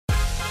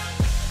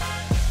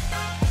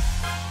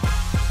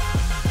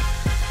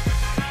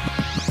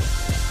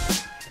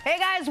Hey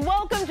guys,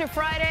 welcome to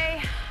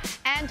Friday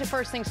and to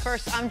First Things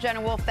First. I'm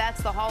Jenna Wolfe.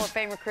 That's the Hall of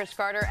Famer Chris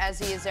Carter, as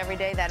he is every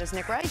day. That is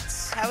Nick Wright.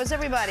 How is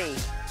everybody?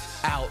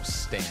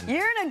 Outstanding.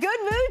 You're in a good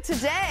mood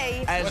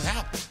today. What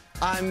happened?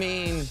 I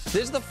mean, this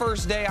is the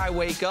first day I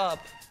wake up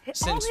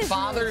since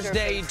Father's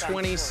Day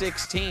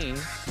 2016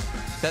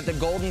 that the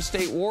Golden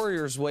State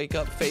Warriors wake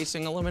up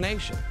facing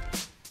elimination.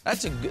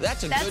 That's a good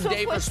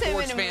day for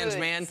sports fans,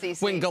 man.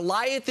 CC. When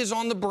Goliath is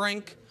on the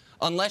brink,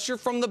 unless you're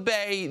from the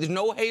Bay, there's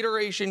no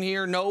hateration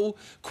here, no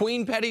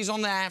Queen Petties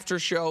on the after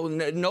show,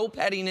 no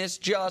pettiness,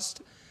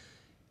 just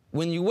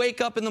when you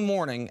wake up in the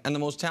morning and the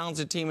most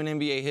talented team in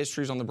NBA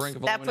history is on the brink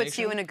of elimination. That puts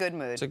you in a good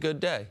mood. It's a good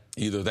day.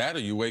 Either that or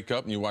you wake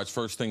up and you watch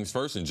First Things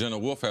First, and Jenna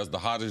Wolfe has the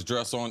hottest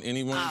dress on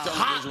anyone in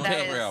television will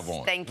ever have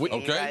on. Thank you.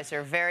 Okay? You guys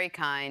are very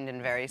kind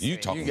and very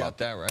sweet. You got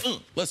that right.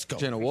 Let's go.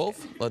 Jenna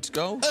Wolfe, let's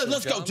go.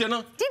 Let's go,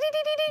 Jenna.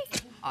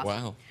 Awesome.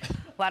 Wow.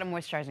 A lot of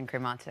moisturizing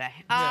cream on today.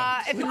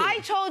 If I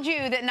told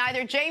you that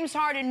neither James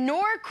Harden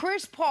nor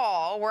Chris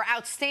Paul were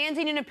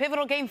outstanding in a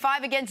pivotal Game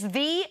 5 against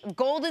the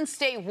Golden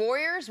State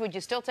Warriors, would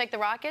you still take the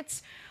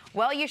Rockets?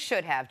 Well, you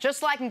should have.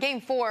 Just like in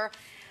Game 4,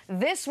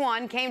 this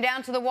one came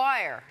down to the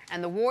wire,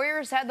 and the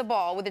Warriors had the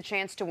ball with a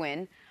chance to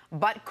win,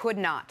 but could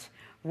not.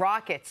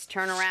 Rockets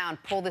turn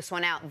around, pull this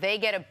one out. They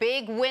get a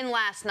big win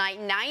last night.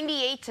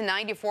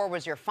 98-94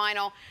 was your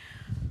final.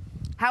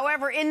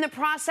 However, in the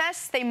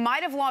process, they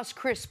might have lost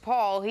Chris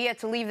Paul. He had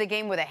to leave the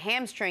game with a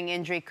hamstring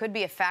injury. Could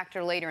be a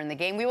factor later in the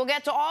game. We will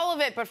get to all of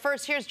it, but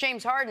first, here's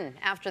James Harden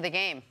after the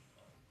game.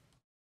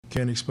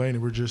 Can't explain it.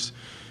 We just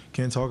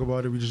can't talk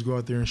about it. We just go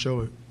out there and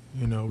show it.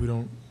 We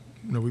don't.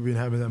 We've been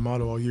having that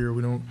motto all year.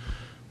 We don't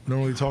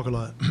really talk a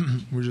lot.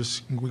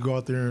 we go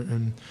out there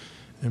and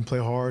play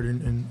hard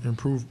and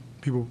prove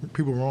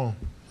people wrong.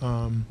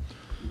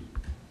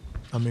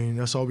 I mean,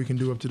 that's all we can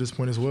do up to this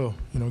point as well.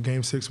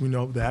 Game 6, we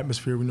know the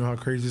atmosphere. We know how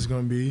crazy it's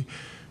going to be.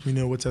 We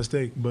know what's at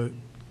stake. But,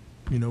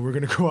 we're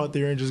going to go out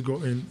there and just go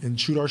and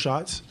shoot our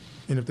shots.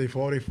 And if they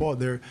fall, they fall.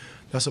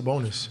 That's a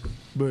bonus.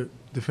 But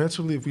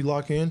defensively, if we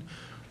lock in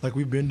like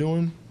we've been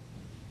doing,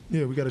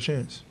 yeah, we got a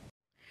chance.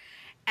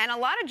 And a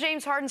lot of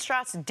James Harden's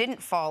shots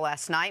didn't fall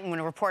last night. And when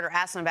a reporter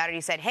asked him about it,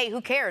 he said, hey,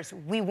 who cares?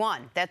 We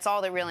won. That's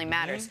all that really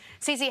matters.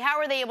 CC, how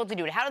are they able to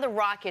do it? How did the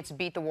Rockets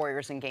beat the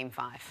Warriors in Game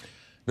 5?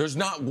 There's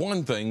not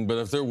one thing, but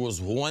if there was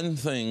one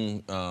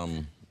thing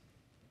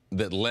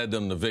that led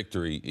them to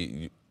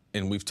victory,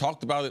 and we've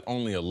talked about it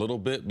only a little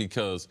bit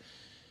because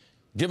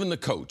given the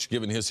coach,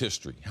 given his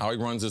history, how he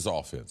runs his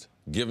offense,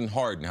 given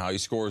Harden, how he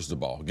scores the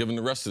ball, given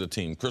the rest of the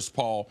team, Chris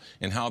Paul,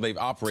 and how they've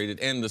operated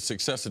and the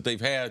success that they've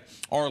had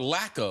or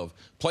lack of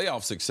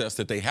playoff success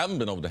that they haven't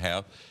been able to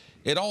have,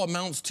 it all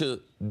amounts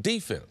to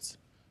defense,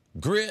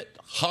 grit,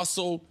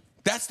 hustle.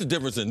 That's the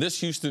difference in this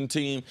Houston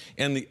team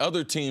and the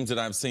other teams that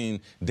I've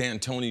seen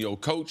D'Antonio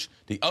coach,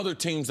 the other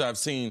teams I've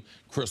seen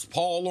Chris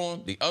Paul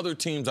on, the other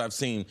teams I've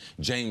seen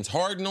James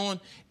Harden on,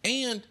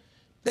 and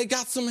they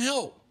got some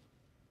help.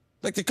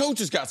 Like the coach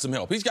has got some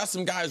help. He's got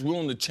some guys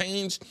willing to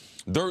change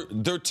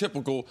their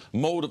typical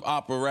mode of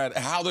operate,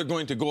 how they're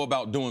going to go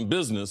about doing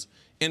business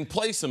and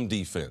play some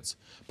defense.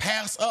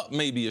 Pass up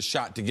maybe a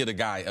shot to get a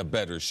guy a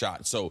better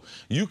shot. So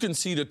you can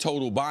see the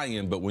total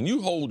buy-in. But when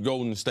you hold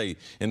Golden State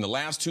in the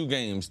last 2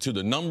 games to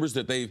the numbers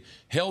that they've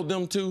held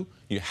them to,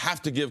 you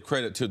have to give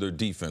credit to their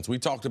defense. We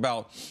talked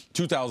about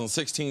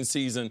 2016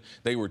 season.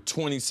 They were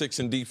 26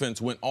 in defense,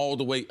 went all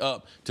the way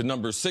up to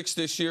number 6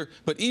 this year.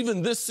 But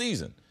even this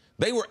season,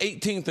 they were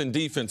 18th in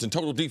defense, in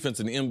total defense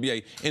in the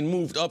NBA, and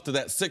moved up to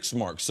that 6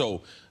 mark.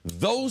 So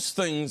those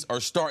things are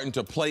starting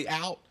to play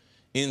out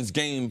in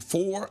Game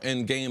 4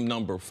 and game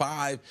number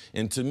 5.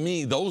 And to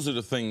me, those are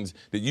the things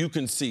that you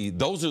can see.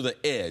 Those are the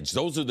edge.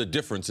 Those are the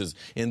differences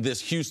in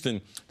this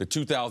Houston, the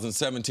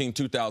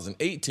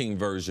 2017-2018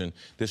 version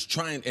that's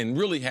trying and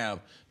really have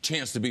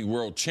chance to be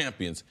world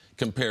champions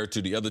compared to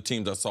the other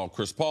teams I saw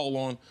Chris Paul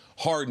on,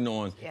 Harden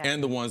on,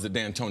 and the ones that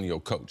D'Antonio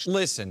coached.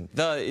 Listen,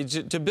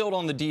 to build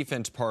on the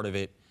defense part of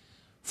it,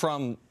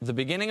 from the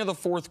beginning of the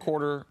 4th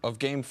quarter of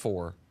Game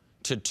 4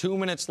 to 2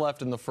 minutes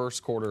left in the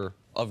 1st quarter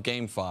of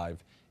Game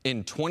 5,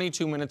 in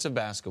 22 minutes of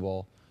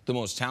basketball, the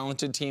most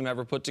talented team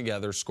ever put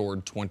together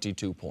scored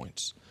 22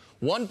 points.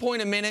 1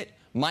 point a minute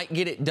might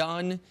get it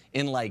done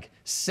in like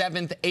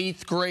 7th,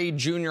 8th grade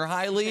junior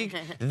high league.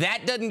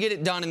 That doesn't get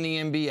it done in the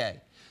NBA.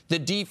 The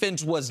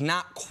defense was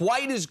not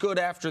quite as good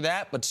after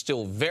that, but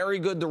still very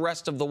good the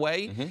rest of the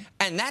way.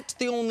 And that's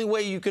the only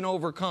way you can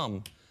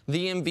overcome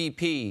the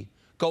MVP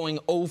going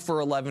 0 for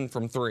 11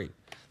 from 3.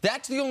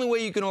 That's the only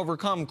way you can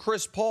overcome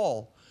Chris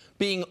Paul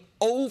being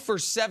 0 for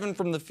 7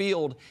 from the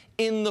field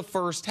in the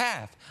first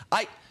half.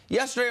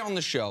 Yesterday on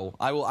the show,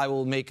 I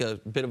will make a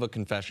bit of a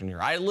confession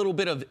here. I had a little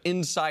bit of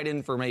inside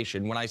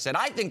information when I said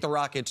I think the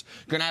Rockets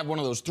are going to have one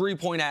of those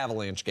 3-point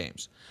avalanche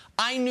games.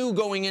 I knew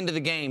going into the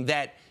game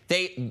that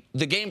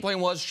the game plan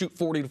was shoot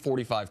 40 to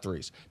 45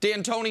 threes.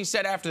 D'Antoni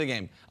said after the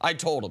game, I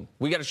told him,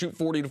 we got to shoot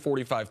 40 to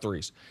 45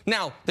 threes.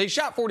 Now, they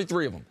shot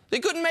 43 of them. They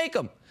couldn't make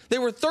them. They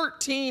were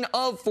 13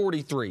 of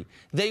 43.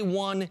 They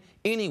won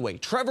anyway.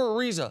 Trevor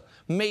Ariza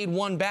made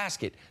 1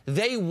 basket.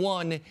 They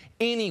won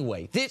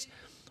anyway.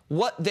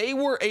 what they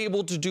were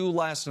able to do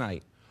last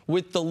night,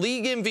 with the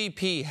league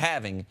MVP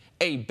having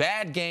a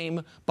bad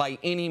game by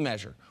any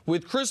measure,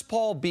 with Chris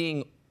Paul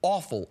being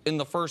awful in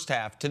the first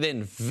half to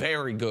then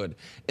very good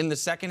in the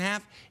second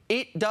half,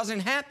 it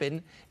doesn't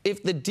happen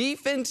if the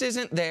defense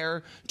isn't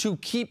there to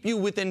keep you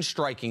within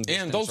striking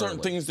distance. And those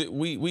aren't things that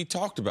we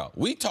talked about.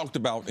 We talked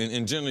about,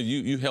 and Jenna,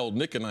 you held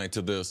Nick and I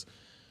to this.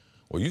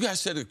 Well, you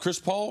guys said that Chris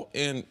Paul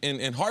and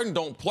Harden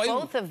don't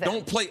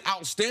play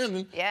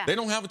outstanding. Yeah. They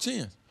don't have a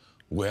chance.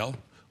 Well,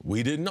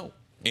 we didn't know.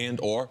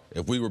 Or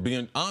if we were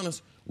being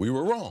honest, we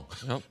were wrong.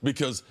 Yep.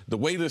 Because the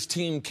way this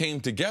team came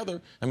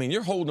together, I mean,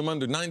 you're holding them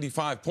under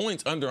 95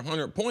 points, under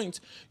 100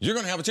 points, you're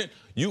going to have a chance.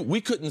 We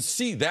couldn't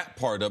see that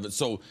part of it.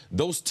 So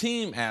those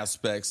team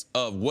aspects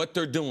of what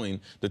they're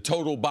doing, the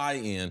total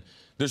buy-in,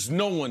 there's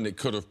no one that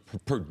could have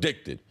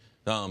predicted,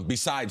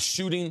 besides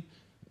shooting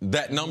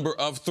that number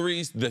of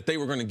threes, that they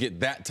were going to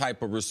get that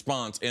type of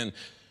response. And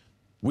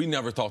we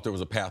never thought there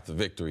was a path to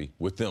victory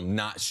with them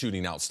not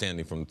shooting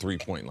outstanding from the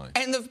three-point line.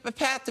 And the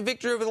path to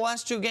victory over the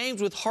last 2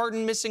 games with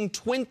Harden missing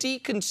 20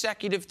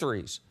 consecutive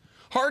threes.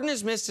 Harden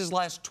has missed his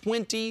last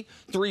 20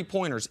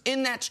 three-pointers.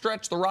 In that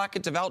stretch, the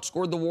Rockets have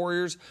outscored the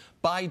Warriors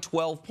by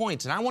 12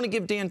 points. And I want to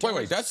give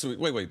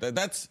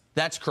D'Antoni...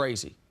 That's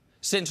crazy.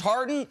 Since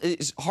Harden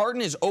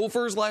is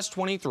over his last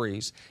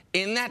 23s,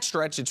 in that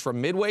stretch, it's from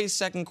midway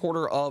second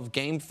quarter of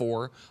Game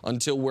 4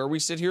 until where we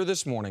sit here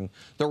this morning,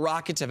 the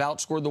Rockets have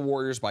outscored the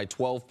Warriors by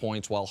 12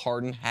 points while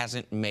Harden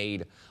hasn't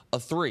made a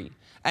three.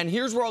 And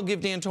here's where I'll give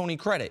D'Antoni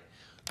credit.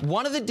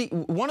 One of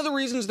the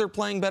reasons they're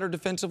playing better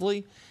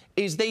defensively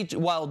is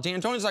while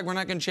D'Antoni's like, we're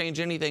not going to change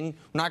anything,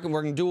 we're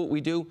going to do what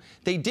we do,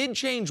 they did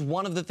change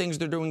one of the things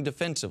they're doing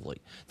defensively.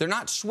 They're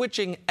not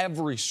switching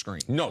every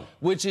screen. No.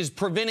 Which is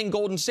preventing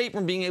Golden State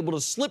from being able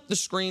to slip the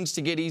screens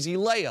to get easy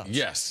layups.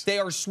 Yes. They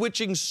are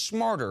switching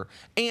smarter.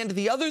 And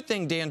the other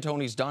thing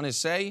D'Antoni's done is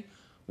say,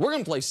 we're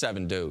going to play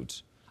 7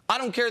 dudes. I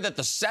don't care that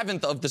the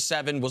 7th of the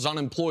 7 was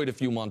unemployed a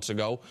few months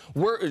ago.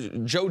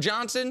 Joe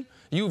Johnson,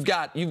 you've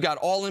got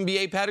all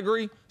NBA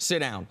pedigree. Sit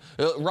down.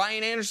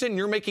 Ryan Anderson,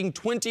 you're making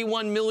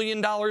 $21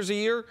 million a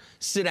year.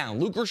 Sit down.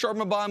 Luka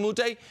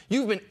Sharma-Bahamute,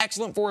 you've been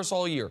excellent for us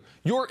all year.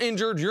 You're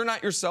injured. You're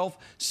not yourself.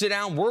 Sit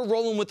down. We're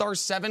rolling with our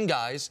 7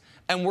 guys,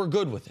 and we're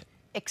good with it.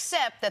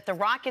 Except that the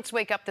Rockets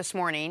wake up this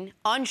morning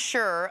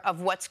unsure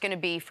of what's going to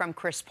be from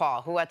Chris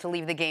Paul, who had to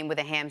leave the game with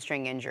a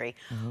hamstring injury.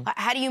 Mm-hmm.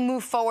 How do you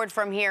move forward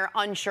from here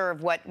unsure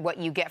of what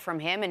you get from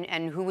him,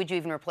 and who would you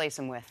even replace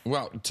him with?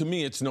 Well, to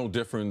me, it's no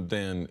different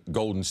than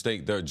Golden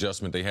State, their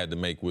adjustment they had to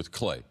make with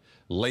Klay.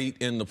 Late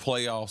in the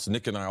playoffs,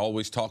 Nick and I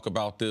always talk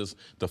about this,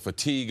 the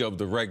fatigue of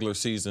the regular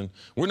season.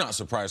 We're not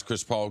surprised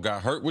Chris Paul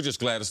got hurt. We're just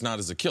glad it's not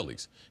his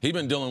Achilles. He's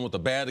been dealing with a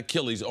bad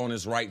Achilles on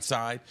his right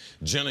side.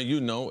 Jenna, you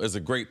know, as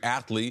a great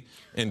athlete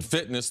in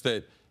fitness,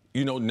 that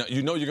you know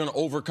you're going to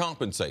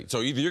overcompensate.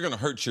 So either you're going to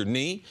hurt your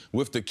knee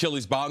with the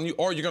Achilles bothering you,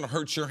 or you're going to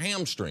hurt your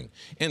hamstring.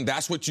 And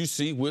that's what you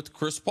see with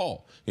Chris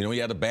Paul. You know, he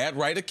had a bad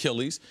right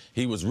Achilles.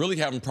 He was really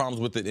having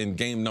problems with it in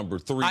game number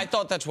 3. I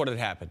thought that's what had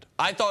happened.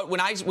 I thought when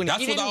he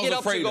didn't get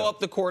up to go up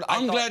the court,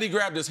 I'm glad he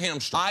grabbed his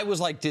hamstring. I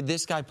was like, did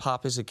this guy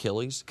pop his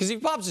Achilles? Because if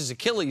he pops his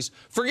Achilles,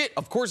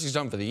 of course he's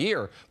done for the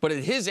year. But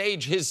at his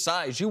age, his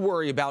size, you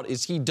worry about,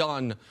 is he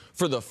done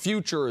for the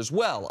future as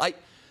well?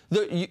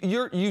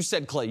 You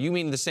said Klay. You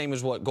mean the same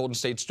as what Golden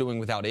State's doing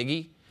without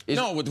Iggy?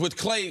 No, with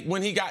Klay,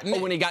 when he got nicked.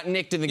 Oh, when he got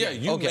nicked in the game.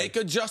 Yeah, you make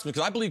adjustments,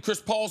 because I believe Chris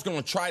Paul's going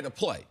to try to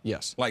play.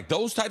 Yes. Like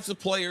those types of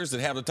players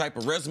that have the type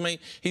of resume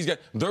he's got,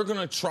 they're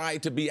going to try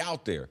to be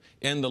out there.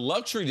 And the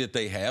luxury that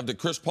they have that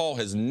Chris Paul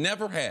has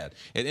never had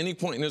at any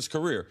point in his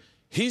career,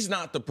 he's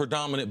not the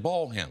predominant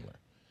ball handler.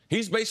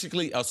 He's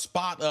basically a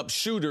spot-up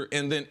shooter,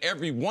 and then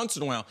every once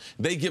in a while,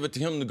 they give it to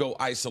him to go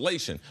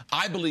isolation.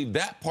 I believe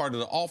that part of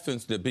the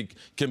offense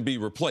can be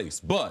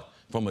replaced. But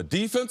from a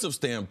defensive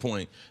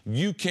standpoint,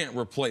 you can't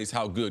replace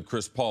how good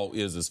Chris Paul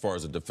is as far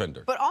as a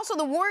defender. But also,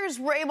 the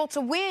Warriors were able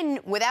to win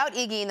without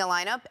Iggy in the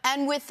lineup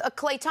and with a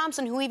Klay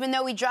Thompson, who, even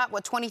though he dropped,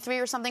 23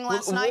 or something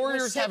last night? The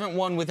Warriors haven't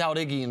won without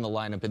Iggy in the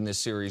lineup in this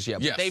series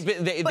yet. Yes.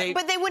 But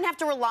they wouldn't have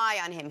to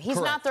rely on him. He's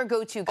not their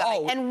go-to guy.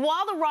 Oh. And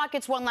while the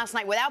Rockets won last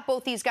night without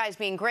both these guys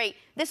being great,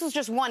 this was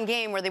just one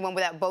game where they won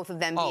without both of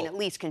them being at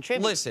least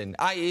contributing. Listen,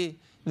 I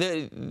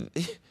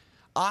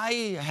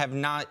have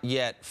not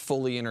yet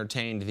fully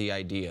entertained the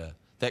idea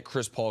that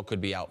Chris Paul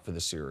could be out for the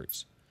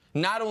series.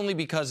 Not only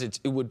because it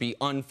would be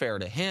unfair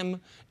to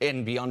him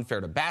and be unfair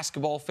to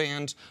basketball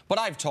fans, but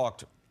I've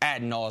talked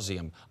ad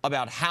nauseum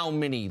about how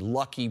many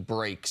lucky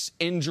breaks,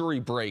 injury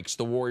breaks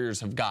the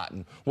Warriors have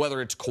gotten, whether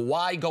it's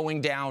Kawhi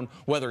going down,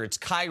 whether it's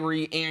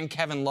Kyrie and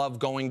Kevin Love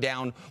going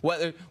down,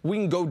 whether we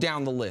can go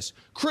down the list.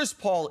 Chris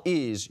Paul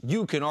is,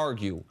 you can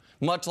argue,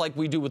 much like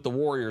we do with the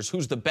Warriors,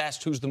 who's the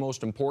best, who's the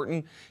most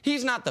important.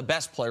 He's not the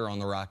best player on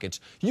the Rockets.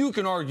 You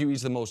can argue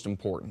he's the most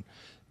important.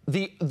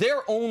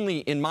 Their only,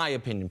 in my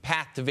opinion,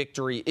 path to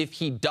victory if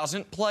he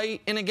doesn't play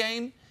in a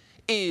game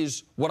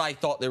is what I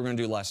thought they were going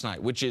to do last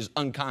night, which is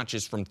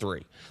unconscious from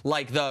three,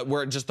 like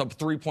where just a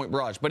three-point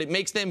barrage. But it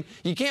makes them,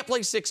 you can't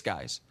play six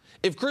guys.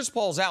 If Chris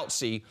Paul's out,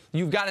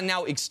 you've got to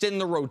now extend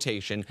the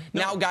rotation.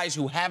 No. Now guys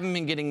who haven't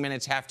been getting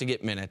minutes have to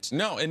get minutes.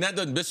 No, and that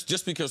doesn't,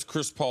 just because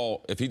Chris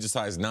Paul, if he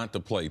decides not to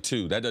play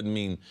two, that doesn't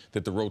mean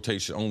that the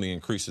rotation only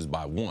increases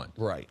by one.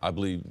 Right. I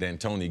believe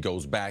D'Antoni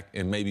goes back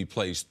and maybe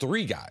plays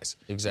three guys.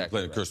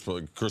 Exactly.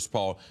 Right. Chris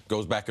Paul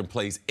goes back and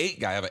plays eight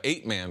guys, have an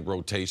eight-man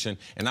rotation.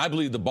 And I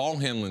believe the ball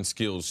handling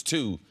skills,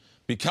 too,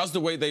 because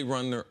the way they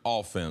run their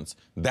offense,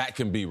 that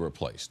can be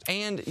replaced.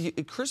 And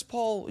Chris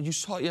Paul, you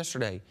saw it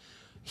yesterday.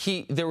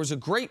 There was a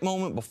great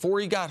moment before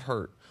he got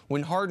hurt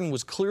when Harden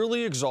was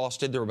clearly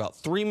exhausted. There were about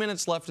 3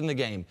 minutes left in the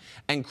game.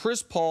 And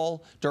Chris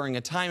Paul, during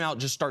a timeout,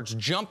 just starts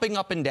jumping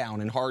up and down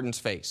in Harden's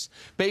face,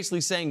 basically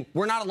saying,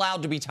 we're not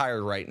allowed to be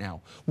tired right now.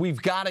 We've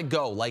got to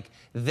go. Like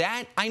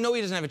that, I know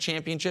he doesn't have a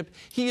championship.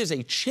 He is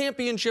a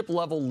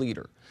championship-level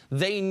leader.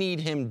 They need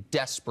him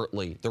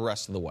desperately the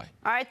rest of the way.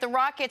 All right, the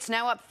Rockets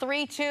now up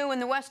 3-2 in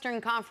the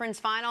Western Conference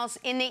Finals.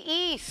 In the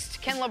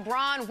East, can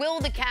LeBron will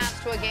the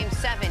Cavs to a Game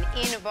 7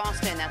 in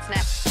Boston? That's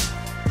next.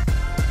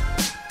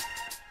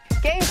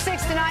 Game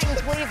 6 tonight in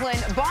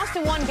Cleveland.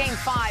 Boston won Game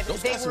 5.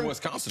 Those guys in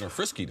Wisconsin are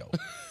frisky, though.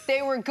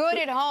 They were good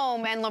at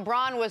home, and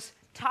LeBron was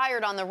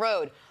tired on the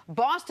road.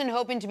 Boston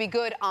hoping to be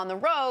good on the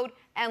road,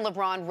 and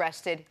LeBron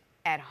rested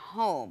at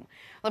home.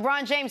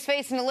 LeBron James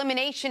facing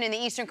elimination in the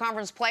Eastern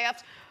Conference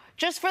playoffs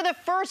just for the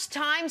first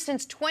time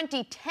since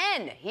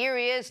 2010. Here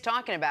he is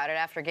talking about it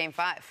after Game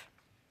 5.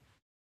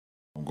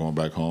 I'm going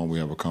back home. We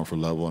have a comfort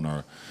level, and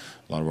a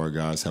lot of our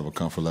guys have a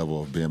comfort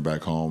level of being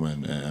back home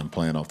and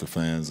playing off the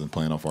fans and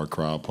playing off our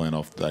crowd, playing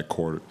off that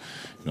court,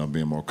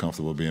 being more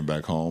comfortable being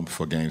back home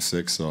for Game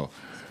 6. So,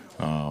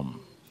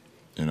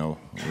 we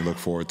look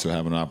forward to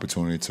having an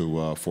opportunity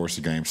to force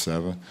a Game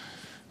 7.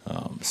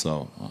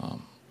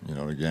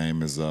 The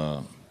game is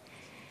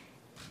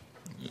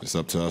it's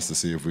up to us to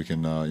see if we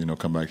can,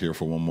 come back here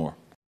for one more.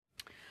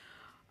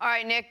 All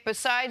right, Nick,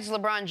 besides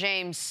LeBron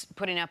James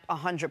putting up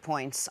 100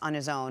 points on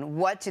his own,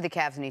 what do the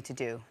Cavs need to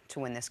do to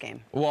win this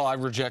game? Well, I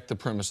reject the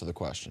premise of the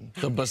question,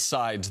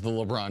 besides the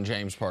LeBron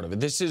James part of it.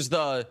 This is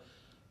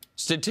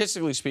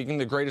statistically speaking,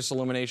 the greatest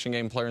elimination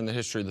game player in the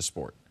history of the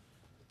sport.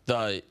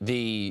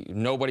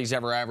 Nobody's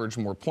ever averaged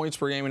more points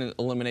per game in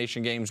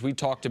elimination games. We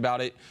talked about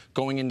it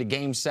going into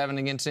Game 7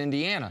 against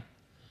Indiana,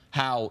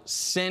 how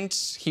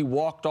since he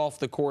walked off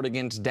the court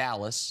against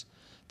Dallas,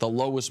 the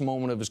lowest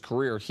moment of his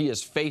career, he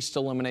has faced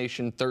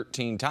elimination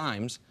 13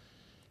 times.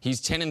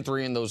 He's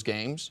 10-3 in those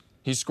games.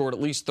 He's scored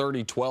at least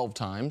 12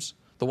 times.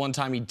 The one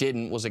time he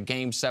didn't was a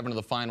Game 7 of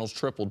the finals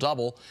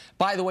triple-double.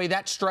 By the way,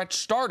 that stretch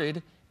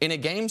started in a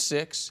Game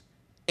 6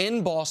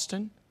 in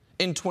Boston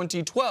in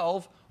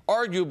 2012,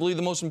 arguably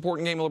the most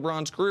important game of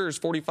LeBron's career is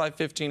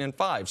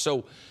 45-15-5.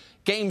 So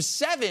Game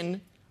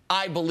 7,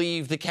 I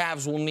believe the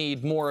Cavs will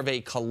need more of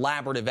a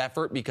collaborative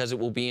effort because it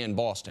will be in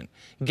Boston.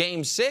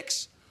 Game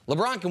 6,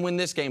 LeBron can win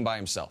this game by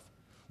himself.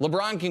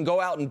 LeBron can go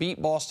out and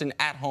beat Boston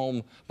at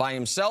home by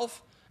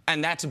himself,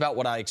 and that's about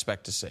what I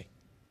expect to see.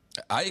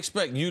 I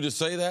expect you to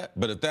say that,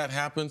 but if that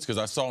happens, because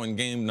I saw in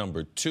game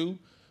number 2,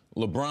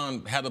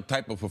 LeBron had a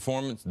type of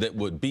performance that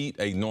would beat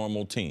a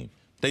normal team.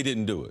 They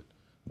didn't do it.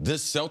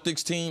 This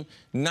Celtics team,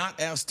 not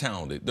as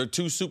talented. They're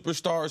two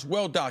superstars,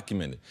 well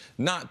documented,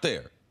 not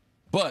there.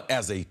 But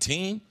as a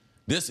team,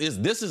 this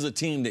is a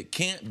team that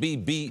can't be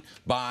beat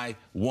by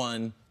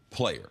one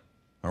player.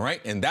 All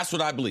right? And that's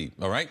what I believe.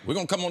 All right? We're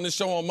going to come on this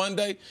show on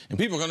Monday, and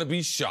people are going to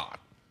be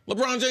shocked.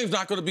 LeBron James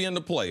not going to be in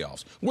the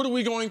playoffs. What are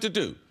we going to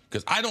do?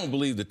 Because I don't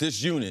believe that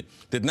this unit,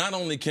 that not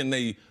only can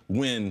they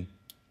win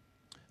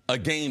a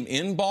game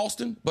in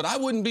Boston, but I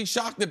wouldn't be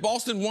shocked that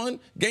Boston won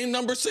game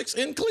number 6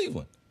 in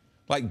Cleveland.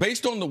 Like,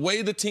 based on the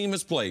way the team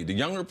has played, the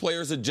younger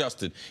players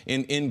adjusted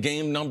in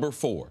game number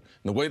 4, and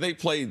the way they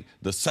played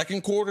the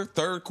second quarter,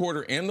 third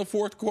quarter, and the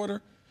fourth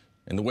quarter,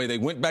 and the way they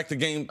went back to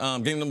game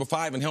number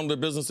 5 and held their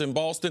business in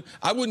Boston,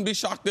 I wouldn't be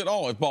shocked at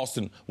all if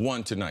Boston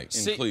won tonight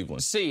in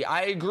Cleveland.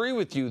 I agree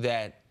with you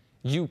that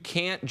you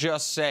can't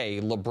just say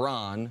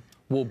LeBron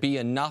will be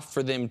enough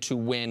for them to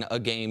win a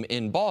game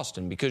in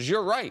Boston, because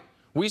you're right.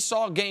 We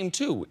saw game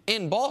 2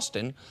 in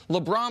Boston.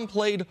 LeBron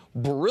played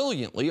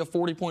brilliantly, a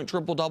 40-point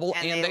triple-double,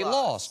 and they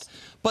lost.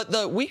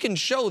 But we can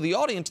show the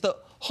audience the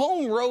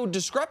home-road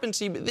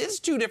discrepancy. But this is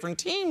two different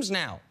teams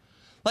now.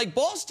 Like,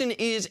 Boston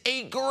is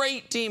a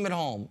great team at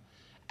home,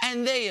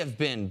 and they have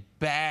been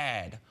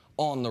bad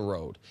on the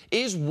road.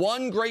 Is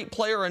one great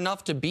player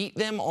enough to beat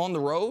them on the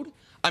road?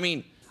 I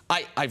mean,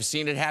 I've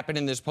seen it happen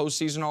in this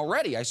postseason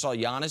already. I saw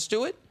Giannis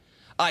do it.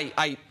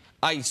 I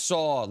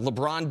saw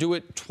LeBron do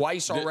it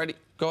twice already.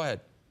 Go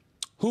ahead.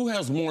 Who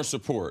has more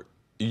support,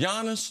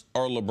 Giannis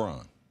or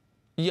LeBron?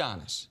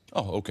 Giannis.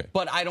 Oh, okay.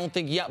 But I don't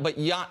think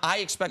I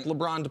expect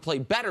LeBron to play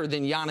better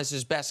than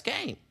Giannis's best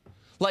game.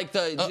 Like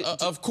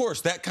of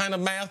course, that kind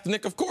of math,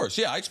 Nick, of course.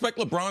 Yeah, I expect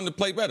LeBron to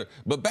play better.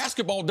 But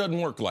basketball doesn't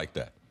work like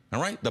that.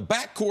 All right? The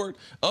backcourt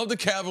of the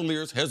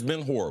Cavaliers has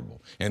been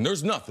horrible. And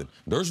there's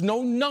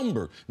no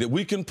number that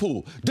we can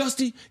pull.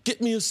 Dusty,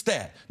 get me a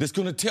stat that's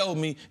going to tell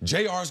me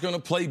JR's going to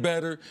play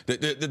better,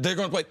 that they're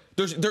going to play.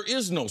 There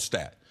is no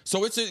stat.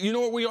 So you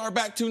know where we are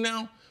back to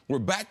now? We're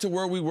back to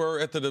where we were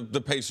at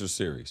the Pacers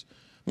series.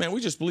 Man,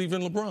 we just believe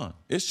in LeBron.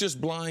 It's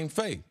just blind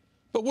faith.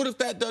 But what if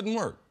that doesn't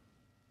work?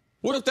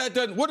 What if that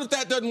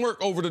doesn't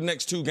work over the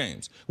next 2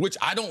 games, which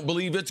I don't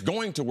believe it's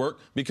going to work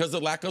because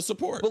of lack of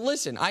support. But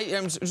listen,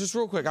 just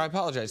real quick, I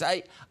apologize.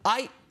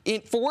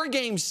 For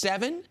Game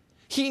 7,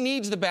 he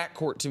needs the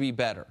backcourt to be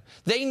better.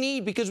 They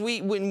need, because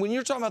when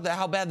you're talking about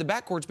how bad the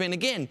backcourt's been,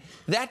 again,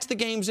 that's the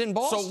games in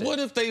Boston. So what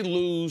if they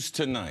lose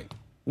tonight?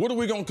 What are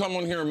we going to come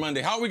on here on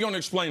Monday? How are we going to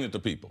explain it to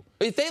people?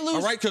 If they lose...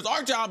 All right, because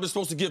our job is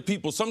supposed to give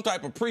people some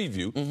type of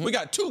preview. Mm-hmm. We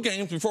got 2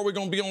 games before we're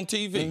going to be on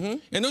TV. Mm-hmm.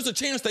 And there's a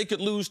chance they could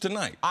lose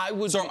tonight.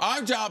 So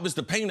our job is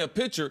to paint a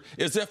picture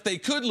as if they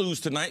could lose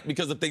tonight,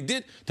 because if they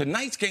did,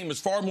 tonight's game is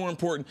far more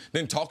important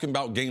than talking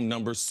about game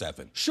number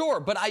 7.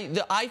 Sure, but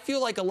I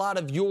feel like a lot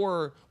of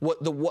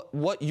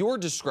what you're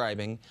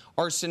describing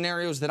are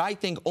scenarios that I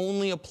think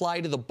only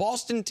apply to the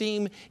Boston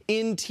team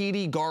in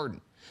TD Garden.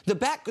 The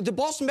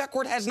Boston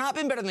backcourt has not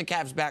been better than the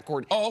Cavs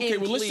backcourt. Oh, okay.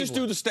 Well, let's Cleveland. just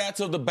do the stats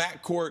of the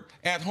backcourt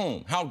at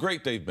home. How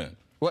great they've been.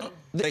 What?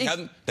 They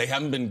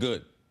haven't been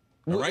good.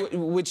 All right?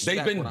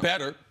 They've been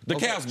better. The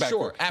Cavs backcourt.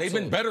 Sure, they've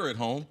been better at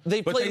home.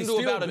 They played into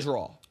about a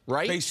draw,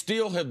 right? They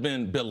still have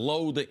been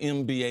below the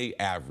NBA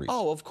average.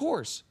 Oh, of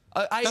course.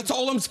 That's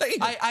all I'm saying.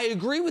 I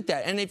agree with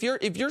that. And if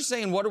you're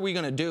saying, what are we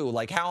going to do?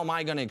 Like, how am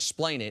I going to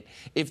explain it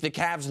if the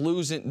Cavs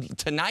lose it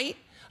tonight?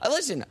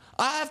 Listen,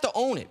 I have to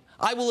own it.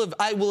 I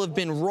will have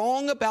been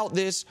wrong about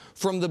this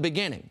from the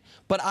beginning.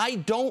 But I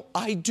do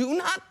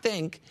not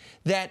think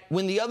that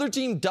when the other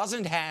team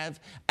doesn't have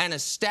an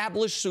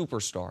established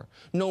superstar,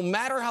 no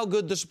matter how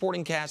good the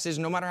supporting cast is,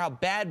 no matter how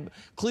bad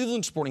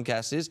Cleveland's supporting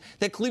cast is,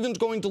 that Cleveland's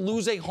going to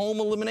lose a home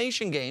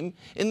elimination game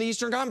in the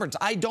Eastern Conference.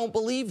 I don't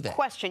believe that.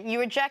 Question.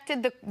 You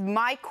rejected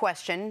my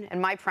question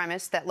and my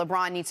premise that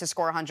LeBron needs to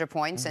score 100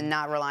 points and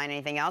not rely on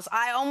anything else.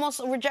 I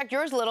almost reject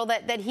yours a little,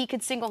 that he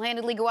could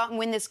single-handedly go out and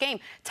win this game.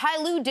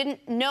 Ty Lue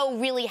didn't know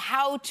really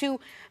how to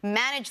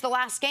manage the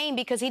last game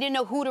because he didn't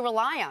know who to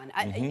rely on.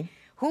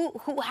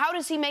 How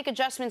does he make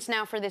adjustments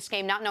now for this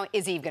game, not knowing,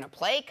 is he going to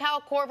play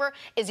Kyle Korver?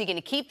 Is he going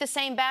to keep the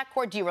same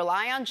backcourt? Do you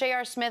rely on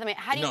J.R. Smith? I mean,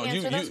 how do you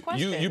answer those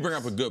questions? You bring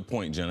up a good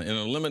point, Jenna. In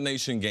an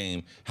elimination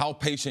game, how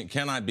patient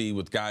can I be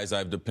with guys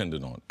I've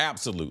depended on?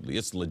 Absolutely.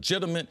 It's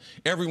legitimate.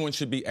 Everyone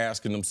should be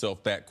asking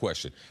themselves that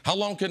question. How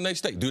long can they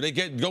stay? Do they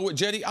go with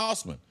Jetty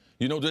Osman?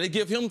 You know, do they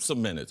give him some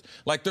minutes?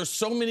 Like, there's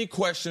so many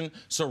questions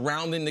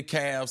surrounding the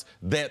Cavs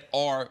that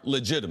are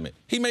legitimate.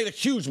 He made a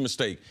huge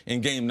mistake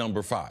in game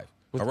number 5.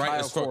 With all right, Kyle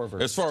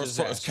as far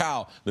as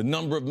Kyle, the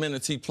number of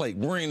minutes he played,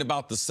 worrying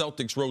about the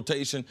Celtics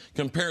rotation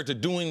compared to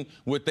doing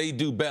what they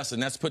do best,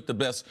 and that's put the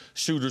best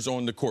shooters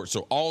on the court.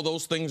 So all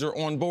those things are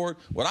on board.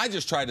 What I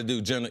just try to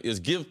do, Jenna, is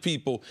give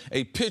people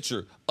a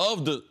picture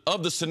of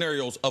the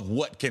scenarios of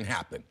what can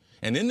happen.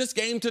 And in this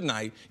game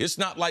tonight, it's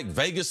not like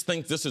Vegas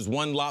thinks this is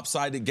one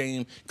lopsided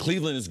game.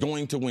 Cleveland is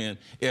going to win.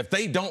 If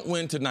they don't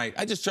win tonight,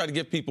 I just try to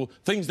give people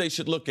things they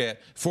should look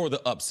at for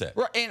the upset.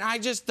 Right, and I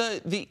just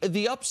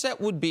the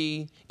upset would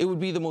be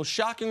the most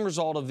shocking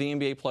result of the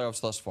NBA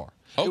playoffs thus far.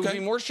 Okay. It would be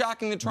more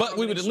shocking than Toronto. But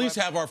we would at least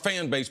have our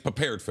fan base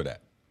prepared for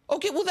that.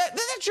 Okay, well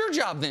that's your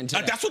job then.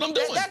 That's what I'm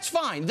doing. That's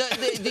fine.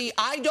 The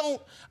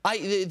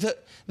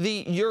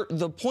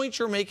point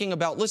you're making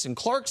about, listen,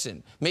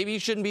 Clarkson, maybe he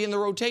shouldn't be in the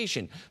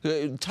rotation.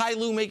 Ty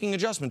Lue making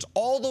adjustments.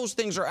 All those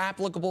things are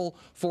applicable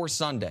for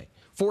Sunday.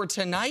 For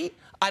tonight,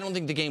 I don't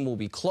think the game will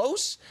be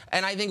close,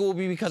 and I think it will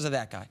be because of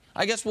that guy.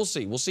 I guess we'll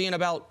see. We'll see in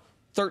about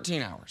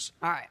 13 hours.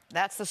 All right,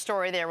 that's the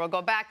story there. We'll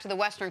go back to the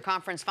Western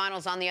Conference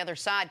Finals on the other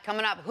side.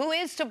 Coming up, who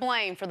is to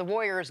blame for the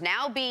Warriors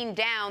now being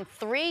down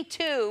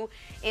 3-2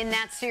 in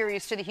that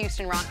series to the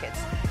Houston Rockets?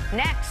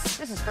 Next,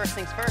 this is First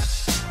Things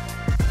First.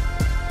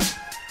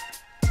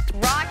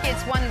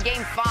 Rockets won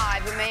Game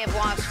 5, but may have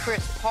lost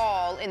Chris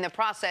Paul in the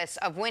process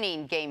of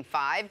winning Game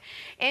 5.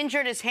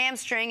 Injured his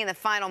hamstring in the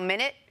final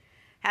minute,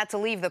 had to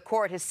leave the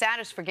court. His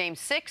status for Game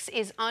 6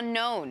 is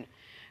unknown.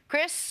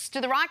 Chris, do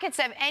the Rockets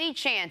have any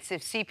chance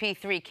if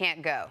CP3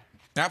 can't go?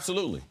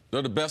 Absolutely.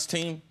 They're the best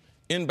team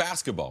in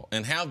basketball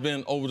and have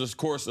been over the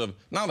course of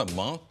not a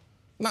month,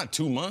 not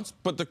 2 months,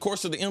 but the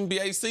course of the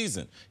NBA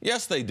season.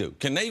 Yes, they do.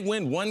 Can they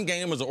win one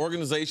game as an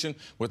organization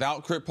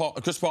without Chris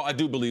Paul? I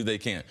do believe they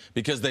can.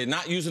 Because they're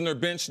not using their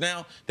bench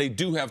now, they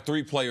do have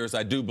 3 players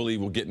I do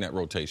believe will get in that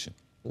rotation.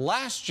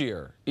 Last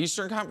year,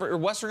 Western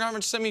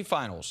Conference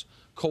semifinals,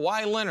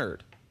 Kawhi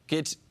Leonard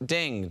gets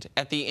dinged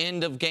at the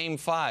end of Game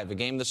 5, a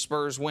game the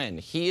Spurs win.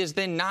 He is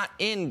then not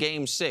in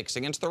Game 6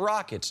 against the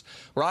Rockets.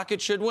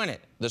 Rockets should win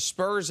it. The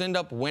Spurs end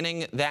up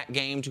winning that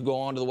game to go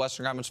on to the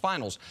Western Conference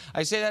Finals.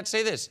 I say that to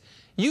say this.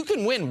 You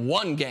can win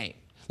one game.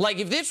 Like,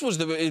 if this was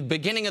the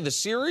beginning of the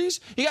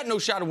series, you got no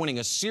shot of winning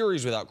a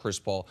series without Chris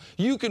Paul.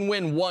 You can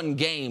win one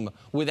game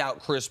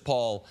without Chris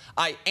Paul.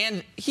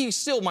 And he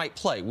still might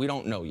play. We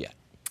don't know yet.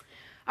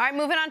 All right,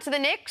 moving on to the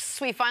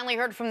Knicks. We finally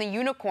heard from the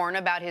Unicorn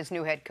about his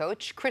new head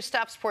coach.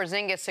 Kristaps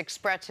Porzingis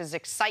expressed his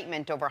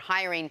excitement over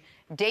hiring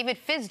David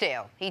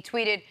Fizdale. He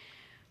tweeted,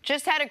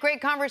 "Just had a great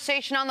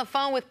conversation on the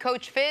phone with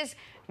Coach Fizz.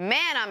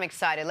 Man, I'm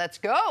excited. Let's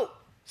go."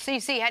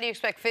 CC, how do you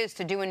expect Fizz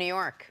to do in New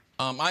York?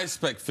 I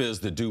expect Fizz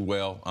to do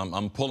well.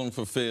 I'm pulling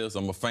for Fizz.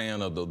 I'm a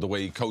fan of the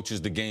way he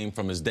coaches the game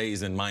from his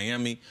days in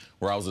Miami,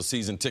 where I was a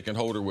season ticket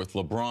holder with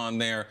LeBron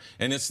there.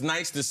 And it's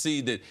nice to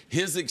see that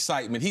his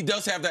excitement, he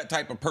does have that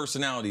type of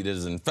personality that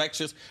is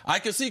infectious. I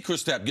can see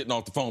Kristaps getting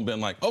off the phone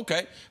being like,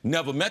 okay,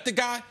 never met the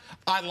guy.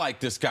 I like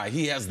this guy.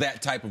 He has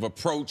that type of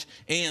approach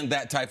and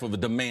that type of a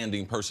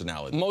demanding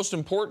personality. Most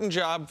important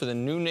job for the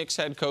new Knicks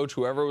head coach,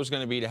 whoever it was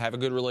going to be, to have a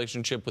good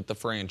relationship with the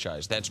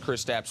franchise. That's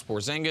Kristaps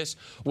Porzingis.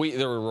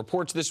 There were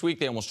reports this week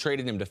they almost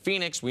traded him to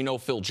Phoenix. We know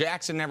Phil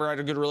Jackson never had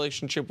a good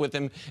relationship with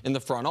him in the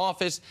front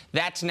office.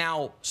 That's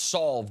now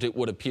solved, it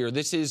would appear.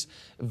 This is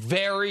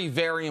very,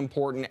 very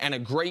important and a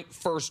great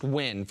first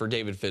win for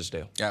David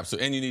Fizdale.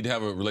 Absolutely. And you need to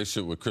have a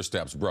relationship with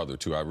Kristaps' brother,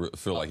 too. I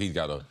feel like he's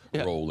got a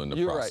role in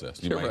the process.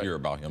 Right. You might hear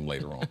about him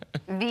later on.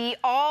 The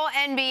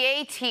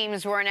All-NBA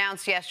teams were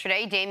announced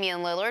yesterday. Damian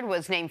Lillard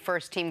was named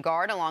first-team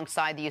guard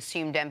alongside the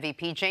assumed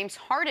MVP James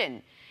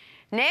Harden.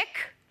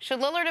 Nick, should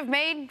Lillard have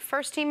made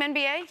first-team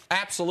NBA?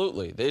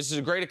 Absolutely. This is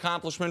a great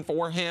accomplishment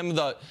for him.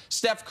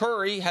 Steph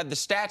Curry had the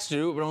stats to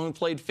do it, but only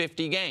played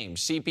 50 games.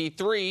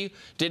 CP3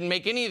 didn't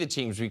make any of the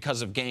teams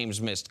because of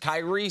games missed.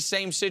 Kyrie,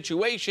 same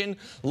situation.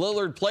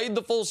 Lillard played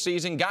the full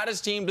season, got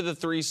his team to the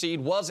 3 seed,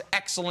 was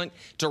excellent.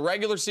 It's a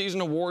regular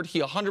season award.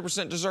 He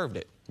 100% deserved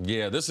it.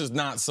 Yeah, this is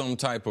not some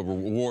type of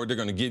reward they're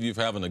going to give you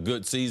for having a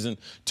good season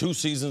 2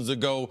 seasons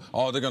ago,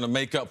 or they're going to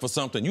make up for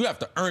something. You have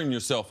to earn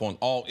yourself on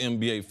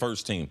All-NBA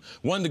first team.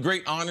 One of the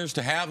great honors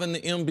to have in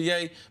the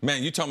NBA,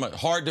 man, you're talking about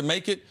hard to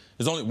make it.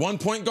 There's only one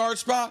point guard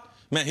spot.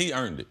 Man, he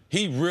earned it.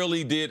 He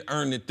really did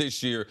earn it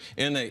this year.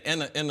 In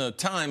a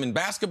time in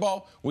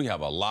basketball, we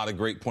have a lot of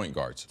great point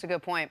guards. That's a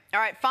good point. All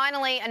right,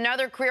 finally,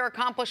 another career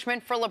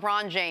accomplishment for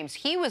LeBron James.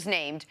 He was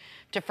named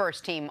to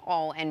first-team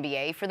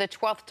All-NBA for the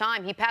 12th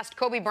time. He passed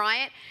Kobe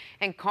Bryant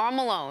and Karl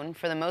Malone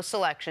for the most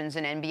selections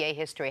in NBA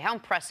history. How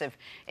impressive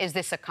is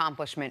this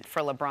accomplishment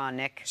for LeBron,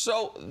 Nick?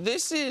 So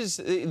this is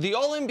the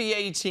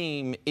All-NBA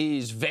team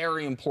is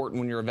very important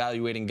when you're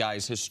evaluating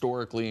guys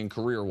historically and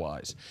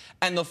career-wise.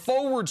 And the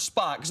forward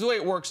spot, because the way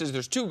it works is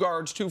there's 2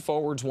 guards, 2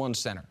 forwards, 1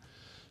 center.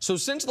 So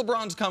since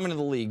LeBron's come into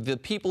the league, the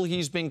people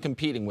he's been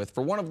competing with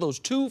for one of those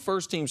 2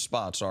 first-team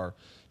spots are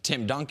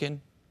Tim Duncan,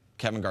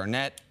 Kevin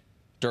Garnett,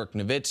 Dirk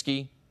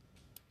Nowitzki,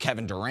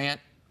 Kevin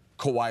Durant,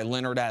 Kawhi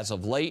Leonard as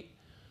of late.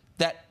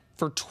 That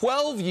for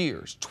 12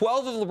 years,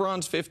 12 of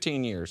LeBron's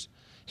 15 years,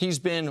 he's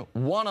been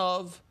one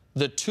of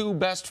the 2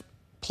 best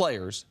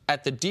players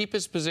at the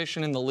deepest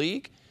position in the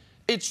league.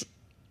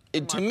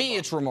 To me,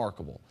 it's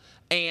remarkable.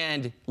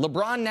 And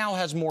LeBron now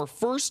has more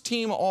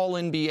first-team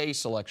All-NBA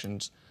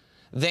selections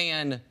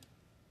than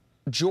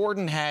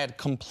Jordan had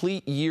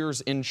complete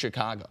years in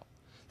Chicago.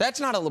 That's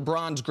not a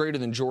LeBron's greater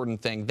than Jordan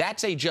thing.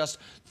 That's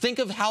think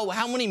of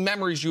how many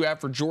memories you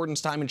have for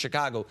Jordan's time in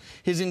Chicago.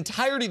 His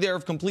entirety there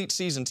of complete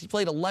seasons, he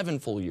played 11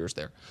 full years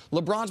there.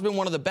 LeBron's been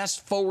one of the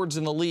best forwards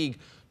in the league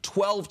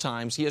 12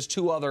 times. He has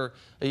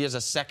he has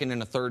a second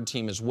and a third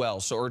team as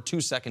well, or 2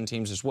 second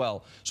teams as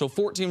well. So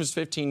 14 of his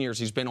 15 years,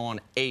 he's been on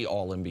a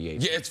All-NBA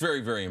team. Yeah, it's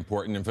very, very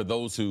important. And for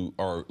those who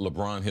are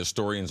LeBron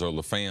historians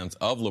or fans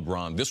of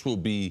LeBron, this will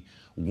be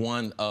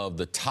one of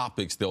the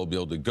topics they'll be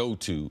able to go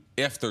to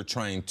if they're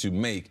trying to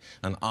make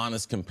an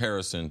honest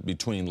comparison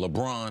between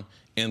LeBron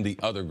and the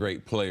other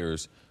great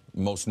players,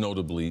 most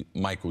notably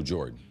Michael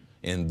Jordan.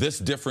 And this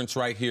difference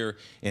right here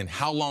in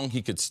how long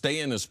he could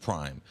stay in his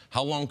prime,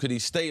 how long could he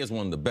stay as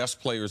one of the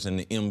best players in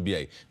the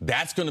NBA,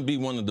 that's going to be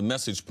one of the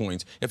message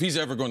points if he's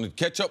ever going to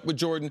catch up with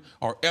Jordan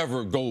or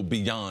ever go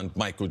beyond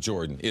Michael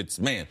Jordan. It's,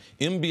 man,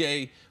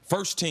 NBA,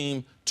 first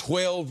team,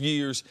 12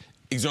 years.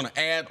 He's going to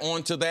add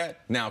on to that.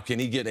 Now, can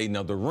he get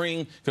another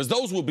ring? Because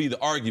those will be the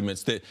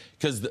arguments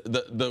because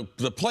the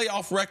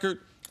playoff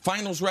record,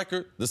 finals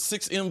record, the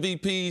 6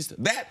 MVPs,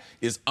 that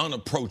is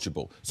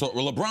unapproachable. So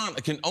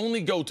LeBron can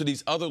only go to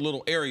these other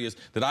little areas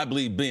that I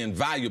believe being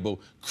valuable,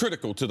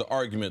 critical to the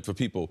argument for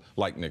people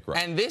like Nick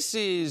Wright. And this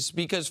is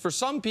because for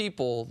some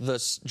people,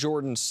 the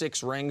Jordan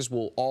 6 rings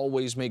will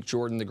always make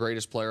Jordan the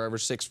greatest player ever,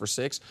 6 for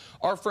 6.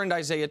 Our friend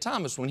Isaiah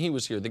Thomas, when he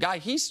was here, the guy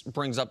he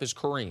brings up is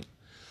Kareem.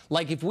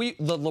 Like the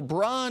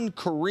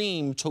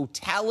LeBron-Kareem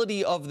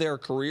totality of their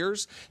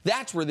careers,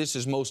 that's where this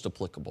is most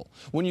applicable.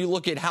 When you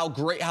look at how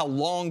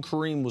long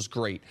Kareem was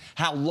great,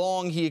 how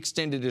long he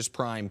extended his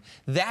prime,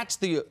 that's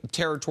the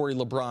territory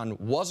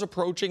LeBron was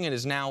approaching and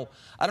is now,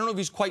 I don't know if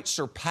he's quite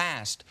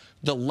surpassed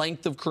the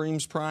length of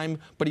Kareem's prime,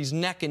 but he's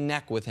neck and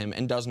neck with him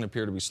and doesn't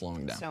appear to be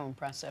slowing down. So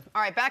impressive.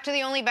 All right, back to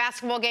the only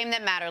basketball game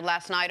that mattered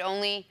last night.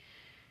 Only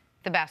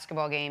the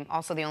basketball game,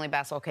 also the only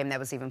basketball game that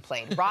was even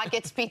played.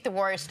 Rockets beat the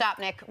Warriors. Stop,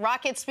 Nick.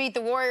 Rockets beat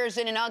the Warriors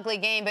in an ugly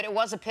game, but it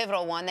was a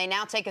pivotal one. They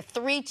now take a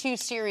 3-2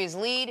 series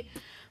lead.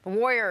 The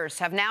Warriors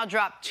have now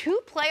dropped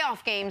 2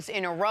 playoff games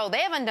in a row.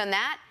 They haven't done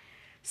that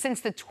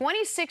since the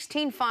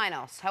 2016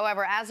 finals.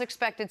 However, as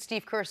expected,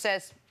 Steve Kerr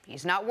says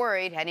he's not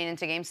worried heading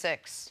into Game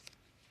 6.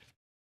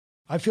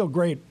 I feel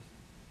great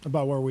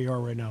about where we are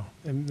right now.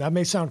 And that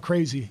may sound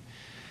crazy,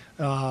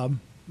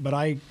 but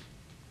I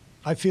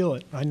feel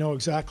it. I know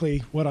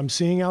exactly what I'm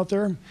seeing out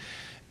there.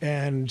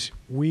 And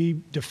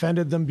we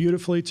defended them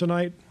beautifully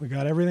tonight. We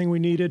got everything we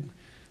needed.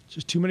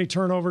 Just too many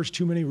turnovers,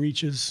 too many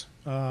reaches.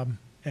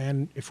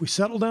 And if we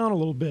settle down a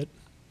little bit,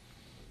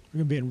 we're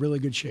going to be in really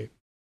good shape.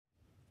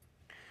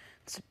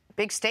 It's a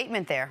big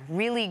statement there.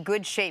 Really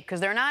good shape, because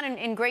they're not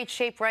in great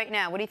shape right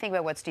now. What do you think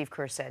about what Steve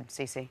Kerr said,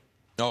 CeCe?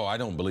 Oh, I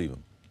don't believe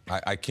him.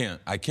 I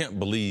can't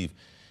believe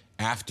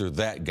after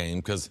that game,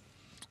 because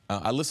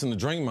I listened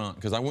to Draymond,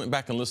 because I went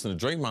back and listened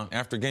to Draymond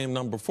after game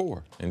number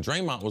 4. And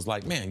Draymond was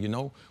like,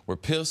 man, we're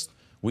pissed.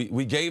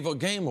 We gave a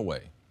game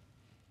away.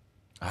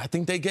 I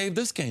think they gave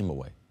this game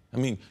away. I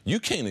mean, you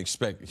can't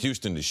expect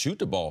Houston to shoot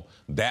the ball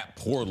that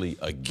poorly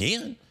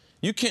again.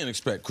 You can't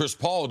expect Chris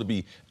Paul to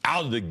be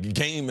out of the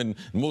game in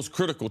the most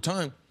critical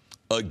time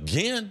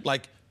again.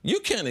 Like, you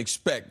can't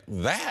expect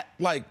that,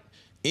 like,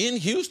 in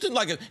Houston.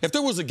 Like, if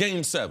there was a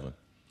Game 7,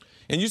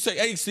 and you say,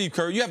 hey, Steve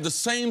Kerr, you have the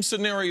same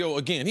scenario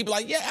again. He'd be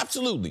like, yeah,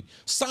 absolutely.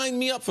 Sign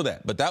me up for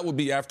that. But that would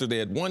be after they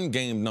had won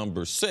game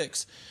number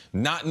 6,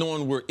 not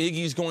knowing where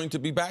Iggy's going to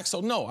be back.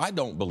 So, no, I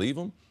don't believe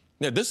him.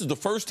 Now, this is the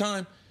first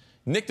time,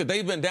 Nick, that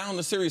they've been down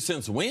the series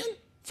since when?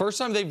 First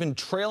time they've been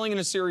trailing in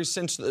a series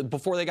since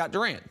before they got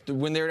Durant,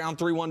 when they were down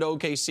 3-1 to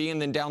OKC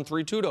and then down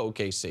 3-2 to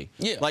OKC.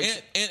 Yeah,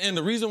 and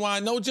the reason why I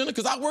know, Jenna,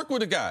 because I work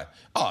with a guy.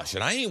 Oh,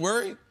 shit, I ain't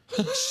worried.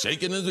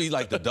 Shaking his, he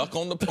like the duck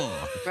on the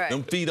pond. Right.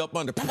 Them feet up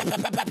under.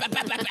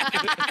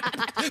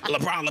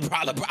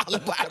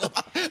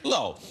 LeBron.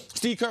 Low.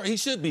 Steve Kerr, he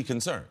should be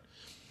concerned.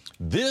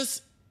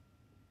 This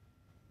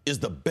is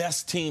the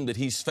best team that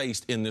he's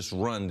faced in this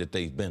run that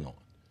they've been on.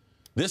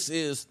 This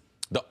is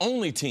the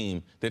only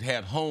team that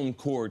had home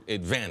court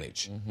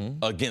advantage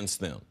against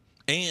them.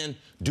 And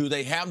do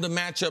they have the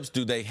matchups?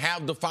 Do they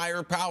have the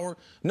firepower?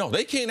 No,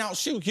 they can't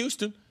outshoot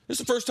Houston. It's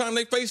the first time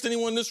they faced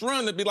anyone in this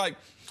run that'd be like,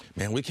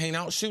 man, we can't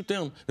outshoot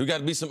them. There got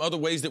to be some other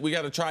ways that we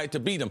got to try to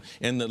beat them.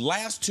 In the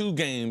last 2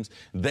 games,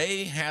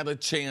 they had a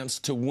chance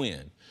to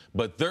win.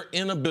 But their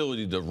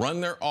inability to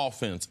run their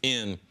offense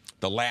in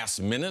the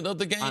last minute of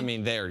the game, I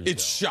mean, there you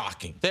it's go.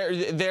 shocking. There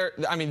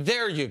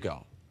you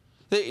go.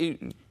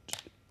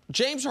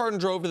 James Harden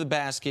drove to the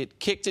basket,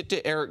 kicked it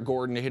to Eric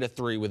Gordon to hit a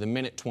 3 with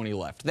 1:20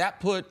 left. That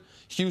put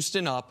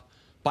Houston up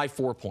by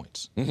 4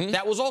 points.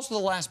 That was also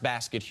the last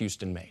basket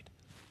Houston made.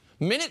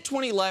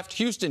 1:20 left.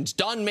 Houston's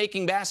done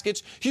making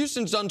baskets.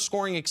 Houston's done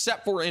scoring,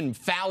 except for in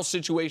foul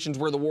situations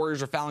where the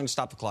Warriors are fouling to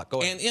stop the clock.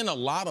 Go ahead. And in a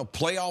lot of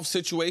playoff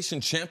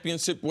situations,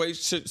 championship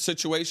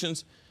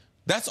situations,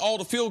 that's all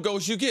the field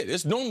goals you get.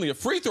 It's normally a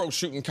free throw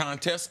shooting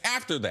contest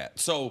after that.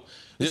 So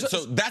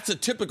that's a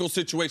typical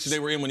situation they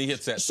were in when he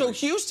hits that. So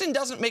Houston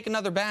doesn't make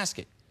another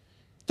basket.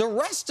 The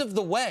rest of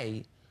the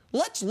way,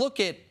 let's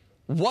look at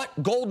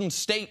what Golden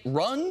State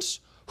runs,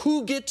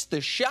 who gets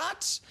the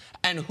shots,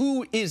 and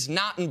who is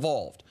not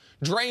involved.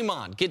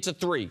 Draymond gets a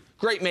 3.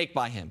 Great make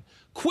by him.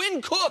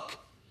 Quinn Cook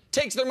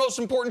takes their most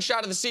important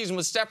shot of the season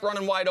with Steph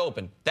running wide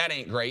open. That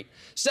ain't great.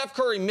 Steph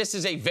Curry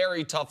misses a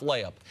very tough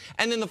layup.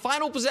 And then the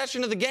final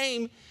possession of the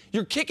game,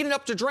 you're kicking it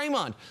up to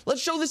Draymond.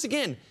 Let's show this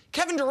again.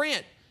 Kevin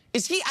Durant,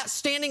 is he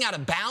standing out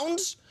of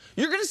bounds?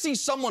 You're going to see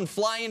someone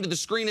fly into the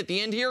screen at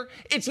the end here.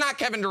 It's not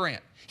Kevin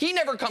Durant. He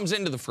never comes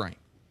into the frame.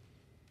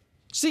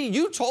 See,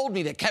 you told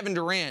me that Kevin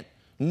Durant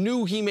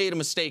knew he made a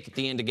mistake at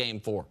the end of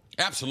Game 4.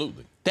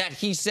 Absolutely. That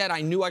he said,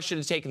 I knew I should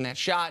have taken that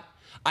shot.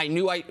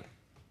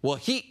 Well,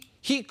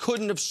 he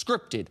couldn't have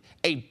scripted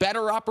a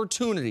better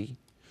opportunity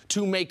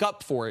to make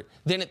up for it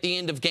than at the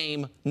end of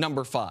game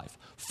number 5.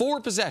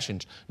 4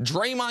 possessions.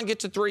 Draymond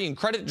gets a 3, and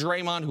credit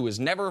Draymond, who is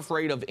never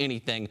afraid of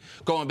anything,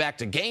 going back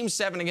to Game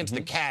 7 against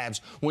the Cavs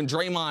when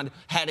Draymond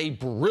had a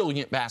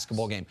brilliant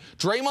basketball game.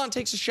 Draymond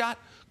takes a shot.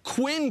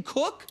 Quinn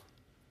Cook,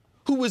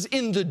 who was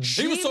in the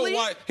G League.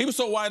 He was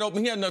so wide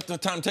open, he had enough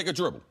time to take a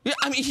dribble. Yeah,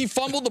 I mean, he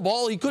fumbled the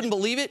ball. He couldn't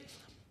believe it.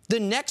 The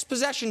next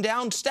possession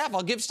down, Steph,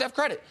 I'll give Steph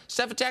credit.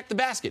 Steph attacked the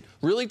basket.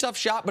 Really tough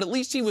shot, but at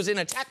least he was in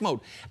attack mode.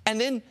 And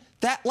then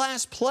that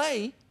last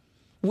play,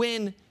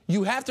 when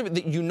you have to,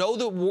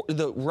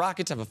 the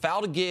Rockets have a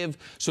foul to give,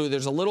 so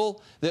there's a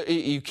little,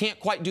 you can't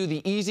quite do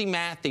the easy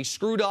math. They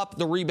screwed up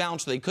the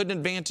rebound, so they couldn't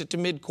advance it to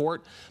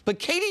midcourt. But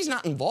KD's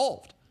not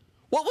involved.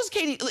 What was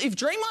KD? If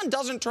Draymond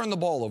doesn't turn the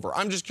ball over,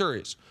 I'm just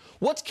curious.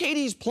 What's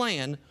KD's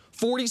plan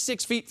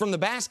 46 feet from the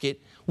basket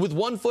with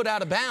 1 foot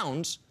out of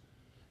bounds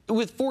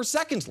with 4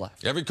 seconds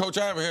left? Every coach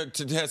I ever had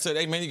said,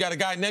 hey, man, you got a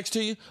guy next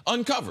to you?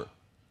 Uncover.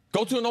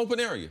 Go to an open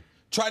area.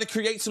 Try to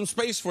create some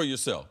space for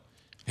yourself.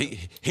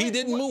 He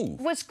didn't move.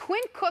 Was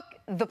Quinn Cook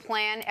the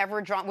plan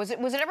ever drawn? Was it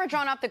ever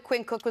drawn up that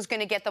Quinn Cook was going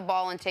to get the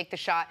ball and take the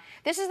shot?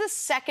 This is the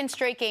second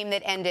straight game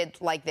that ended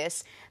like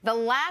this. The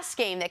last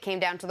game that came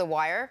down to the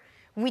wire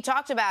we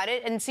talked about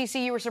it, and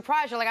CC, you were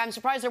surprised. You're like, I'm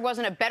surprised there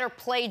wasn't a better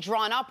play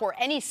drawn up or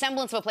any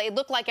semblance of a play. It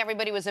looked like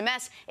everybody was a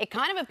mess. It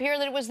kind of appeared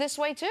that it was this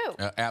way, too.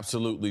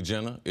 Absolutely,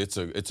 Jenna. It's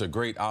a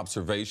great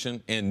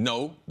observation. And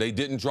no, they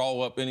didn't draw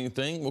up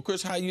anything. Well,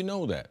 Chris, how you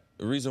know that?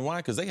 The reason why?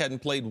 Because they hadn't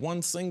played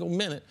one single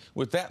minute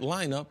with that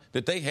lineup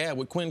that they had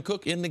with Quinn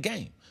Cook in the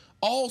game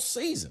all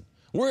season.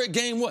 We're at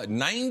game,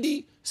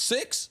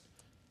 96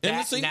 in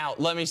the season? Now,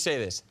 let me say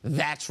this.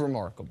 That's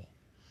remarkable.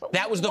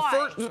 That was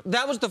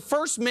the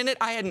first minute.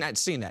 I hadn't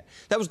seen that.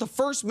 That was the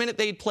first minute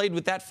they had played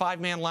with that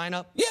five-man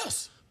lineup?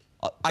 Yes.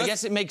 I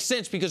guess it makes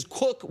sense because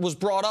Cook was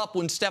brought up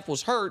when Steph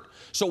was hurt,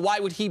 so why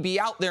would he be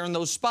out there in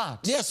those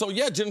spots? Yeah, so,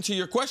 Jim, to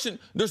your question,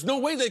 there's no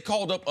way they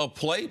called up a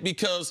play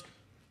because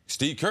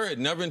Steve Kerr had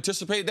never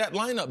anticipated that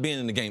lineup being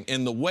in the game.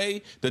 And the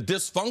way the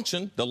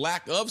dysfunction, the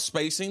lack of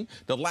spacing,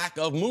 the lack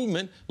of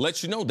movement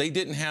lets you know they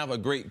didn't have a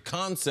great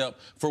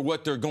concept for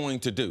what they're going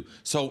to do.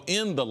 So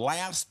in the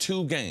last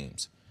two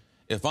games,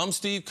 if I'm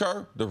Steve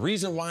Kerr, the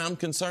reason why I'm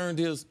concerned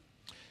is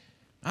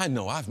I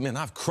know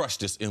I've crushed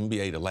this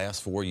NBA the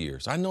last 4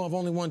 years. I know I've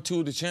only won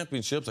 2 of the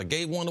championships. I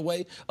gave one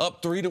away,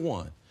 up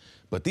 3-1.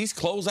 But these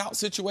closeout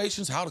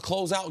situations, how to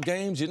close out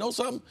games, you know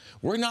something?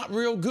 We're not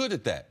real good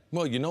at that.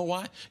 Well, you know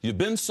why? You've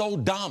been so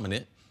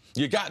dominant.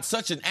 You got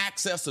such an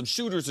access of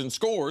shooters and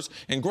scorers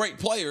and great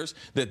players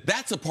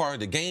that's a part of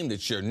the game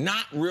that you're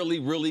not really,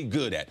 really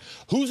good at.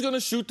 Who's going to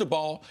shoot the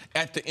ball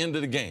at the end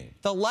of the game?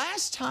 The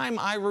last time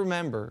I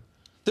remember,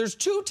 there's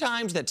 2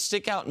 times that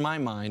stick out in my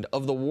mind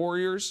of the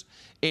Warriors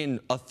in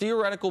a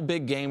theoretical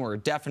big game or a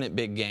definite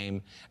big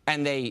game,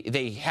 and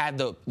they had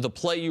the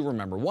play you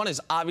remember. One is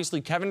obviously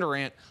Kevin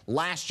Durant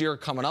last year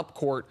coming up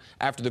court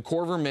after the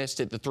Korver missed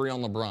at the 3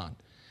 on LeBron.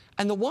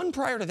 And the one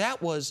prior to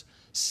that was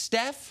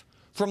Steph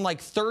from like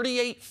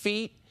 38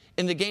 feet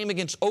in the game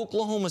against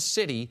Oklahoma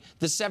City,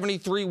 the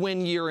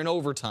 73-win year in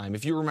overtime,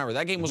 if you remember.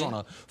 That game was on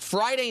a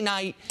Friday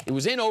night. It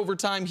was in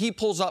overtime. He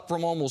pulls up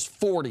from almost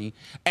 40.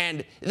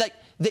 And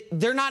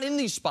they're not in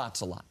these spots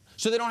a lot.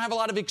 So they don't have a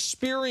lot of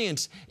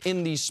experience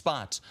in these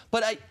spots.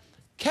 But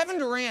Kevin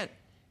Durant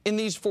in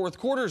these fourth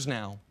quarters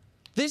now,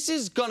 this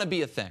is going to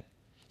be a thing.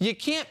 You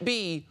can't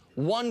be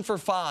 1 for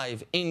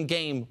 5 in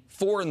game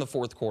 4 in the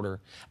fourth quarter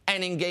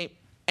and in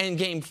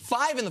game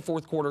 5 in the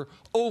fourth quarter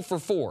 0 for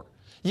 4.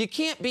 You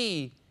can't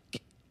be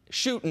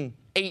shooting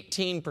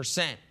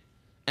 18%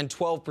 and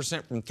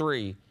 12% from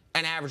 3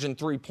 and averaging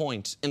 3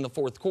 points in the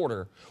fourth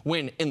quarter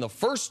when in the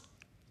first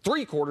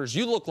 3 quarters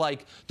you look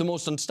like the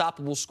most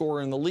unstoppable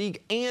scorer in the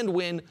league, and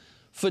when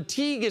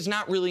fatigue is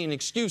not really an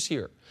excuse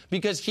here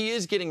because he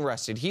is getting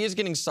rested. He is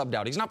getting subbed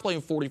out. He's not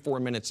playing 44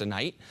 minutes a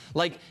night.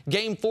 Like,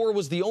 game 4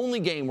 was the only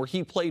game where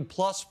he played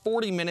plus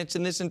 40 minutes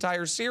in this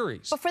entire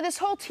series. But for this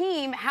whole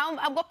team,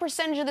 what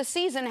percentage of the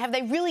season have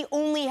they really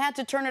only had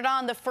to turn it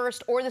on the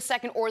first or the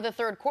second or the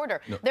third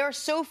quarter? No. There are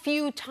so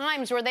few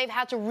times where they've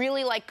had to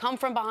really, come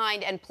from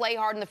behind and play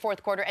hard in the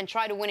fourth quarter and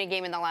try to win a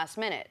game in the last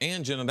minute.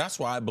 And, Jenna, that's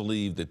why I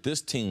believe that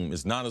this team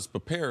is not as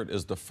prepared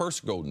as the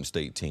first Golden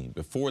State team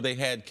before they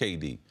had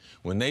KD,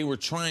 when they were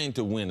trying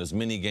to win as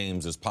many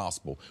games as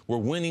possible, where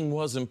winning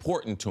was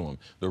important to them.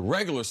 The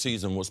regular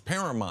season was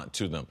paramount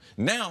to them.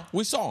 Now,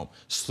 we saw them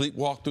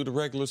sleepwalk through the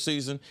regular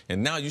season,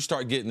 and now you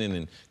start getting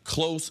in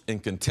close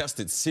and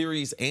contested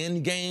series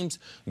and games.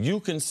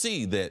 You can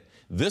see that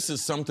this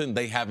is something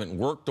they haven't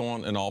worked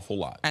on an awful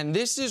lot. And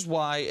this is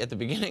why, at the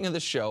beginning of the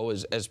show,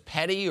 as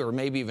petty or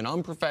maybe even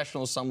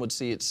unprofessional as some would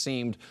see it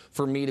seemed,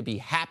 for me to be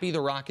happy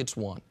the Rockets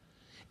won.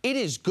 It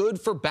is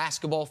good for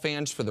basketball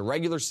fans for the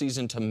regular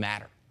season to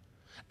matter.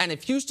 And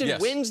if Houston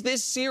wins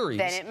this series,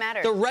 then it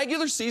matters. The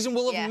regular season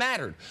will have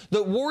mattered.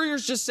 The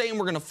Warriors just saying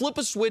we're going to flip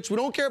a switch. We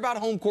don't care about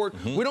home court.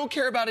 We don't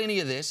care about any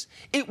of this.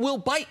 It will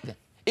bite them.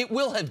 It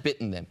will have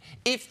bitten them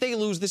if they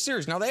lose the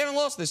series. Now, they haven't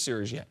lost this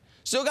series yet.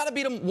 Still got to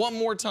beat them one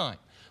more time.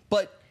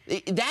 But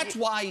that's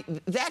why,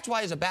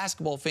 as a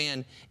basketball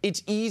fan,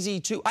 it's easy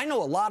to. I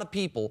know a lot of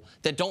people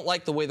that don't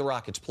like the way the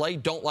Rockets play,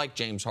 don't like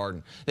James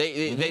Harden.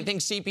 They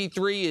think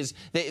CP3 is.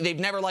 They've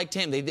never liked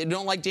him. They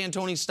don't like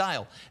D'Antoni's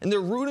style, and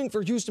they're rooting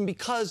for Houston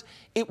because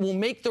it will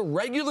make the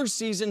regular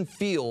season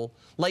feel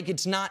like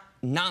it's not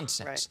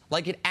nonsense,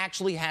 like it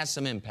actually has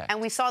some impact. And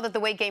we saw that the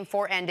way Game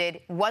 4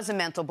 ended was a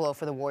mental blow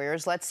for the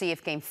Warriors. Let's see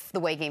if the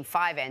way Game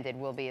 5 ended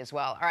will be as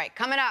well. All right,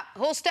 coming up,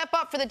 who'll step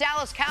up for the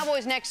Dallas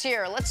Cowboys next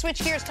year? Let's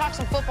switch gears, talk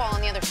some football on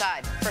the other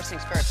side. First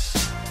things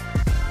first.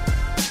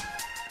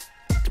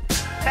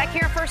 Back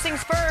here, first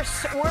things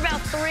first, we're about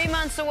 3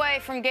 months away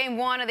from Game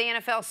 1 of the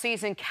NFL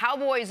season.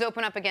 Cowboys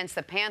open up against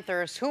the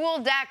Panthers. Who will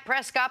Dak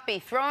Prescott be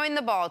throwing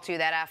the ball to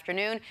that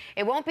afternoon?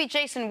 It won't be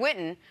Jason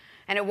Witten.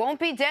 And it won't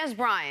be Dez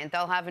Bryant.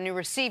 They'll have a new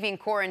receiving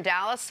core in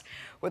Dallas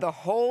with a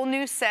whole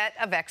new set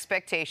of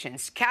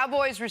expectations.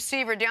 Cowboys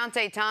receiver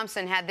Deontay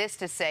Thompson had this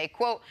to say,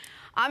 quote,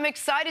 "I'm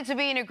excited to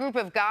be in a group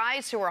of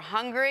guys who are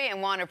hungry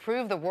and want to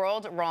prove the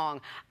world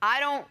wrong. I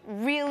don't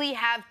really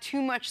have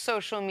too much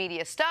social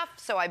media stuff,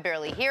 so I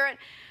barely hear it.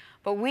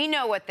 But we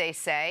know what they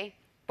say.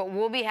 But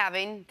we'll be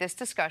having this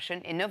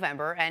discussion in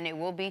November, and it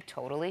will be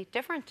totally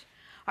different."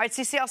 All right,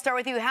 CC, I'll start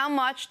with you. How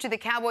much do the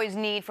Cowboys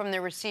need from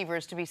their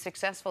receivers to be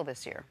successful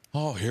this year?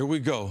 Oh, here we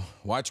go.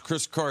 Watch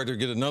Chris Carter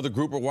get another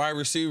group of wide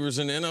receivers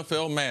in the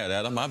NFL mad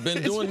at him. I've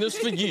been doing this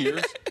for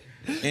years.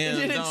 And,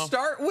 did it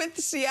start with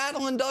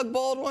Seattle and Doug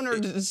Baldwin, or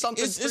did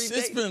something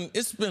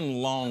it's been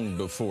long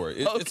before.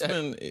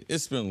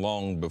 It's been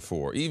long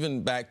before.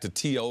 Even back to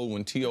T.O.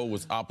 when T.O.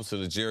 was opposite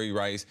of Jerry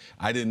Rice,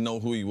 I didn't know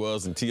who he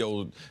was, and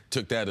T.O.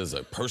 took that as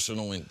a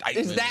personal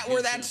indictment. Is that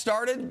where that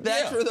started?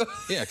 Yeah,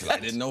 because I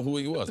didn't know who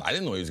he was. I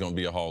didn't know he was going to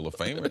be a Hall of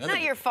Famer.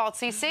 Not your fault,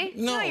 CC.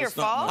 No, not your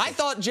fault. I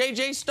thought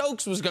J.J.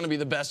 Stokes was going to be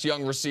the best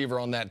young receiver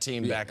on that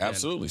team back then.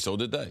 Absolutely, so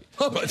did they.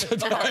 All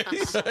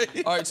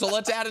right, so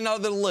let's add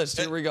another to the list.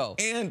 Here we go.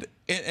 And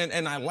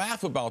I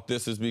laugh about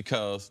this is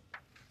because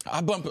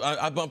I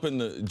bump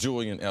into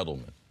Julian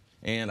Edelman,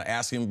 and I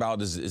asked him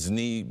about his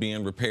knee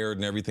being repaired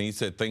and everything. He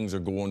said things are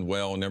going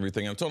well and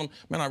everything. I told him,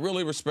 man, I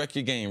really respect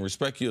your game,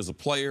 respect you as a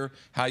player,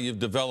 how you've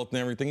developed and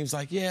everything. He was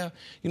like, yeah,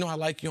 I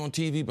like you on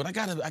TV, but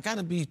I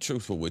gotta be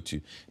truthful with you.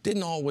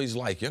 Didn't always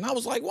like you. And I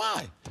was like,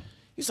 why?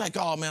 He's like,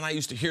 oh, man, I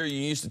used to hear you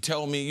used to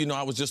tell me,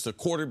 I was just a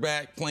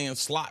quarterback playing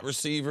slot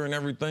receiver and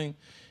everything.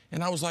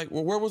 And I was like,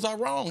 well, where was I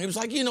wrong? He was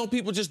like,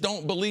 people just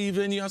don't believe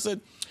in you. I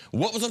said,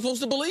 what was I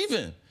supposed to believe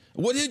in?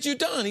 What had you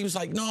done? He was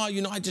like, no,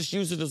 I just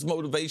used it as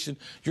motivation.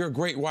 You're a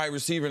great wide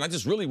receiver, and I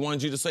just really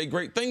wanted you to say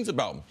great things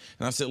about me.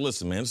 And I said,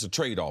 listen, man, it's a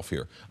trade-off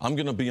here. I'm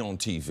going to be on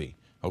TV,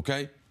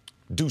 okay?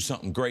 Do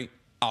something great.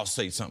 I'll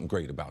say something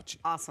great about you.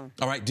 Awesome.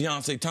 All right,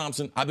 Deontay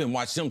Thompson, I've been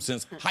watching him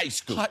since high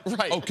school.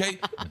 Right. Okay?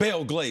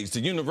 Bell Glaze,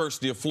 the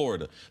University of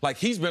Florida. Like,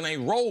 he's been a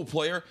role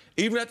player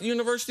even at the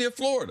University of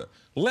Florida,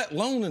 let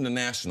alone in the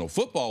National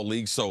Football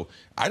League. So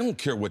I don't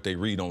care what they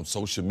read on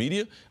social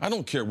media. I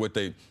don't care what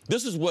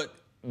this is what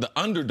the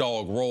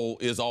underdog role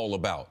is all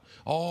about.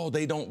 Oh,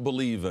 they don't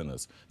believe in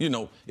us.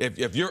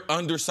 If you're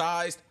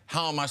undersized,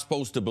 how am I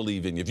supposed to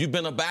believe in you? If you've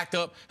been a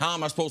backup, how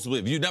am I supposed to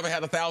believe? If you've never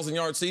had a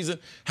 1,000-yard season,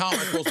 how am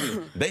I supposed to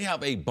believe? They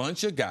have a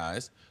bunch of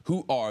guys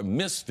who are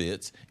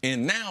misfits,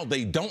 and now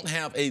they don't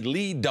have a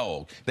lead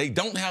dog. They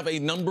don't have a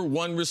number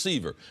one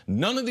receiver.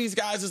 None of these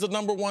guys is a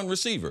number one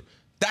receiver.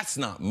 That's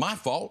not my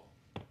fault.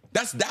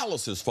 That's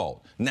Dallas's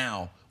fault.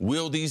 Now,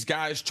 will these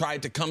guys try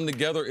to come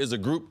together as a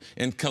group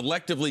and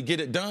collectively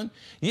get it done?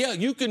 Yeah,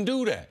 you can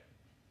do that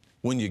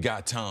when you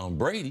got Tom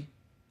Brady.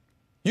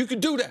 You can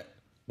do that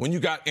when you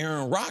got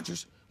Aaron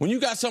Rodgers. When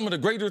you got some of the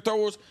greater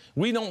throwers,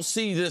 we don't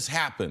see this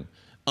happen.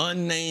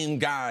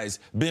 Unnamed guys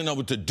being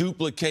able to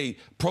duplicate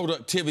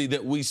productivity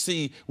that we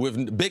see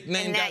with big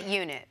name guys. In that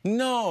unit.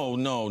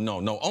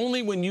 No.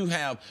 Only when you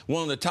have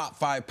one of the top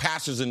 5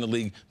 passers in the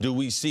league do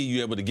we see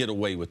you able to get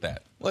away with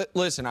that.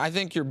 Listen, I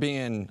think you're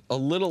being a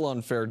little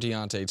unfair,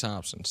 Deontay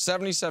Thompson.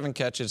 77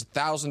 catches,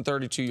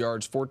 1,032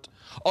 yards.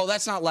 Oh,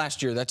 that's not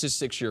last year. That's his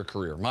 6-year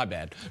career. My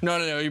bad. No,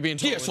 you're being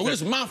totally so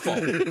it's my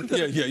fault.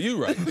 yeah, you're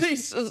right.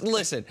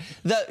 Listen,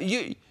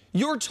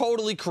 you're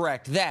totally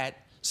correct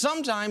that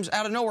sometimes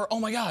out of nowhere, oh,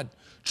 my God,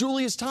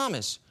 Julius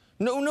Thomas.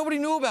 Nobody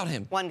knew about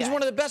him. He's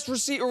one of the best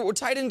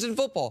tight ends in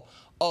football.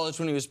 Oh, that's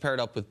when he was paired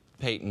up with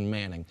Peyton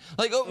Manning.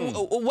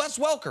 Wes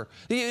Welker.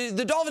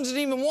 The Dolphins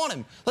didn't even want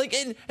him.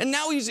 And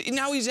now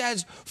he's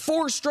has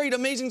 4 straight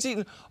amazing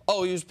seasons.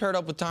 Oh, he was paired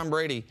up with Tom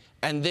Brady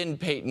and then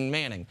Peyton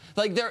Manning.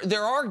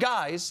 There are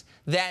guys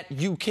that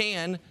you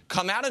can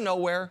come out of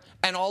nowhere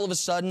and all of a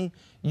sudden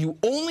you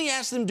only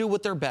ask them to do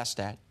what they're best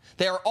at.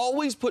 They are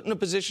always put in a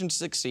position to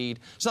succeed.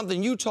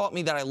 Something you taught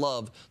me that I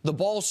love. The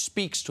ball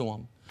speaks to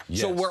them.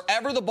 Yes. So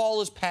wherever the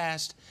ball is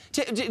passed,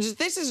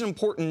 this is an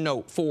important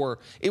note for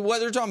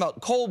whether you're talking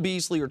about Cole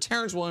Beasley or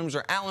Terrence Williams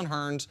or Allen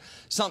Hurns,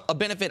 a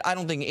benefit I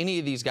don't think any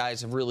of these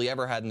guys have really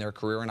ever had in their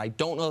career, and I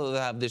don't know that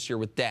they'll have this year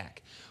with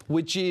Dak,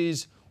 which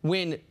is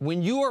when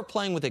you are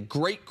playing with a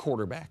great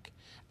quarterback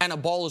and a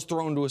ball is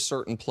thrown to a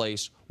certain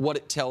place, what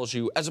it tells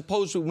you, as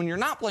opposed to when you're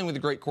not playing with a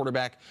great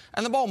quarterback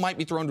and the ball might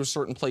be thrown to a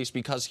certain place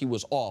because he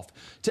was off.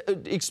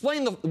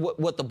 Explain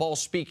what the ball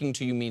speaking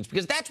to you means,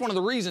 because that's one of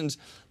the reasons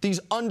these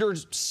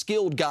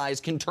underskilled guys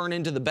can turn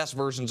into the best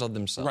versions of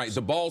themselves. Right.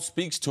 The ball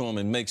speaks to them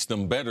and makes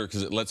them better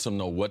because it lets them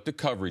know what the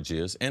coverage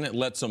is and it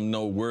lets them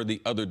know where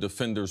the other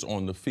defenders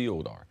on the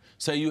field are.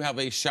 Say you have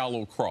a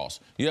shallow cross.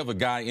 You have a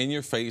guy in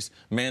your face,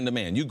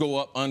 man-to-man. You go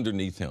up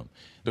underneath him.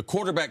 The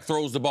quarterback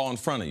throws the ball in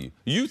front of you.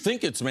 You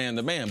think it's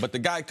man-to-man, but the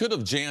guy could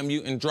have jammed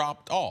you and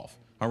dropped off,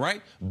 all right?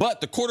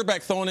 But the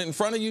quarterback throwing it in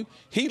front of you,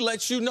 he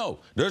lets you know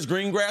there's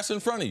green grass in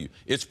front of you.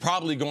 It's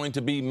probably going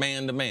to be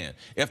man-to-man.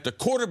 If the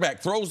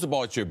quarterback throws the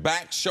ball at your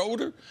back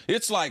shoulder,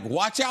 it's like,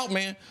 watch out,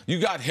 man. You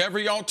got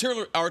heavy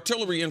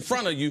artillery in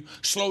front of you.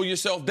 Slow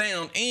yourself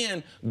down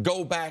and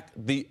go back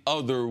the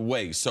other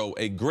way. So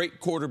a great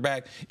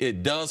quarterback,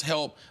 it does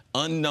help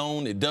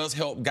unknown. It does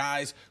help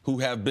guys who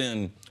have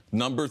been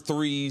number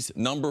 3s,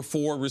 number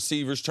 4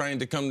 receivers trying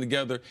to come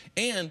together.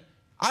 And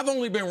I've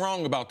only been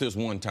wrong about this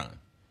one time,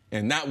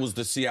 and that was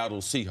the Seattle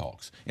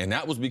Seahawks. And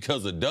that was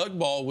because of Doug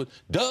Baldwin.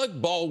 Doug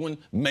Baldwin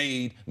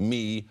made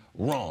me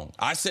wrong.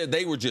 I said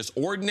they were just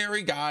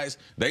ordinary guys.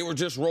 They were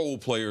just role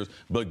players.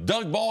 But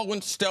Doug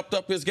Baldwin stepped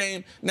up his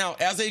game. Now,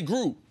 as a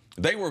group,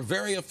 They were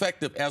very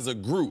effective as a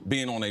group,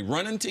 being on a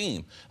running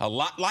team, a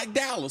lot like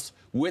Dallas,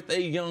 with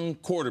a young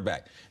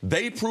quarterback.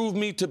 They proved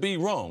me to be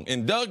wrong.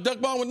 And Doug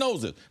Baldwin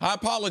knows it. I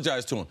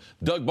apologize to him.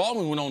 Doug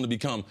Baldwin went on to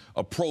become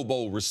a Pro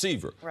Bowl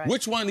receiver. Right.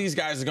 Which one of these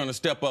guys is going to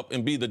step up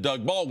and be the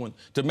Doug Baldwin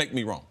to make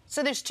me wrong?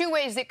 So there's two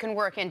ways that can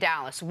work in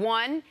Dallas.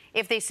 One,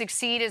 if they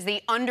succeed as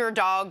the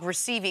underdog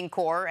receiving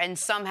corps and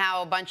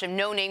somehow a bunch of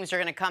no-names are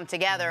going to come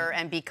together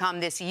and become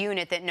this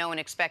unit that no one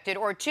expected.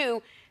 Or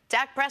two,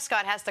 Dak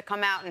Prescott has to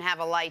come out and have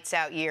a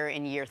lights-out year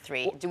in year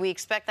 3. Do we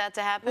expect that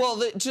to happen? Well,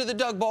 to the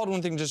Doug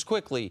Baldwin thing, just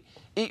quickly,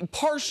 he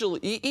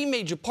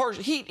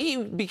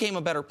became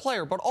a better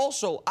player, but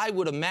also I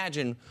would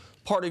imagine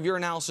part of your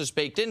analysis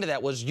baked into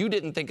that was you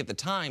didn't think at the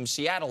time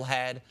Seattle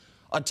had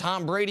a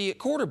Tom Brady at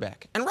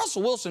quarterback. And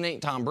Russell Wilson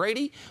ain't Tom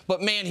Brady, but,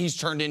 man, he's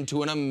turned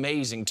into an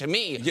amazing, to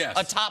me,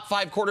 a top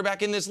 5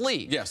 quarterback in this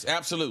league. Yes,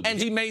 absolutely. And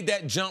he made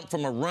that jump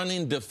from a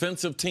running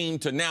defensive team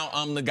to now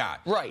I'm the guy.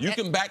 Right. You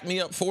can back me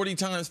up 40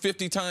 times,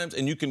 50 times,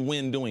 and you can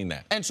win doing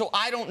that. And so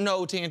I don't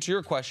know, to answer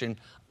your question,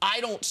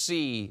 I don't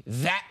see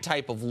that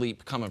type of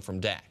leap coming from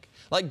Dak.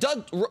 Like,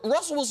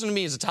 Russell Wilson, to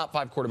me, is a top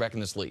 5 quarterback in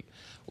this league.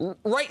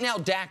 Right now,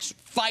 Dak's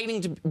fighting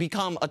to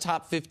become a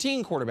top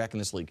 15 quarterback in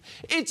this league.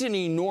 It's an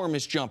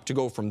enormous jump to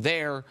go from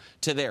there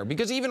to there.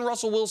 Because even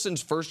Russell Wilson's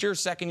first year,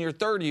 second year,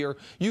 third year,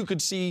 you could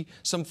see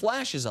some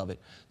flashes of it.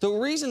 The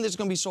reason this is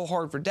going to be so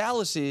hard for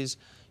Dallas is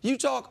you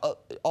talk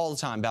all the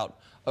time about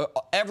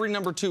every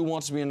number 2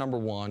 wants to be a number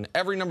 1.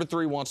 Every number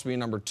 3 wants to be a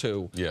number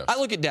 2. Yes. I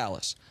look at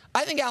Dallas.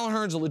 I think Allen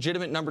Hurns a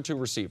legitimate number 2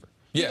 receiver.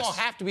 He's going to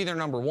have to be their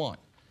number 1.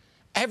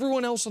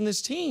 Everyone else on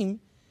this team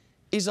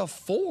is a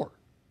 4.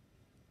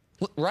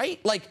 Right?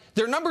 Like,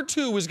 their number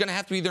 2 is going to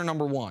have to be their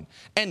number 1.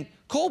 And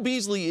Cole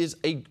Beasley is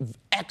an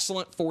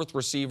excellent 4th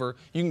receiver.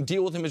 You can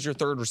deal with him as your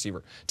 3rd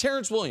receiver.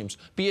 Terrence Williams,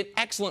 be an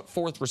excellent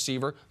 4th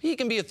receiver. He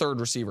can be a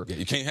 3rd receiver. Yeah,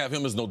 you can't have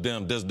him as no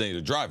damn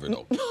designated driver,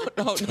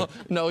 though.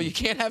 No, you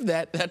can't have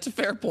that. That's a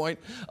fair point.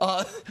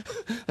 I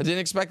didn't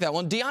expect that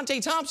one.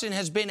 Deontay Thompson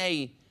has been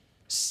a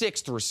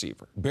 6th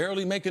receiver.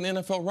 Barely make an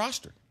NFL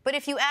roster. But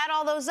if you add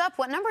all those up,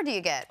 what number do you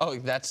get? Oh,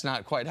 that's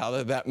not quite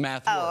how that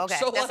math works. Oh, okay.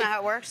 So, that's not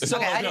how it works? So,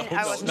 okay,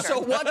 I wasn't sure. So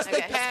what's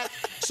the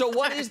path? So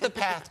what is the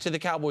path to the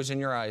Cowboys in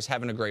your eyes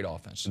having a great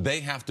offense?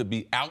 They have to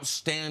be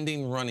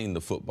outstanding running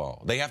the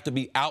football. They have to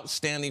be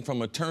outstanding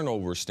from a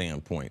turnover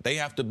standpoint. They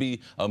have to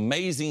be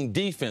amazing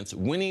defense,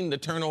 winning the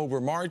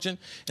turnover margin.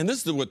 And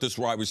this is what this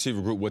wide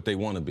receiver group, what they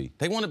want to be.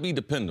 They want to be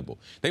dependable.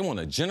 They want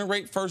to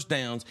generate first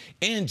downs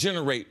and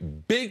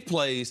generate big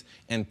plays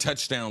and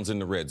touchdowns in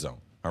the red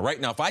zone. All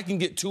right, now, if I can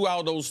get 2 out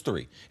of those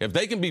 3, if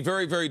they can be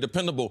very, very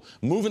dependable,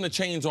 moving the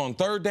chains on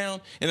 3rd down,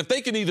 and if they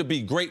can either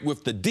be great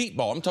with the deep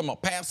ball, I'm talking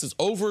about passes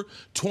over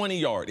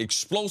 20-yard,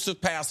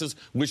 explosive passes,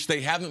 which they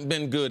haven't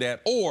been good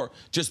at, or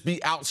just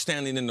be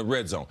outstanding in the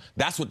red zone.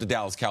 That's what the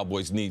Dallas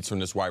Cowboys needs from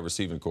this wide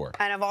receiving corps.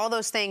 And of all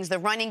those things, the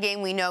running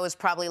game we know is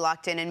probably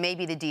locked in, and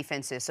maybe the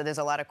defense is. So there's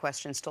a lot of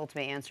questions still to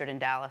be answered in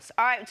Dallas.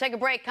 All right, we'll take a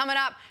break. Coming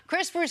up,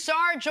 Chris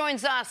Broussard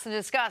joins us to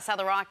discuss how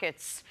the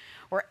Rockets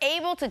were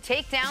able to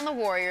take down the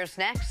Warriors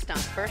next on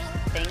First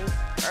Things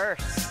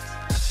First.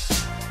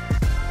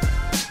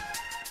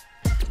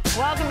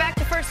 Welcome back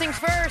to First Things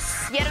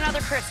First. Yet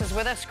another Chris is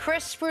with us.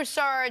 Chris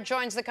Broussard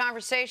joins the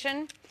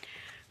conversation.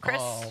 Chris.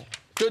 Oh,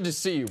 good to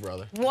see you,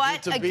 brother.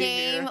 What a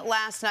game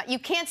last night. You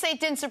can't say it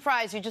didn't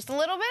surprise you. Just a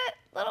little bit?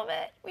 A little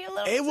bit? Were you a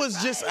little bit It was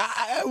surprised?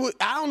 just,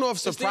 I don't know if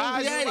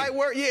surprise is the right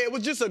word. Yeah, it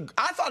was just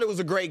I thought it was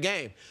a great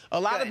game. A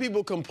lot of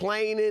people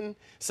complaining,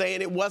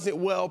 saying it wasn't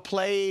well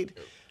played.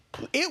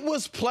 It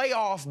was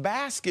playoff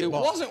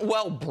basketball. It wasn't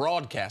well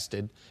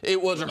broadcasted.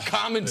 It wasn't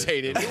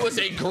commentated. It was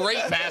a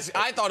great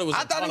basketball. I thought it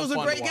was a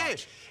great game.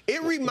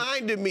 It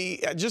reminded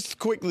me, just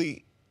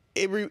quickly,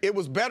 it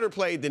was better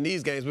played than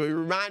these games, but it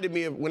reminded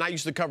me of when I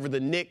used to cover the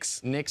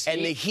Knicks and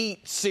the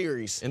Heat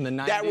series. In the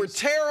 90s? That were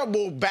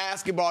terrible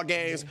basketball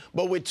games,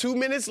 but with 2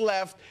 minutes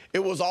left,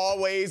 it was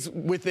always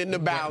within the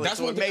balance.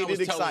 That's what made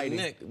it exciting.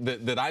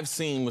 Nick, that I've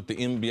seen with the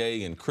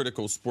NBA and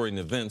critical sporting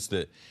events,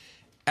 that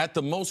at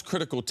the most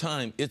critical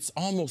time, it's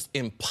almost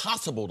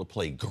impossible to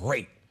play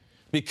great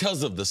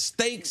because of the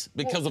stakes,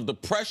 because of the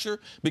pressure,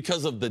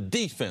 because of the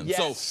defense.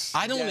 Yes. So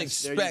I don't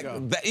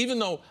expect that, even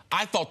though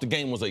I thought the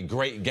game was a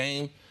great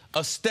game,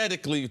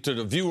 aesthetically to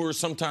the viewers,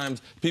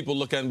 sometimes people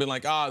look at it and be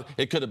like,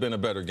 it could have been a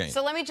better game.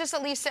 So let me just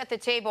at least set the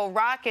table.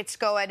 Rockets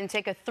go ahead and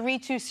take a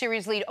 3-2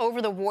 series lead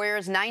over the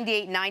Warriors.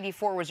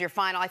 98-94 was your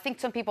final. I think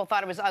some people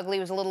thought it was ugly. It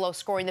was a little low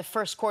scoring. The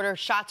first quarter,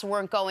 shots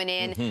weren't going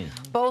in.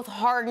 Both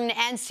Harden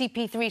and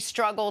CP3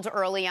 struggled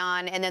early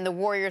on, and then the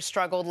Warriors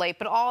struggled late.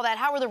 But all that,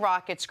 how were the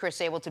Rockets,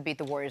 Chris, able to beat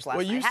the Warriors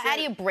last night? How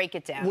do you break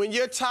it down? When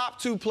your top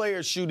 2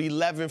 players shoot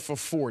 11 for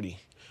 40,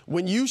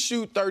 when you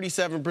shoot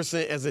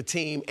 37% as a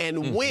team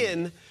and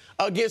win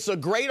against a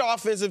great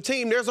offensive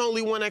team, there's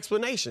only one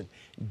explanation: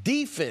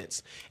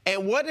 defense.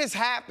 And what has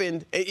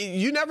happened,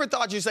 you never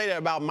thought you'd say that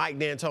about Mike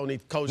D'Antoni,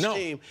 coach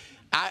team.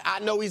 I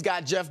know he's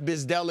got Jeff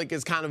Bzdelik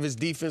as kind of his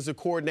defensive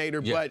coordinator,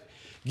 but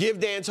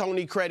give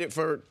D'Antoni credit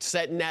for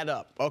setting that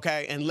up,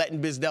 okay, and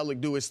letting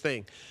Bzdelik do his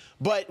thing.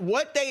 But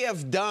what they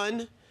have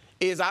done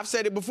is, I've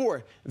said it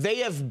before, they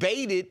have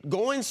baited,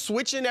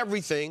 switching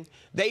everything.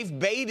 They've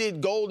baited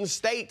Golden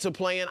State to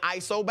playing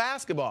ISO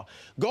basketball.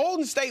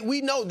 Golden State,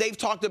 we know they've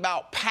talked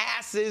about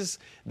passes.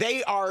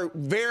 They are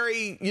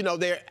very,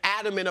 they're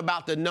adamant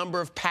about the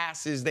number of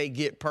passes they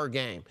get per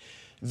game.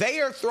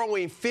 They are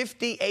throwing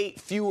 58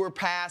 fewer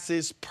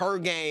passes per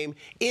game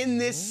in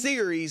this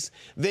series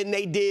than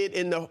they did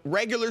in the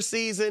regular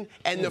season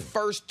and the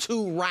first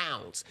 2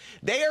 rounds.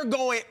 They are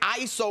going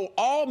ISO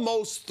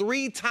almost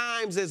 3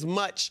 times as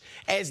much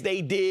as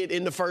they did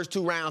in the first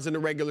 2 rounds in the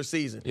regular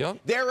season. Yep.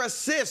 Their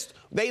assists,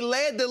 they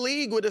led the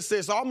league with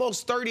assists,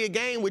 almost 30 a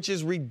game, which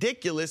is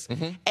ridiculous.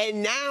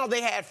 And now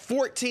they had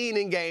 14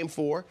 in game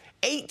 4,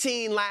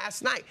 18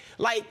 last night.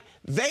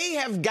 They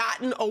have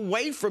gotten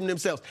away from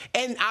themselves.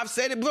 And I've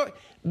said it before,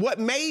 what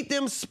made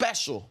them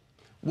special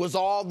was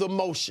all the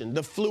motion,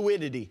 the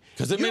fluidity.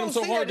 Because it made them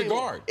so hard to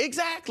guard.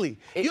 Exactly.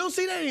 You don't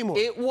see that anymore.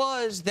 It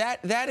was,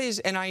 that is,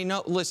 and I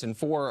know, listen,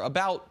 for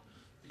about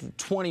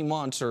 20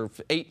 months or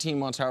 18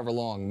 months, however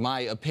long,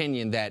 my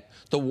opinion that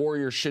the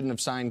Warriors shouldn't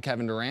have signed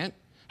Kevin Durant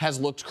has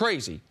looked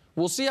crazy.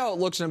 We'll see how it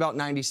looks in about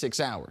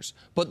 96 hours.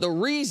 But the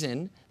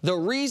reason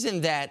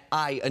that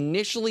I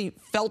initially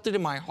felt it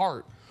in my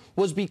heart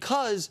was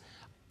because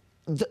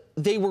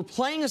they were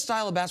playing a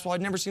style of basketball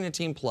I'd never seen a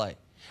team play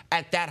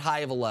at that high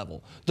of a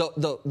level.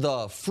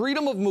 The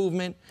freedom of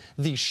movement,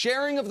 the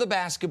sharing of the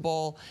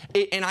basketball,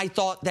 and I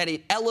thought that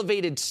it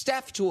elevated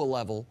Steph to a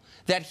level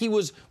that he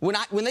was,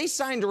 when they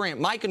signed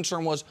Durant, my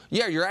concern was,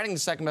 yeah, you're adding the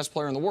second best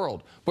player in the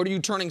world, but are you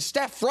turning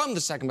Steph from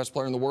the second best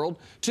player in the world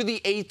to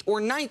the 8th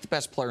or 9th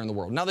best player in the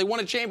world? Now, they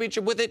won a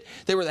championship with it.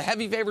 They were the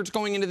heavy favorites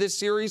going into this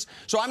series.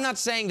 So I'm not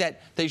saying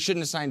that they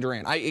shouldn't have signed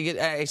Durant.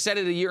 I said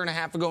it a year and a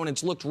half ago, and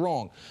it's looked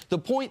wrong. The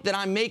point that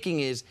I'm making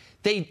is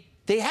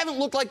they haven't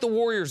looked like the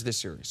Warriors this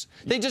series.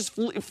 They just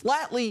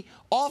flatly,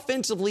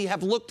 offensively,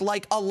 have looked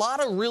like a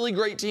lot of really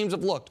great teams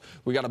have looked.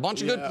 We got a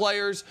bunch of good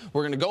players.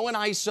 We're going to go in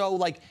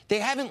ISO. They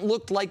haven't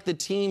looked like the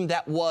team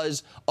that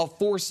was a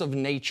force of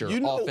nature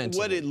offensively.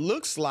 What it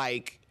looks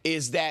like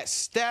is that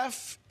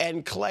Steph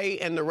and Clay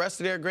and the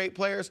rest of their great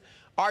players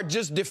are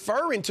just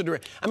deferring to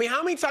Durant. I mean,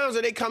 how many times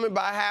are they coming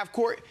by half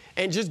court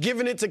and just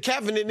giving it to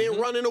Kevin and then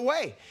running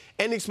away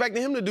and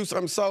expecting him to do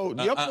something? So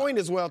your point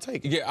is well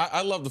taken. Yeah,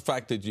 I love the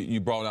fact that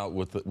you brought out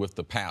with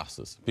the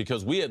passes,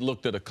 because we had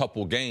looked at a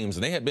couple games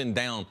and they had been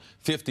down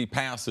 50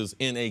 passes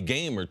in a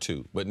game or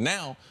two. But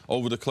now,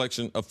 over the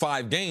collection of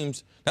 5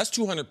 games, that's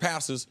 200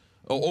 passes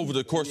over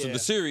the course of the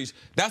series.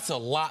 That's a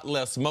lot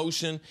less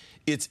motion.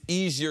 It's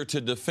easier to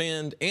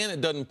defend, and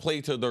it doesn't play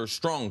to their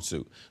strong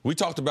suit. We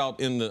talked about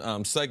in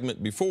the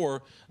segment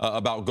before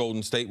about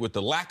Golden State with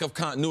the lack of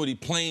continuity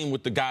playing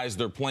with the guys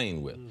they're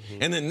playing with.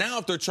 And then now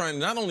if they're trying to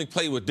not only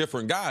play with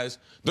different guys,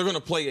 they're going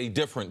to play a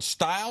different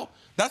style.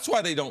 That's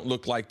why they don't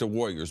look like the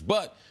Warriors.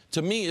 But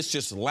to me, it's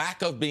just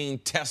lack of being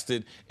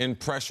tested in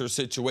pressure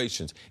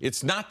situations.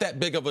 It's not that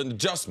big of an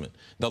adjustment.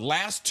 The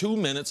last 2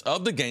 minutes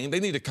of the game, they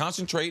need to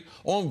concentrate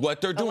on what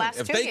they're doing.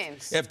 Last two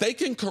games. If they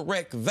can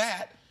correct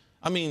that,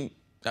 I mean,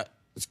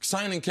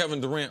 signing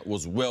Kevin Durant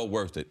was well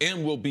worth it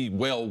and will be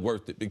well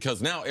worth it, because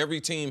now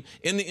every team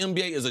in the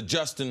NBA is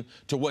adjusting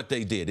to what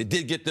they did. It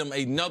did get them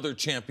another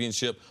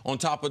championship on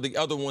top of the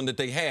other one that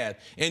they had.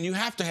 And you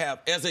have to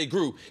have, as a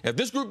group, if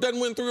this group doesn't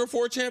win 3 or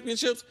 4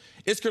 championships,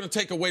 it's going to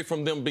take away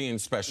from them being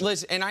special.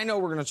 Listen, and I know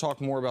we're going to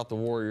talk more about the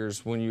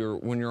Warriors when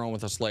you're on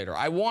with us later.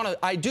 I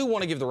do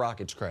want to give the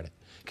Rockets credit,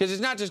 because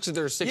it's not just because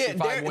they're a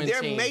 65-win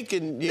they're team.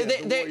 making. Yeah,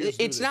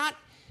 it's not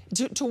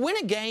to win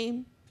a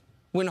game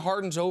when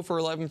Harden's 0 for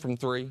 11 from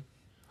 3,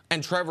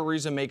 and Trevor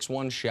Ariza makes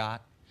 1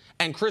 shot,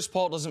 and Chris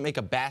Paul doesn't make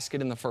a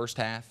basket in the first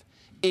half,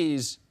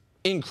 is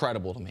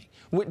incredible to me.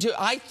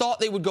 I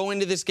thought they would go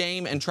into this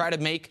game and try to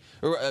make,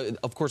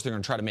 of course they're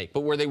going to try to make,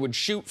 but where they would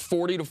shoot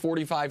 40 to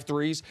 45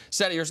 threes.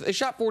 They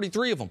shot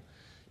 43 of them.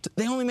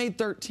 They only made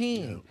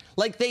 13.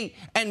 Yeah.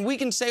 And we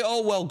can say,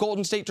 oh, well,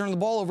 Golden State turned the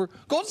ball over.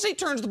 Golden State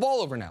turns the ball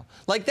over now.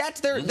 That's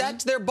their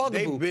bugaboo.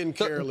 They've been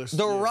careless.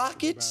 The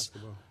Rockets'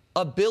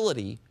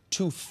 ability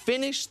to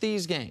finish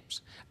these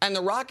games, and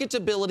the Rockets'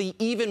 ability,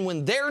 even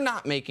when they're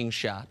not making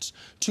shots,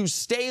 to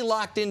stay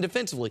locked in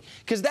defensively.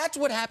 Because that's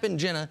what happened,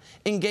 Jenna,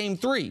 in Game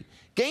 3.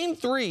 Game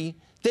 3,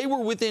 they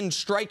were within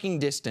striking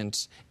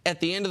distance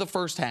at the end of the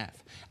first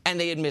half, and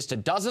they had missed a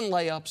dozen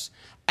layups,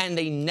 and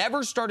they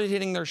never started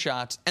hitting their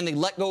shots, and they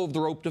let go of the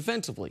rope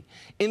defensively.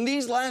 In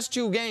these last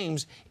 2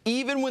 games,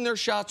 even when their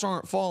shots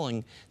aren't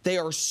falling, they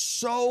are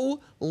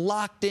so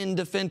locked in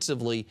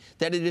defensively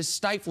that it is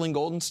stifling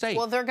Golden State.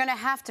 Well, they're going to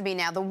have to be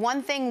now. The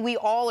one thing we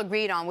all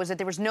agreed on was that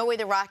there was no way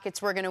the Rockets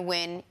were going to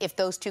win if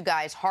those 2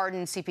 guys, Harden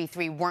and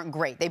CP3, weren't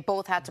great. They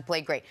both had to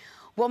play great.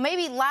 Well,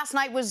 maybe last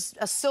night was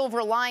a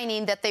silver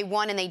lining that they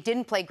won and they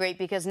didn't play great,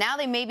 because now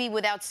they may be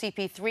without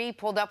CP3,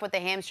 pulled up with a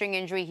hamstring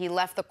injury. He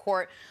left the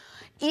court.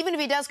 even if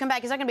he does come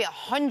back, he's not going to be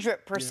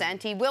 100%.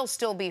 Yeah. He will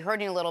still be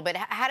hurting a little bit.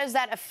 How does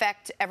that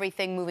affect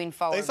everything moving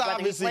forward, it's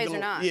whether he plays or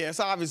not? Yeah, it's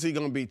obviously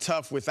going to be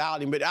tough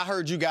without him. But I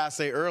heard you guys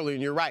say earlier,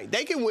 and you're right.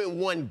 They can win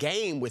one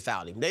game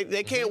without him.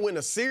 They can't win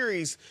a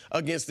series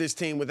against this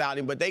team without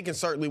him, but they can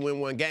certainly win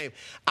one game.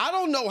 I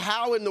don't know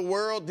how in the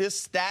world this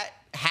stat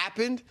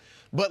happened,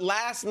 but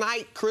last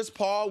night, Chris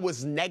Paul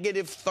was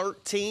negative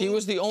 13. He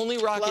was the only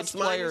Rockets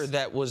player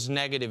that was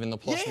negative in the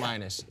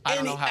plus-minus. I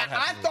don't know how it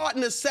happened. I thought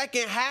in the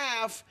second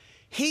half,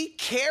 he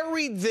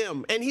carried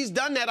them, and he's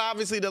done that,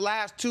 obviously, the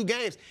last 2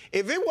 games.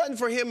 If it wasn't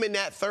for him in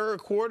that third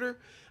quarter,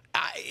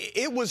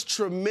 it was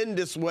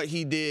tremendous what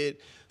he did.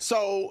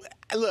 So,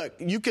 look,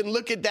 you can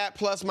look at that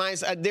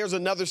plus-minus. There's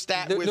another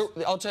stat.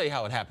 I'll tell you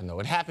how it happened, though.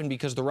 It happened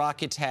because the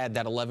Rockets had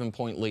that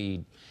 11-point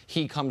lead.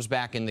 He comes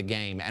back in the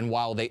game, and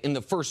while in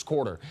the first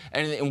quarter,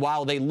 and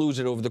while they lose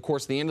it over the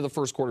course of the end of the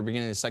first quarter,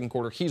 beginning of the second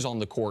quarter, he's on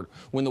the court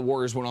when the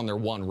Warriors went on their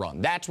one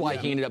run. That's why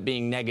he ended up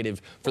being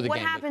negative for the game. What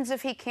happens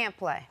if he can't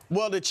play?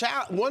 Well,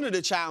 one of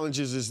the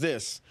challenges is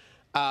this.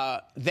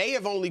 They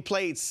have only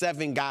played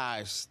 7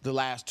 guys the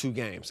last 2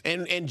 games.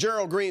 And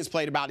Gerald Green's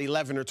played about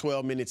 11 or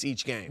 12 minutes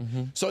each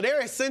game. So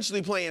they're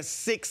essentially playing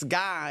 6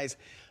 guys.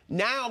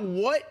 Now,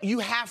 you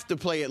have to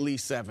play at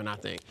least 7, I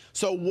think.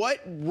 So what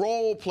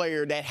role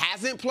player that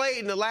hasn't played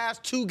in the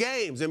last 2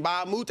 games, and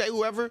Bahamute,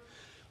 whoever,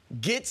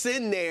 gets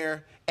in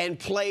there and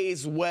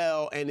plays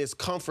well and is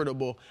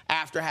comfortable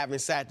after having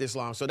sat this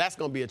long. So that's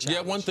going to be a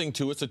challenge. Yeah, one thing,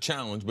 too, it's a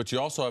challenge. But you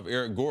also have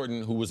Eric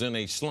Gordon, who was in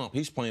a slump.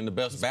 He's playing the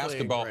best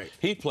basketball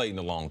he played in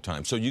a long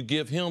time. So you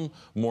give him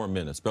more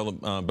minutes.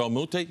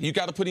 Belmute, you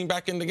got to put him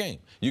back in the game.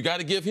 You got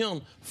to give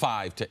him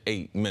 5 to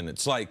 8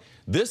 minutes. Like,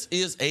 this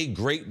is a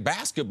great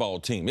basketball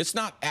team. It's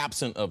not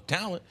absent of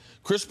talent.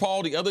 Chris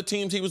Paul, the other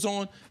teams he was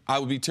on, I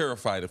would be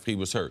terrified if he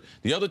was hurt.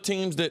 The other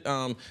teams that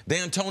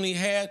D'Antoni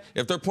had,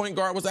 if their point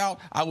guard was out,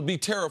 I would be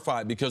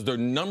terrified because their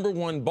number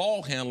 1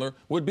 ball handler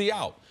would be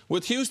out.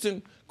 With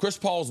Houston, Chris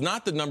Paul's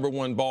not the number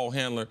 1 ball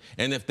handler,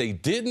 and if they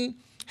didn't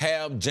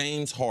have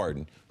James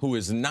Harden, who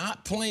is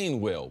not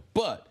playing well,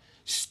 but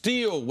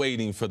still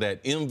waiting for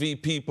that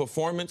MVP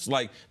performance,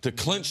 like to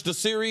clinch the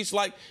series.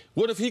 Like,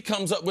 what if he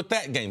comes up with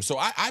that game? So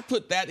I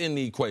put that in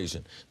the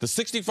equation. The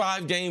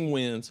 65-game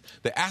wins,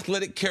 the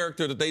athletic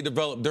character that they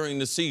developed during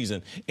the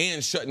season,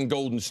 and shutting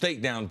Golden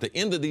State down at the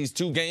end of these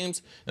 2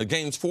 games,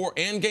 games 4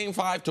 and game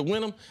 5 to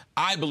win them,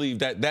 I believe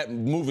that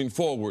moving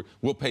forward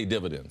will pay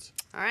dividends.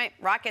 All right,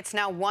 Rockets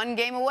now 1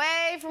 game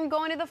away from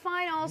going to the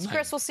finals. Nice.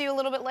 Chris, we'll see you a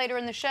little bit later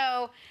in the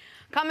show.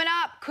 Coming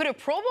up, could a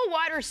Pro Bowl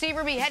wide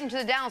receiver be heading to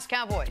the Dallas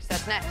Cowboys?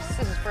 That's next.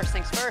 This is First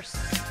Things First.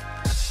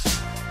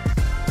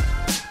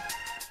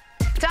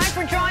 Time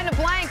for Drawing a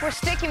Blank. We're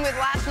sticking with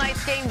last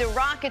night's game. The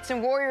Rockets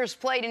and Warriors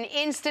played an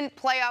instant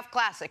playoff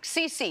classic.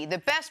 CC, the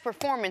best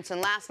performance in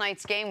last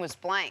night's game was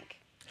blank.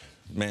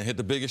 Man, hit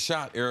the biggest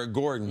shot. Eric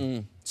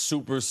Gordon,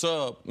 super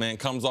sub, man,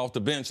 comes off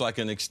the bench like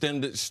an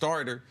extended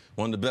starter.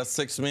 One of the best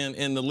 6 men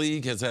in the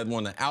league, has had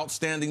one of the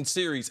outstanding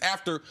series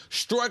after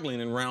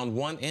struggling in round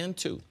 1 and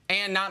 2.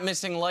 And not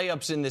missing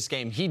layups in this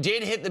game. He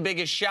did hit the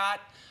biggest shot,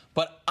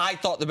 but I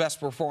thought the best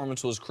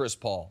performance was Chris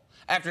Paul.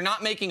 After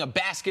not making a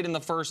basket in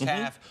the first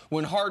half,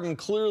 when Harden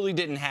clearly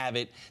didn't have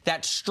it,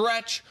 that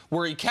stretch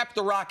where he kept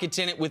the Rockets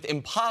in it with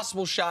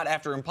impossible shot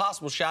after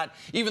impossible shot,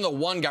 even though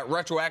one got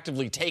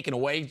retroactively taken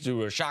away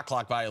due to a shot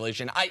clock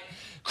violation.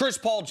 Chris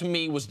Paul, to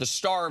me, was the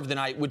star of the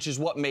night, which is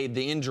what made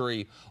the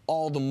injury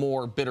all the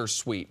more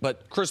bittersweet.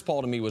 But Chris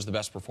Paul, to me, was the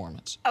best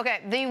performance. Okay,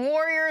 the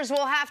Warriors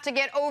will have to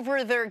get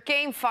over their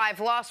Game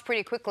 5 loss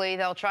pretty quickly.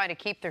 They'll try to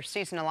keep their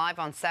season alive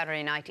on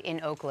Saturday night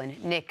in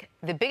Oakland. Nick,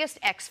 the biggest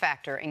X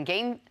factor in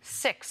Game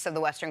 6 of the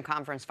Western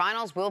Conference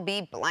Finals will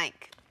be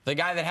blank. The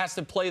guy that has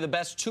to play the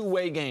best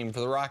 2-way game for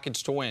the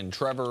Rockets to win,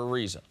 Trevor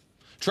Ariza.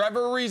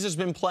 Trevor Ariza's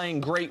been playing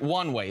great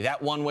one way.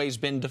 That one way's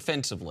been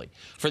defensively.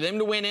 For them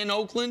to win in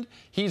Oakland,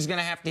 he's going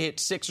to have to hit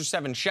 6 or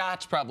 7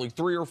 shots, probably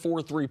 3 or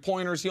 4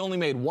 3-pointers. He only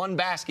made 1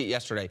 basket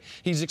yesterday.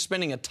 He's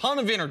expending a ton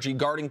of energy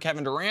guarding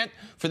Kevin Durant.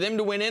 For them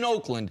to win in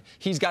Oakland,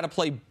 he's got to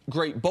play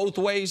great both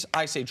ways.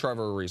 I say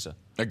Trevor Ariza.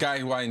 A guy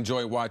who I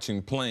enjoy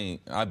watching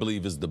playing, I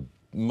believe, is the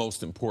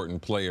most important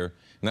player,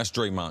 and that's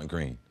Draymond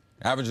Green.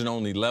 Averaging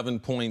only 11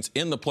 points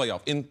in the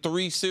playoff in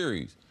 3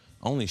 series.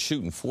 Only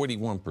shooting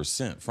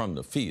 41% from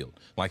the field.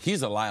 Like,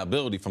 he's a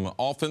liability from an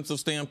offensive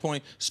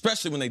standpoint,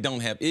 especially when they don't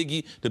have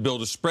Iggy to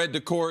build a spread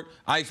to court.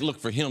 I look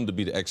for him to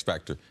be the X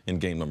factor in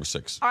game number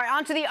 6. All right,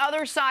 on to the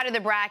other side of the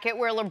bracket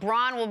where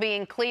LeBron will be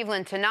in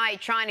Cleveland tonight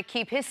trying to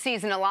keep his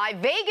season alive.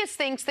 Vegas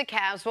thinks the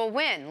Cavs will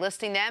win,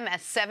 listing them as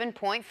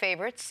 7-point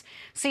favorites.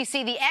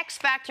 CC, the X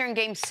factor in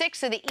game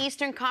 6 of the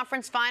Eastern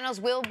Conference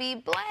Finals will be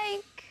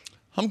blank.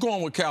 I'm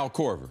going with Kyle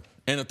Korver.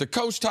 And if the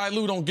coach Ty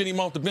Lue don't get him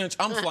off the bench,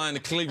 I'm flying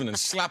to Cleveland and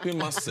slap him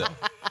myself.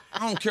 I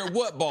don't care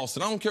what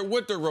Boston. I don't care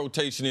what their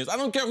rotation is. I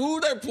don't care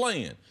who they're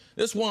playing.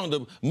 That's one of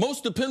the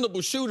most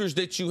dependable shooters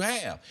that you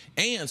have.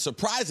 And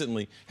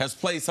surprisingly, has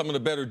played some of the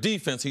better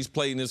defense he's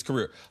played in his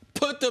career.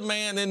 Put the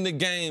man in the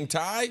game,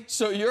 Ty.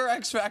 So your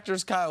X factor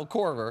is Kyle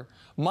Korver.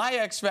 My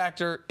X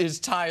factor is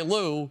Ty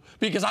Lue,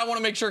 because I want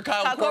to make sure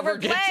Kyle Korver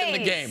gets in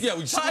the game. Yeah,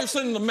 we're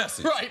sending the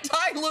message. Right.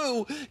 Ty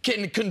Lue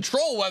can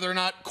control whether or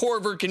not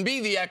Korver can be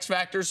the X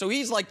factor, so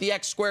he's like the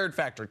X squared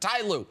factor.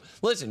 Ty Lue,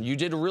 listen, you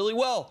did really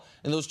well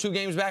in those 2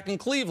 games back in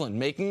Cleveland,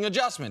 making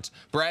adjustments.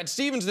 Brad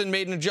Stevens then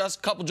made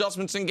couple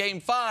adjustments in Game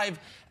 5,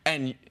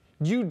 and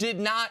you did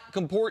not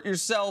comport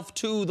yourself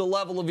to the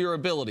level of your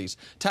abilities.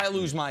 Ty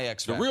Lue's my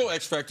X factor. The real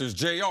X factor is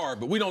JR,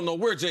 but we don't know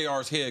where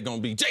JR's head going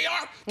to be.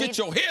 JR, get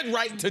your head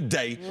right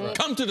today. Right.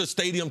 Come to the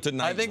stadium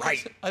tonight.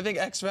 I think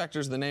X factor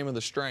is the name of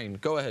the strain.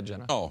 Go ahead,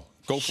 Jenna. Oh,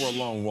 go for a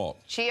long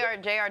walk.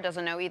 JR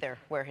doesn't know either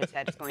where his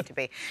head is going to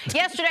be.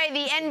 Yesterday,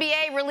 the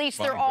NBA released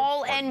their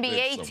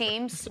all-NBA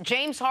teams.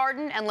 James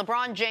Harden and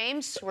LeBron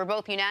James were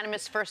both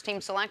unanimous first-team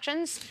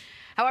selections.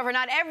 However,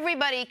 not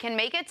everybody can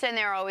make it, and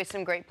there are always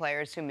some great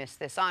players who miss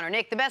this honor.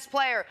 Nick, the best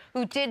player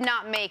who did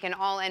not make an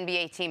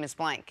all-NBA team is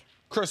blank.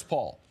 Chris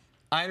Paul.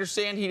 I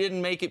understand he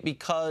didn't make it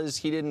because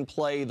he didn't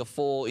play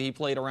he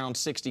played around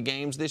 60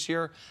 games this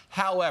year.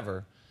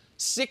 However,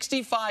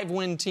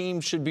 65-win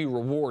teams should be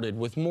rewarded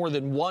with more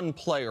than one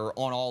player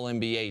on all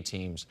NBA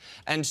teams.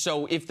 And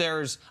so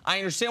I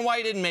understand why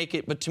he didn't make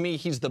it, but to me,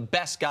 he's the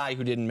best guy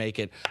who didn't make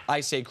it. I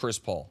say Chris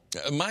Paul.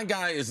 My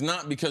guy is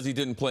not because he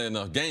didn't play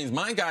enough games.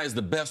 My guy is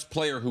the best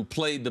player who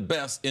played the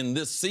best in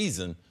this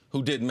season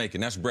who didn't make it,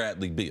 and that's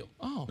Bradley Beal.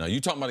 Oh. Now, you're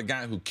talking about a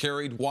guy who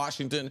carried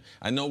Washington.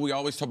 I know we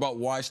always talk about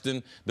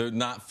Washington. They're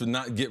not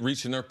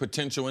reaching their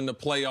potential in the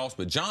playoffs,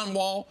 but John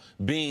Wall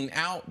being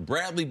out,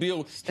 Bradley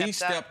Beal, he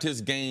stepped his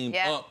game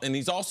up, and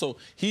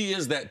he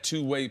is that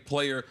two-way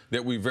player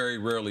that we very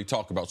rarely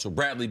talk about. So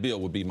Bradley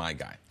Beal would be my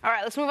guy. All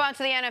right, let's move on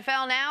to the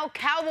NFL now.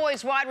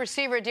 Cowboys wide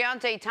receiver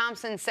Deontay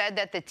Thompson said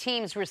that the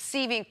team's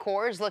receiving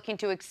core is looking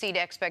to exceed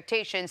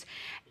expectations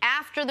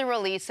after the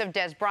release of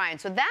Des Bryant.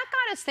 So that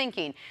got us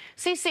thinking.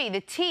 CC, the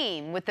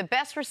team with the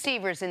best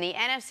receivers in the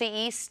NFC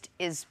East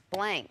is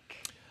blank.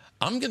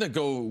 I'm going to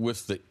go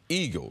with the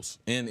Eagles.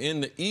 And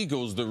in the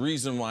Eagles, the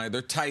reason why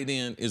their tight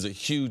end is a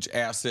huge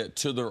asset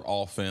to their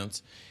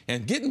offense.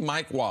 And getting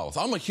Mike Wallace.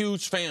 I'm a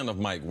huge fan of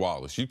Mike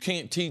Wallace. You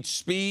can't teach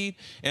speed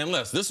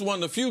unless. This is one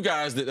of the few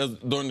guys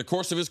that during the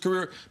course of his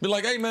career be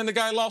like, hey, man, the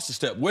guy lost a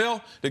step.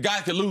 Well, the guy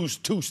could lose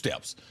 2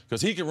 steps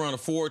because he can run a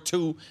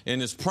 4.2 in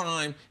his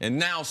prime and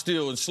now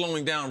still, in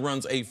slowing down,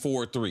 runs a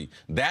 4.3.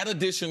 That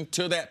addition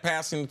to that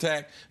passing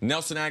attack,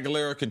 Nelson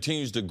Aguilera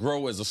continues to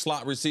grow as a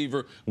slot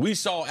receiver. We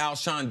saw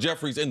Alshon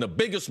Jeffries in the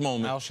biggest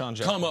moment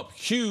come up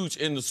huge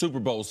in the Super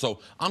Bowl. So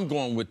I'm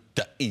going with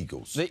the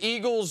Eagles. The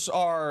Eagles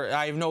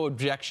I have no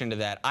objection to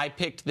that. I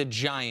picked the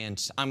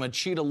Giants. I'm going to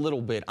cheat a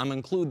little bit. I'm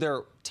going to include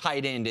their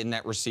tight end in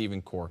that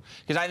receiving core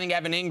because I think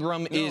Evan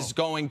Ingram is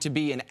going to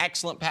be an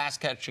excellent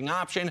pass-catching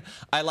option.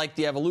 I like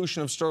the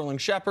evolution of Sterling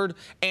Shepard.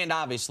 And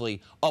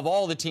obviously, of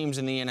all the teams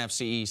in the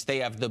NFC East, they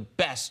have the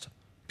best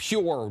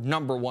pure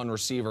number 1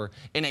 receiver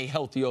in a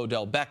healthy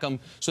Odell Beckham.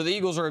 So the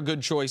Eagles are a good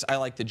choice. I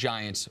like the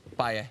Giants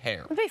by a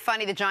hair. It'd be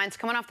funny, the Giants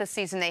coming off the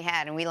season they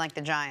had, and we like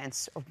the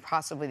Giants, or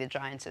possibly the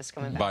Giants is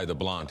coming back. By the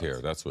blonde hair,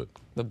 that's what.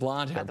 The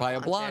blonde hair, by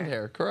a blonde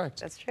hair,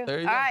 correct. That's true. There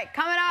you go. All right,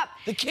 coming up.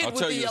 The kid with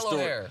the yellow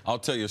hair. I'll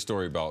tell you a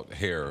story about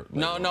hair.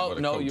 No,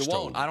 you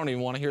won't. I don't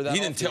even want to hear that.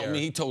 He didn't tell me.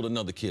 He told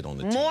another kid on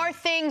the team. More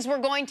things we're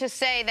going to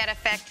say that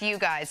affect you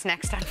guys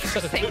next time.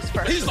 First things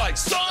first. He's like,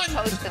 son,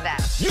 opposed to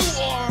that. You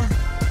are.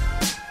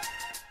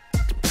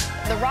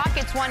 The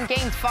Rockets won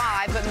Game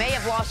 5, but may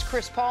have lost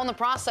Chris Paul in the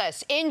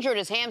process. Injured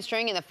his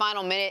hamstring in the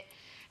final minute,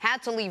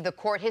 had to leave the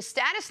court. His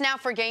status now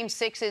for Game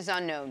 6 is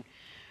unknown.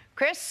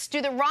 Chris,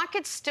 do the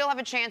Rockets still have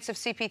a chance if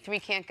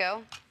CP3 can't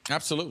go?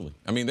 Absolutely.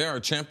 I mean, they're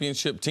a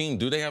championship team.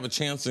 Do they have a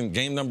chance in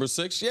game number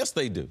 6? Yes,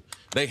 they do.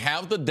 They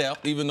have the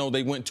depth, even though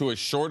they went to a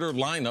shorter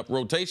lineup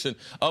rotation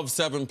of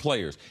 7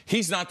 players.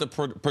 He's not the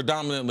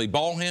predominantly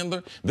ball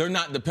handler. They're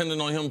not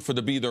dependent on him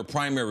to be their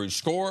primary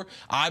scorer.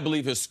 I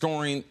believe his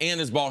scoring and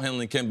his ball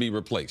handling can be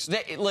replaced.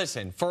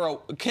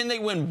 Can they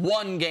win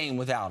one game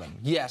without him?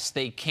 Yes,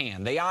 they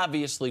can. They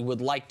obviously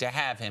would like to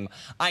have him.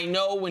 I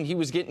know when he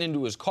was getting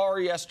into his car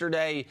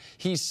yesterday,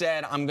 he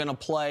said, I'm going to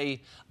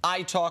play.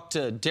 I talked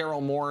to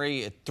Daryl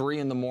Morey at 3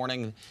 in the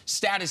morning.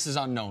 Status is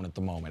unknown at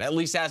the moment, at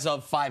least as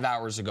of 5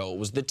 hours ago. It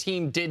was the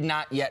team did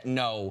not yet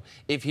know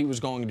if he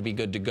was going to be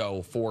good to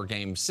go for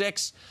Game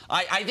 6.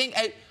 I think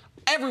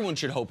everyone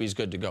should hope he's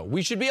good to go.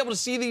 We should be able to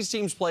see these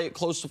teams play at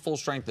close to full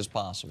strength as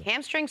possible.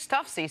 Hamstring's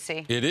tough,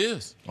 CC. It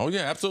is. Oh,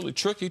 yeah, absolutely.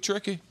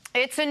 Tricky.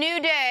 It's a new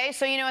day,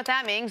 so you know what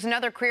that means.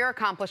 Another career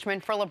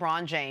accomplishment for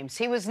LeBron James.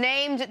 He was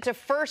named to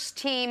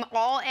first-team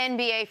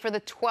All-NBA for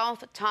the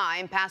 12th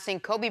time, passing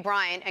Kobe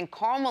Bryant and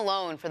Karl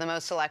Malone for the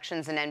most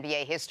selections in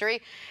NBA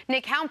history.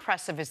 Nick, how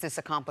impressive is this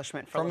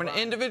accomplishment for LeBron? From an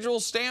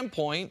individual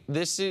standpoint,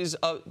 this is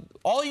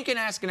all you can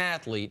ask an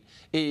athlete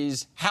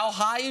is how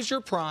high is your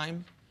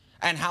prime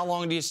and how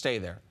long do you stay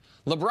there?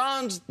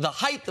 The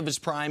height of his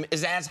prime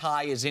is as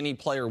high as any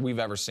player we've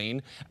ever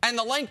seen, and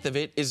the length of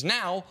it is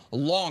now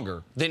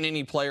longer than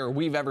any player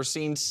we've ever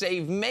seen,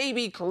 save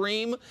maybe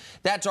Kareem.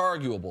 That's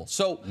arguable.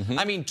 So,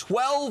 I mean,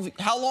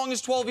 how long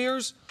is 12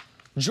 years?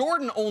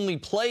 Jordan only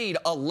played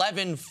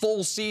 11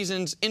 full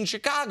seasons in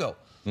Chicago.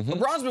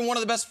 LeBron's been one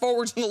of the best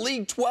forwards in the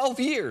league 12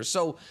 years,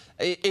 so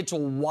it's a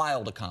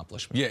wild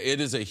accomplishment. Yeah, it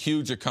is a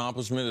huge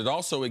accomplishment.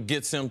 It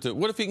gets him to,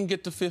 what if he can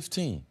get to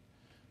 15?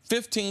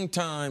 15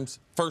 times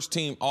first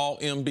team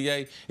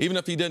All-NBA, even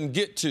if he doesn't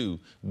get to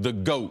the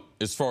GOAT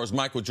as far as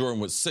Michael Jordan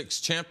with 6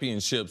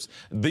 championships.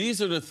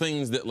 These are the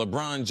things that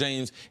LeBron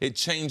James, it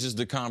changes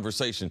the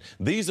conversation.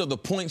 These are the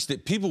points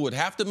that people would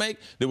have to make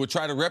that would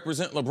try to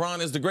represent LeBron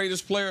as the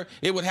greatest player.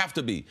 It would have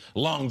to be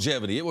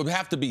longevity. It would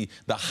have to be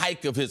the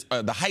height of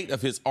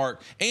his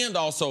art. And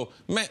also,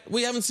 man,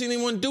 we haven't seen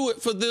anyone do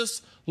it for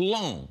this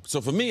long.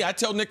 So for me, I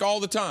tell Nick all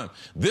the time,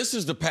 this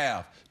is the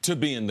path to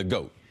being the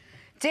GOAT.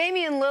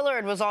 Damian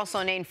Lillard was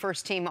also named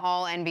first-team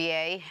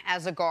All-NBA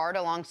as a guard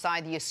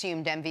alongside the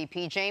assumed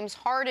MVP James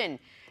Harden.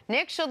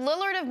 Nick, should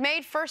Lillard have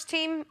made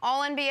first-team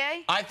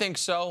All-NBA? I think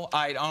so.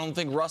 I don't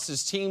think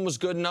Russ's team was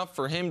good enough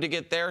for him to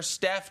get there.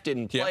 Steph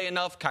didn't play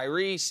enough.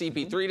 Kyrie,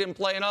 CP3 didn't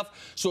play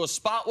enough. So a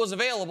spot was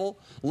available.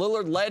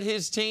 Lillard led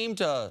his team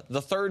to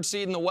the 3rd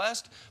seed in the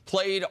West,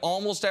 played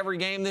almost every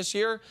game this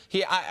year.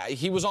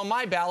 He was on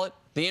my ballot.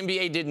 The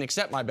NBA didn't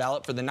accept my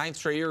ballot for the 9th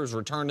straight year. It was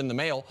returned in the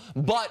mail,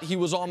 but he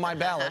was on my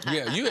ballot.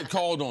 Yeah, you had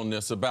called on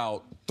this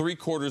about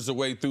 3/4 of the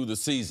way through the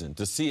season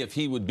to see if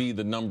he would be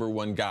the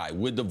 #1 guy.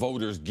 Would the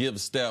voters give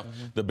Steph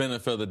the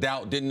benefit of the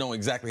doubt? Didn't know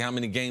exactly how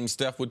many games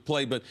Steph would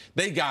play, but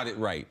they got it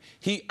right.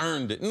 He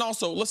earned it. And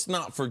also, let's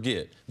not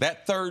forget,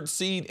 that 3rd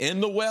seed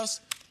in the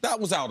West, that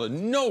was out of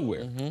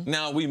nowhere.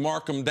 Now, we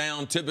mark them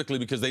down typically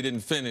because they didn't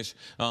finish,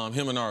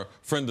 him and our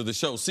friend of the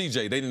show,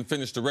 CJ, they didn't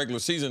finish the regular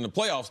season in the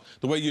playoffs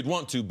the way you'd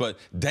want to. But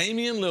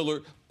Damian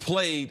Lillard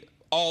played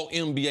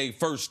All-NBA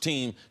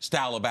first-team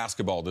style of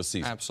basketball this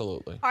season.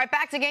 Absolutely. All right,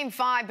 back to Game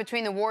 5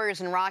 between the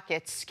Warriors and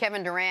Rockets.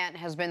 Kevin Durant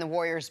has been the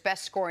Warriors'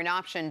 best scoring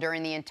option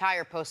during the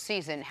entire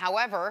postseason.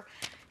 However,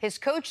 his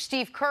coach,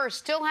 Steve Kerr,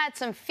 still had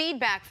some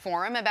feedback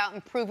for him about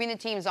improving the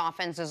team's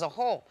offense as a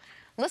whole.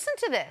 Listen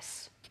to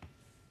this.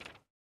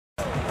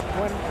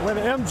 When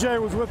MJ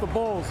was with the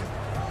Bulls,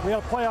 we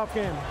had a playoff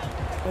game,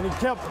 and he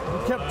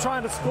kept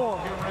trying to score.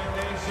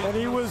 And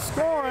he was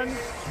scoring,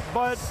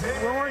 but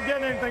we weren't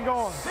getting anything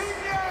going.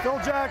 Phil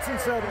Jackson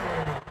said,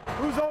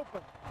 "Who's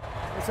open?"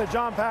 I said,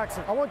 "John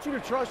Paxson." I want you to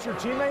trust your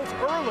teammates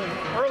early.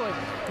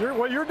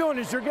 What you're doing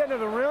is you're getting to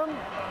the rim,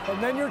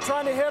 and then you're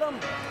trying to hit them.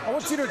 I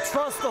want you to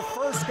trust the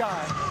first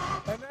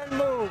guy, and then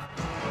move.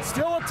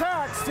 Still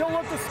attack, still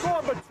look to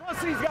score, but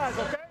trust these guys,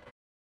 okay?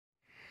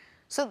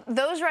 So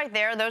those right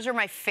there, those are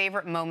my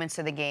favorite moments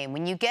of the game.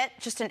 When you get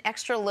just an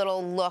extra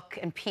little look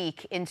and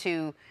peek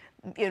into,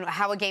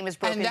 how a game is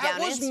broken down.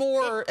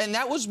 And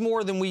that was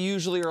more than we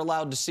usually are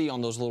allowed to see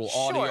on those little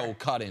audio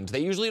cut-ins. They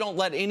usually don't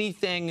let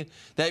anything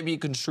that be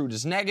construed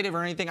as negative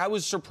or anything. I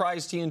was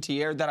surprised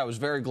TNT aired that. I was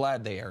very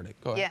glad they aired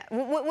it. Go ahead. Yeah.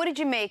 What did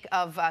you make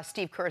of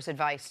Steve Kerr's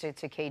advice to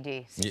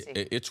KD?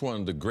 It's one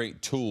of the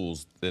great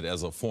tools that,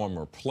 as a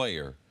former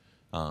player,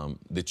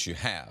 that you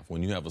have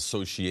when you have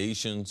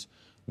associations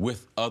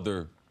with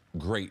other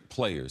great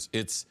players.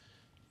 It's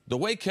the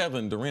way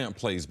Kevin Durant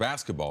plays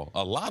basketball.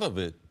 A lot of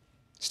it,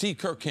 Steve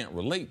Kerr can't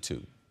relate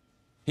to.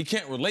 He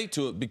can't relate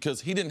to it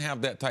because he didn't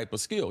have that type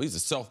of skill. He's a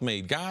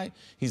self-made guy.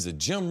 He's a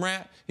gym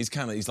rat. He's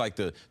like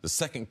the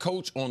second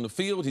coach on the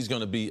field. He's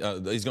going to be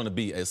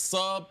a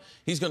sub.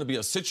 He's going to be a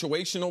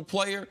situational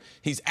player.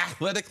 He's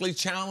athletically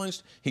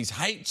challenged. He's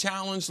height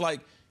challenged. Like,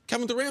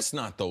 Kevin Durant's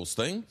not those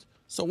things.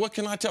 So what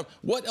can I tell?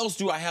 What else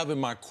do I have in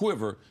my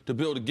quiver to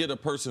be able to get a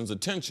person's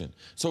attention?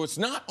 So it's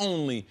not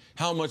only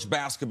how much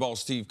basketball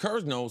Steve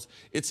Kerr knows,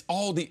 it's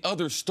all the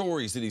other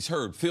stories that he's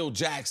heard. Phil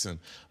Jackson,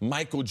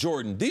 Michael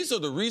Jordan. These are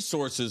the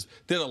resources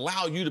that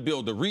allow you to be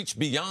able to reach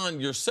beyond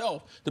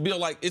yourself, to be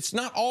able it's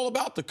not all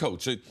about the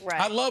coach. Right.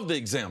 I love the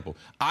example.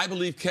 I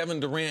believe Kevin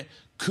Durant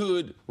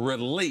could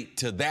relate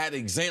to that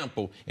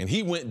example, and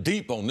he went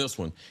deep on this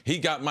one. He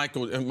got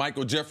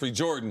Michael Jeffrey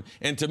Jordan,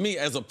 and to me,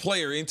 as a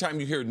player, anytime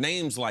you hear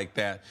names like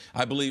that,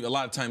 I believe a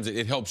lot of times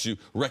it helps you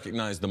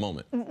recognize the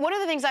moment. One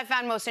of the things I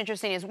found most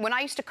interesting is when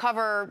I used to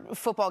cover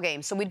football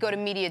games, so we'd go to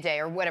media day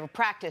or whatever,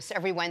 practice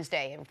every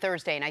Wednesday and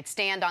Thursday, and I'd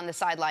stand on the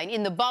sideline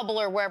in the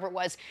bubble or wherever it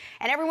was,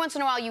 and every once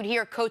in a while you'd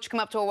hear a coach come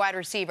up to a wide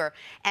receiver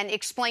and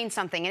explain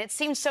something, and it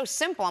seemed so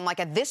simple. I'm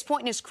like, at this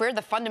point in his career,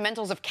 the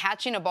fundamentals of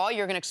catching a ball,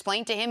 you're going to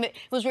explain to him?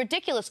 It was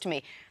ridiculous to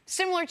me.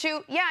 Similar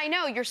to, yeah, I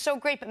know, you're so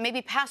great, but maybe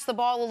pass the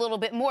ball a little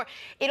bit more.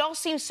 It all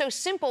seems so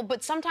simple,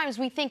 but sometimes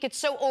we think it's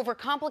so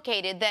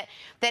overcomplicated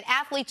that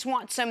athletes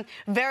want some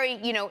very,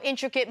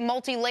 intricate,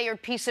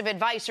 multi-layered piece of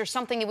advice or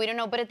something that we don't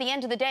know. But at the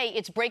end of the day,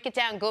 it's break it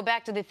down, go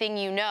back to the thing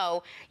you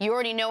know. You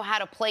already know how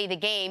to play the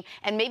game.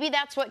 And maybe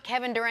that's what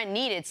Kevin Durant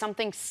needed,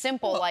 something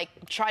simple like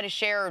try to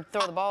share or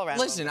throw the ball around.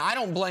 Listen, I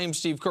don't blame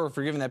Steve Kerr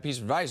for giving that piece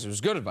of advice. It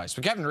was good advice,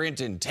 but Kevin Durant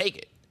didn't take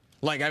it.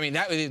 Like, I mean,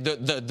 that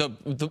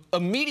the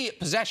immediate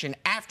possession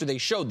after they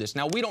showed this.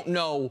 Now, we don't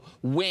know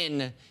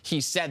when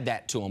he said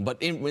that to him,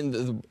 but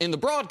in the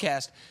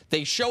broadcast,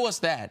 they show us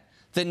that.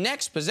 The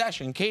next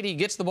possession, KD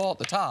gets the ball at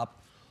the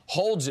top,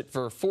 holds it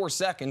for 4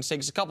 seconds,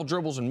 takes a couple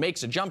dribbles and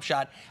makes a jump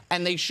shot,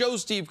 and they show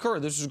Steve Kerr,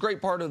 this was a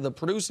great part of the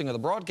producing of the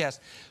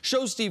broadcast,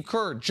 show Steve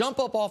Kerr jump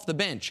up off the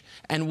bench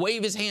and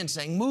wave his hand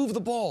saying, move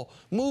the ball,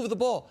 move the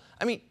ball.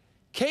 I mean,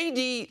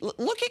 KD,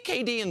 look at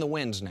KD in the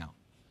wins now.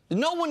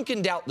 No one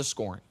can doubt the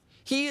scoring.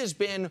 He has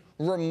been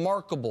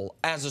remarkable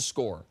as a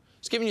scorer.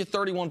 He's giving you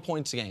 31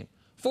 points a game,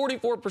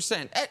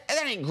 44%.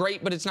 That ain't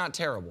great, but it's not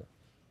terrible.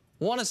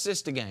 1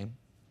 assist a game.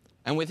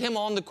 And with him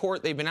on the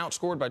court, they've been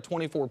outscored by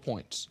 24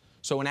 points.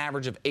 So an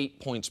average of 8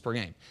 points per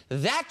game.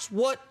 That's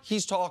what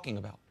he's talking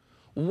about.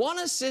 1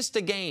 assist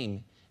a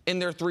game in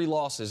their 3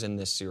 losses in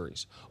this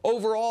series.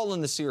 Overall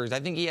in the series, I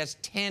think he has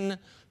 10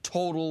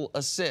 total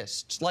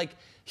assists. Like,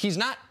 he's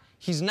not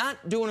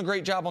doing a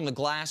great job on the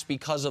glass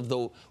because of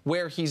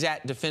where he's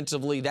at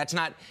defensively.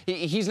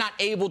 He's not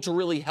able to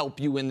really help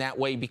you in that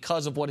way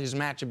because of what his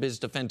matchup is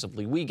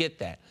defensively. We get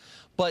that.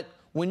 But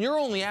when you're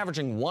only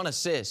averaging 1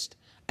 assist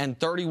and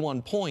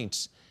 31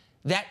 points,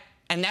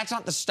 and that's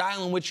not the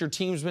style in which your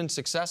team's been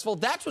successful,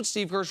 that's what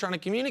Steve Kerr's trying to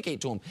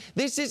communicate to him.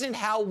 This isn't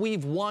how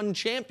we've won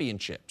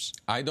championships.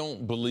 I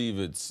don't believe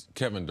it's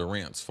Kevin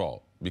Durant's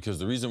fault, because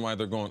the reason why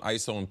they're going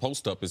ISO and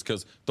post-up is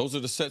because those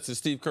are the sets that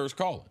Steve Kerr's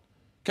calling.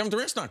 Kevin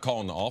Durant's not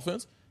calling the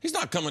offense. He's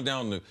not coming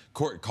down the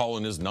court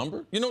calling his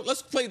number. You know,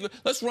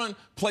 let's run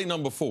play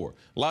number 4.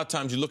 A lot of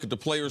times you look at the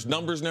players'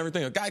 numbers and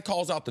everything. A guy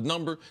calls out the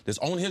number that's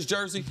on his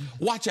jersey.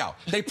 Watch out.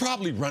 They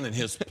probably running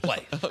his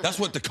play. That's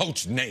what the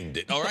coach named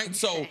it, all right?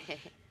 So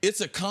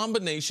it's a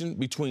combination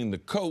between the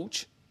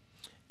coach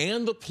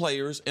and the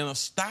players and a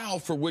style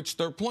for which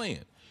they're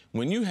playing.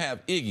 When you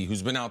have Iggy,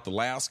 who's been out the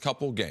last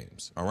couple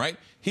games, all right,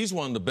 he's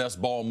one of the best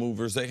ball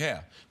movers they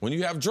have. When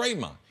you have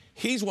Draymond,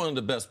 he's one of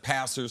the best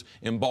passers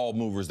and ball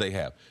movers they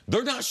have.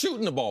 They're not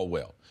shooting the ball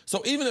well.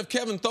 So even if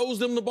Kevin throws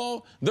them the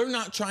ball, they're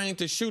not trying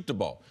to shoot the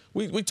ball.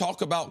 We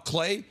talk about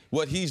Clay,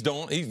 what he's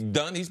done.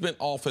 He's been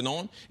off and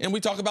on. And we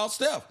talk about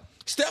Steph.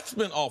 Steph's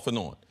been off and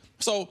on.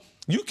 So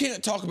you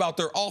can't talk about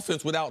their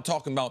offense without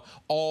talking about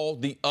all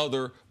the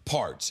other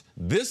parts.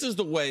 This is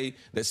the way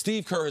that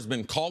Steve Kerr has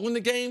been calling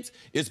the games.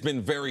 It's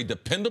been very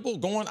dependable,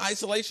 going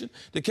isolation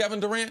to Kevin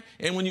Durant.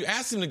 And when you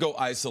ask him to go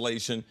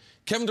isolation,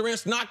 Kevin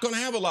Durant's not going to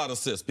have a lot of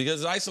assists,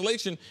 because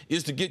isolation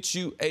is to get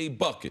you a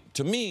bucket.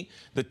 To me,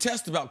 the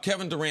test about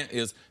Kevin Durant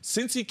is,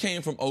 since he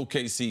came from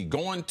OKC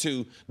going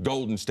to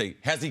Golden State,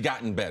 has he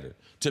gotten better?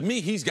 To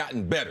me, he's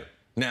gotten better.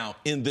 Now,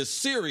 in this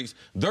series,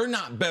 they're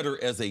not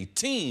better as a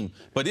team,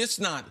 but it's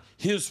not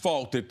his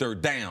fault that they're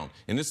down,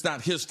 and it's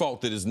not his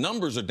fault that his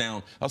numbers are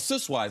down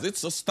assist-wise.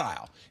 It's a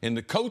style, and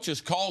the coach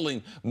is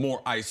calling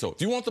more ISO.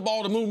 If you want the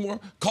ball to move more,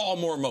 call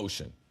more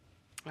motion.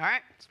 All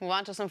right, let's move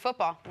on to some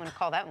football. I'm going to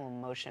call that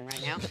one motion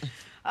right now.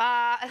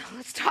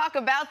 Let's talk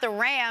about the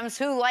Rams,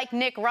 who, like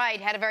Nick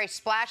Wright, had a very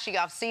splashy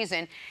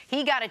offseason.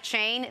 He got a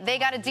chain. They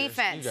got a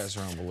defense. You guys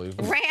are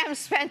unbelievable. Rams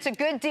spent a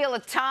good deal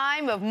of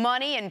time, of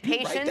money, and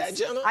patience. You write that,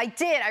 Jenna? I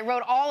did. I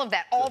wrote all of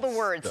that, all the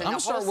words in the whole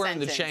sentence. I'm going to start wearing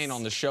the chain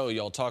on the show.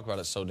 Y'all talk about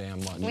it so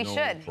damn much. We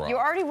should. You're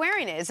already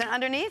wearing it. Isn't it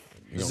underneath?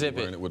 You're Zip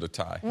wearing it. it with a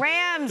tie.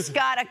 Rams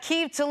got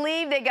Aqib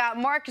Talib. They got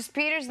Marcus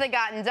Peters. They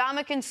got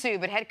Ndamukong Suh.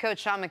 But head coach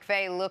Sean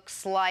McVay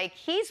looks like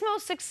he's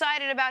most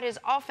excited about his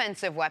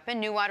offensive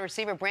weapon, new wide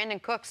receiver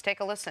Brandin Cooks. Take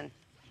a listen.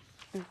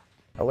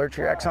 Alert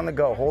your X on the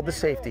go. Hold the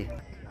safety.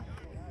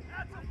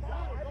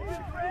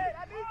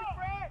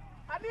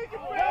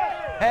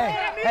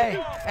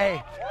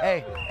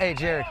 Hey,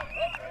 Jared.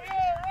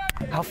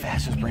 How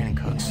fast is Brandin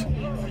Cooks?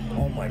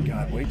 Oh my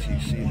God, wait till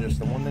you see this.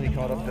 The one that he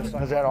caught up this side.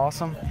 Was that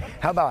awesome?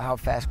 How about how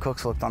fast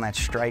Cooks looked on that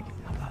strike?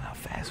 How about how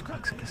fast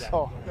Cooks is?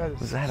 Oh,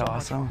 was that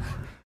awesome?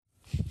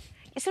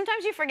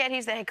 Sometimes you forget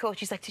he's the head coach.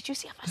 He's like, did you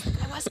see how fast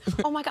I was?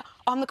 Oh, my God.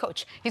 I'm the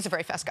coach. He's a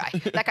very fast guy.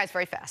 That guy's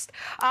very fast.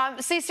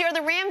 CC, are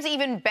the Rams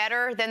even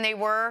better than they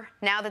were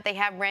now that they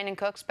have Brandin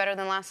Cooks, better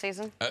than last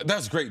season?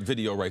 That's great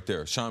video right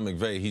there. Sean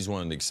McVay, he's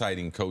one of the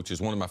exciting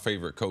coaches, one of my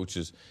favorite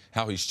coaches,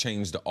 how he's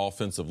changed the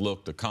offensive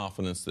look, the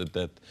confidence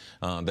that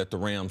the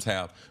Rams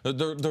have.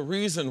 The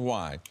reason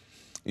why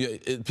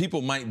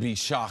people might be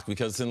shocked,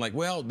 because it's like,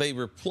 well, they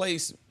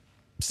replaced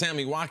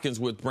Sammy Watkins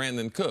with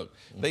Brandin Cook.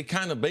 They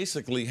kind of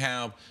basically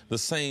have the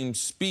same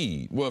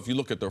speed. Well, if you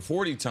look at their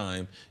 40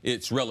 time,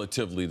 it's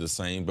relatively the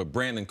same, but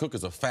Brandin Cook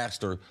is a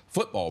faster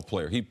football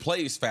player. He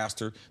plays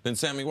faster than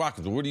Sammy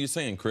Watkins. What are you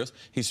saying, Chris?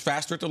 He's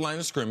faster at the line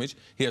of scrimmage.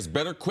 He has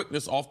better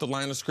quickness off the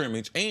line of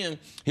scrimmage, and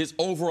his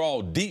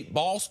overall deep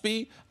ball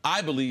speed,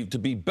 I believe, to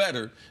be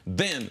better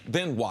than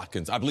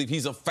Watkins. I believe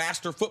he's a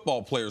faster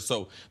football player.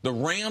 So the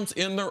Rams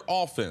in their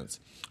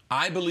offense,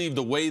 I believe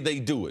the way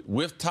they do it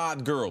with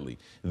Todd Gurley,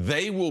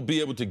 they will be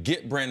able to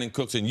get Brandin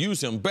Cooks and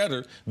use him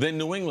better than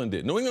New England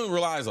did. New England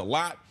relies a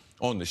lot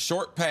on the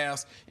short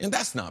pass, and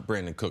that's not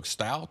Brandin Cooks'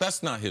 style.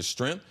 That's not his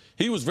strength.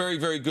 He was very,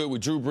 very good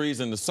with Drew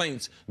Brees and the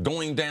Saints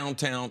going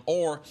downtown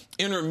or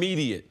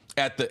intermediate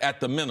at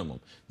the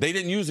minimum. They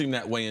didn't use him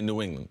that way in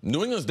New England.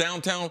 New England's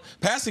downtown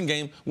passing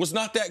game was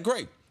not that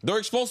great. Their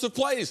explosive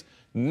plays,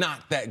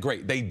 not that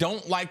great. They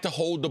don't like to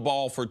hold the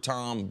ball for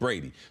Tom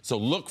Brady. So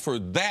look for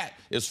that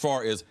as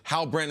far as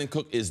how Brandin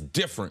Cook is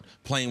different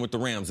playing with the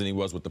Rams than he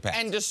was with the Pats.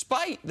 And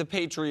despite the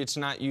Patriots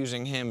not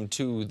using him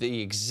to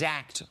the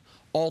exact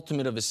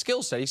ultimate of his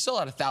skill set, he still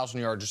had 1,000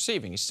 yards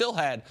receiving. He still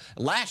had,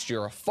 last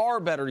year, a far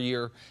better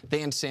year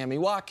than Sammy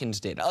Watkins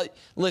did.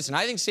 Listen,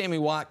 I think Sammy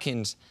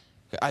Watkins,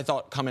 I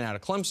thought coming out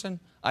of Clemson,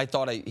 I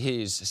thought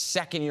his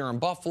second year in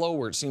Buffalo,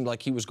 where it seemed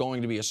like he was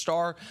going to be a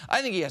star,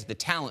 I think he has the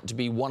talent to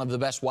be one of the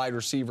best wide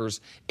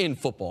receivers in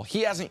football.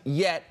 He hasn't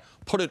yet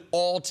put it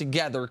all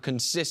together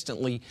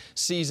consistently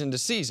season to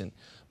season.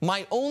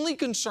 My only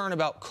concern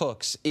about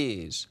Cooks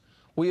is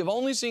we have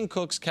only seen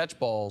Cooks catch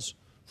balls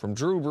from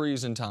Drew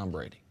Brees and Tom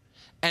Brady.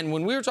 And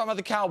when we were talking about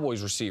the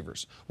Cowboys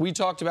receivers, we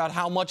talked about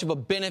how much of a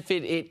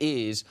benefit it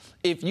is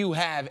if you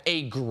have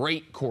a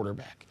great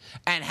quarterback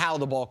and how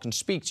the ball can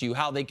speak to you,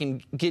 how they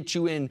can get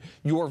you in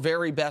your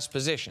very best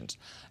positions.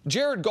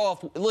 Jared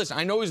Goff, listen,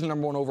 I know he's the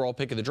 #1 overall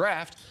pick of the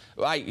draft.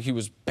 He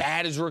was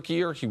bad his rookie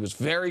year. He was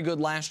very good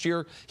last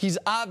year. He's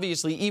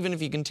obviously, even if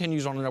he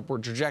continues on an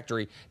upward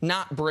trajectory,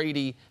 not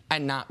Brady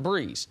and not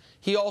Brees.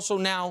 He also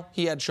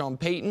he had Sean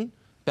Payton,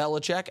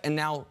 Belichick, and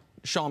now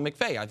Sean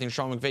McVay. I think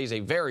Sean McVay is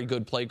a very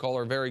good play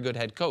caller, a very good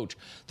head coach.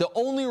 The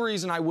only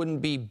reason I wouldn't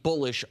be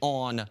bullish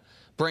on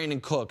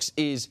Brandin Cooks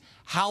is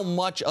how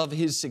much of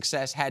his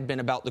success had been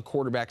about the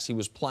quarterbacks he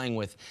was playing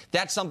with.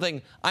 That's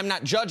something, I'm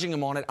not judging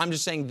him on it. I'm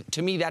just saying,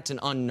 to me, that's an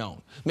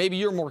unknown. Maybe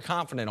you're more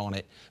confident on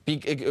it,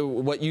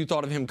 what you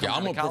thought of him coming out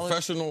of college. I'm a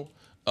professional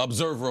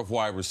observer of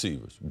wide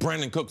receivers.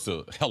 Brandin Cooks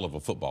a hell of a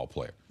football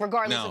player.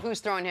 Regardless of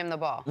who's throwing him the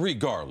ball.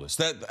 Regardless.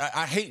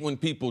 I hate when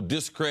people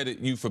discredit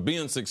you for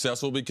being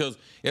successful, because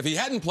if he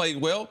hadn't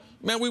played well,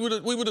 man, we would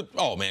have,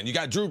 oh, man, you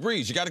got Drew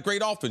Brees, you got a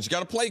great offense, you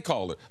got a play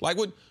caller.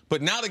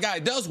 But now the guy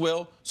does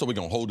well, so we're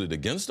going to hold it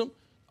against him?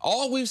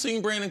 All we've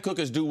seen Brandin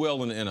Cooks do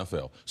well in the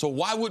NFL. So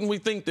why wouldn't we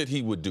think that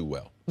he would do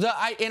well?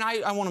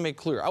 I want to make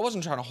clear, I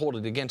wasn't trying to hold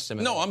it against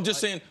him. No, I'm just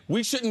saying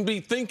we shouldn't be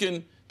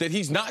thinking that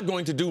he's not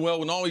going to do well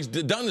when all he's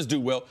done is do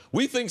well.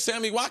 We think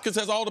Sammy Watkins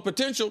has all the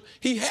potential.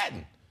 He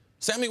hadn't.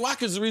 Sammy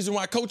Watkins is the reason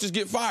why coaches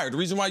get fired, the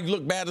reason why you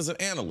look bad as an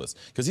analyst,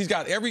 because he's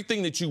got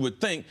everything that you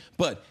would think,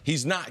 but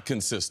he's not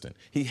consistent.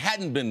 He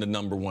hadn't been the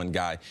 #1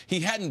 guy.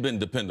 He hadn't been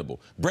dependable.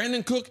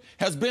 Brandin Cook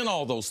has been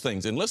all those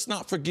things. And let's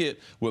not forget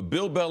what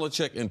Bill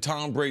Belichick and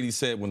Tom Brady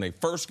said when they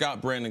first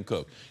got Brandin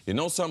Cook. You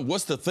know something?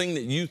 What's the thing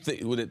that you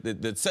think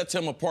that sets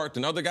him apart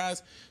than other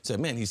guys?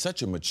 Said, man, he's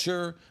such a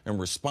mature and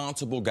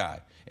responsible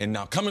guy. And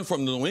now coming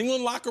from the New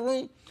England locker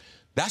room,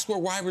 that's where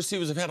wide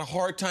receivers have had a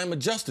hard time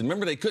adjusting.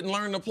 Remember, they couldn't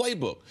learn the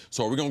playbook.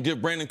 So are we going to give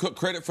Brandin Cook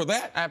credit for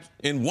that?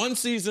 In one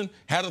season,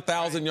 had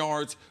 1,000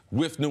 yards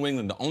with New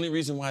England. The only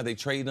reason why they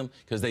traded him,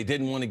 because they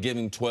didn't want to give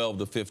him $12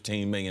 to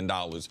 $15 million,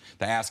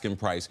 the asking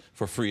price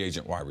for free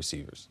agent wide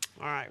receivers.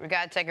 All right, we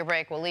got to take a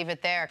break. We'll leave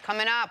it there.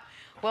 Coming up,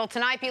 will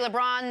tonight be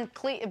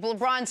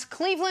LeBron's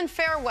Cleveland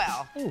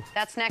farewell? Ooh.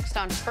 That's next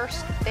on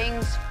First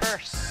Things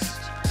First.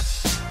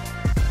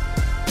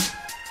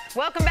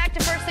 Welcome back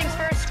to First Things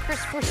First.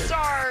 Chris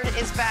Broussard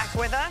is back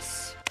with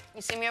us.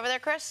 You see me over there,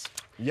 Chris?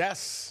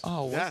 Yes.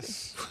 Oh,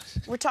 yes.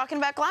 We're talking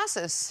about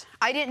glasses.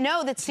 I didn't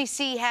know that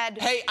CC had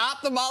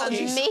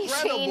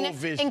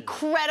ophthalmologist.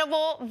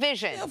 Incredible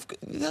vision.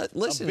 Yeah,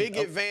 listen, a big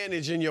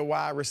advantage in your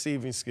wide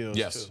receiving skills,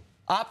 yes. too.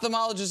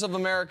 Ophthalmologist of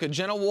America,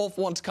 Jenna Wolfe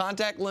wants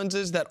contact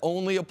lenses that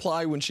only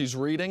apply when she's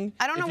reading.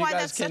 I don't know why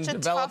that's such a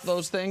tough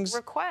those things.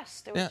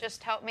 request. It would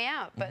just help me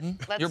out.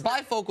 But your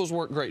bifocals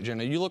work great,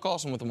 Jenna. You look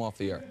awesome with them off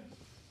the air.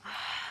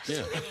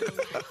 Yeah.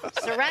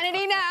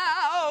 Serenity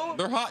now.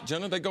 They're hot,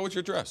 Jenna. They go with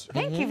your dress.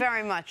 Thank you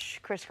very much,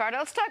 Chris Carter.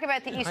 Let's talk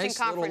about the Eastern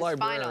Conference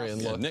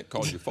Finals. Yeah, Nick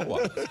called you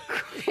 4 eyes.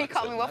 He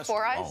called me what,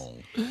 4 eyes?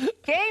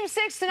 Game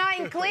 6 tonight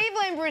in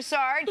Cleveland,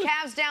 Broussard.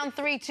 Cavs down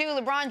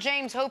 3-2. LeBron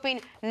James hoping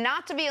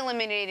not to be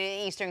eliminated in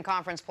the Eastern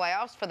Conference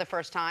playoffs for the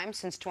first time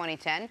since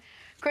 2010.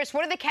 Chris,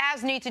 what do the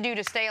Cavs need to do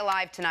to stay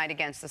alive tonight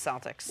against the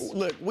Celtics?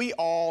 Look, we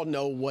all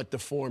know what the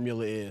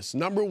formula is.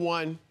 Number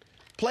one,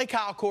 play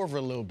Kyle Korver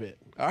a little bit.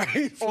 All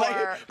right,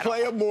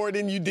 play him more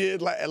than you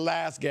did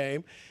last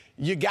game.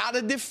 You got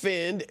to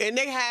defend, and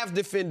they have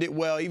defended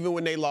well. Even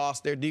when they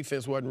lost, their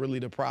defense wasn't really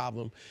the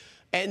problem.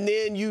 And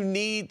then you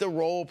need the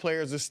role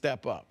players to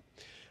step up.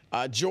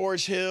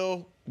 George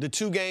Hill, the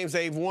 2 games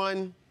they've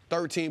won,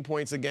 13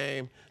 points a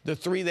game. The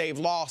 3 they've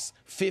lost,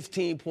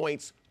 15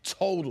 points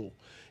total.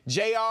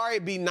 JR,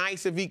 it'd be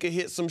nice if he could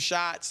hit some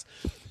shots.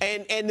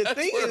 And the That's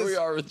thing where is, we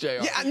are with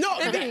JR. Yeah, no,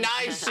 it'd be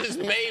nice just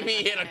maybe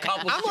hit a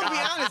couple I'm shots. going to be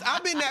honest.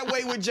 I've been that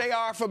way with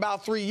JR for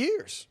about 3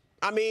 years.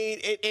 I mean,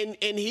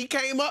 and he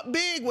came up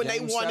big when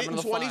Game they won it 7 in of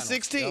the finals.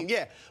 2016. Yep.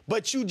 Yeah,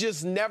 but you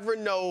just never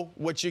know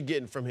what you're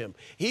getting from him.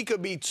 He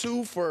could be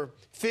 2 for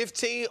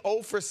 15,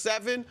 0 for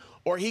 7,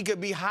 or he could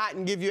be hot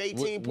and give you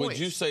 18 points. Would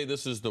you say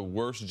this is the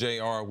worst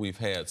JR we've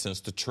had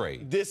since the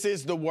trade? This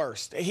is the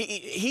worst.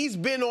 He's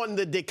been on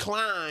the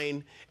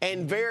decline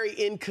and very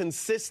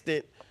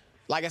inconsistent,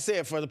 like I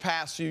said, for the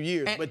past few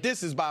years. But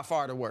this is by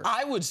far the worst.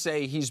 I would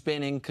say he's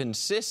been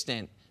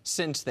inconsistent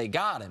since they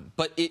got him.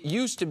 But it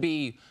used to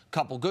be a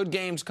couple good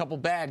games, couple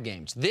bad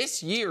games.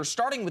 This year,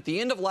 starting with the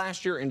end of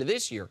last year into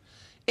this year,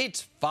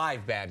 it's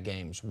 5 bad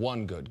games,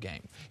 1 good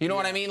game. You know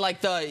what I mean? Like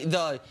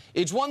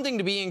it's one thing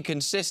to be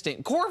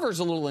inconsistent. Corver's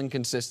a little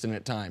inconsistent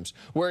at times,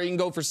 where he can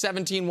go for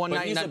 17 one But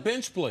night. he's a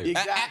bench player.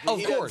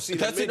 Exactly. Of course,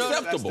 That's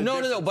acceptable.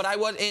 No. But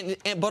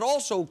but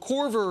also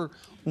Corver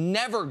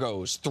never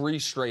goes 3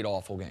 straight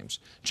awful games.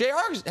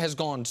 JR has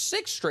gone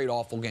 6 straight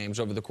awful games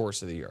over the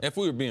course of the year. If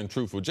we were being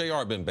truthful,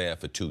 JR been bad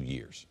for 2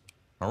 years.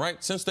 All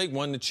right? Since they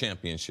won the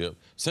championship,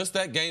 since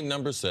that game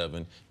number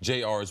 7,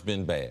 JR has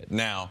been bad.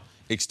 Now,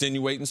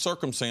 extenuating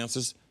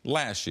circumstances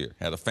last year.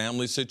 Had a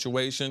family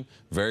situation,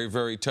 very,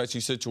 very touchy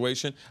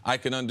situation. I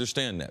can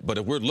understand that. But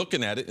if we're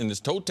looking at it in its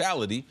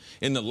totality,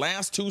 in the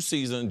last 2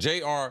 seasons,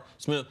 J.R.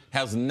 Smith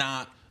has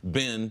not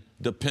been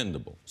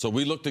dependable. So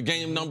we looked at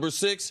game number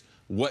 6.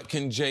 What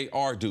can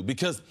J.R. do?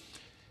 Because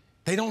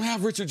they don't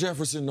have Richard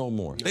Jefferson no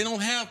more. They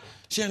don't have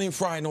Channing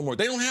Frye no more.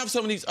 They don't have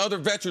some of these other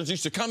veterans who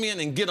used to come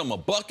in and get them a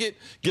bucket,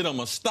 get them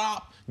a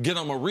stop, get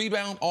them a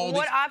rebound.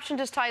 What option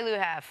does Ty Lue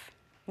have?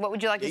 What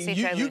would you like to see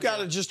Ty Lue You do? got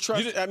to just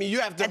trust. I mean, you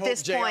have to At hope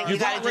this JR. point, you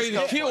You've gotta already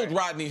just go killed for it.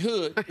 Rodney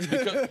Hood.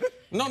 Because,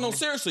 no,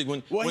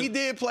 seriously. Well, he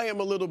did play him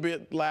a little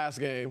bit last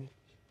game.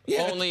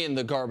 Yeah. Only in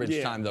the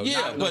garbage time, though. Yeah,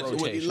 not in the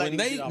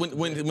but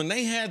rotation. when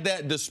they had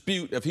that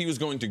dispute if he was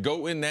going to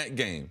go in that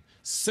game,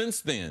 since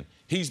then,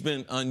 he's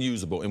been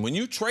unusable. And when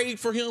you trade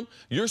for him,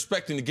 you're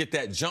expecting to get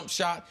that jump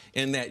shot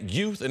and that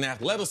youth and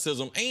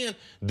athleticism. And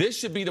this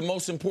should be the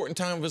most important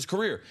time of his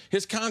career.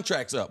 His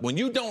contract's up. When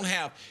you don't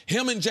have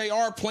him and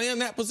JR playing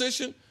that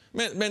position,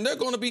 man, they're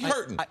going to be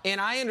hurting.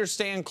 And I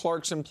understand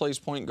Clarkson plays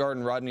point guard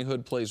and Rodney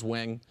Hood plays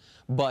wing.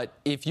 But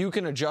if you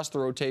can adjust the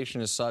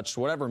rotation as such,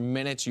 whatever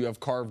minutes you have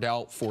carved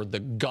out for the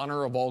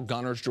gunner of all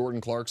gunners,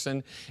 Jordan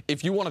Clarkson,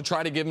 if you want to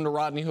try to give him to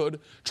Rodney Hood,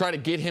 try to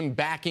get him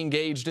back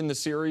engaged in the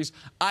series,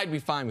 I'd be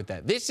fine with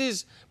that. This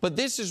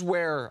is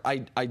where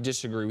I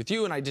disagree with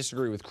you and I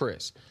disagree with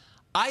Chris.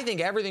 I think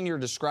everything you're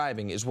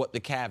describing is what the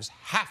Cavs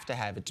have to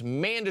have. It's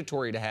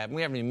mandatory to have, and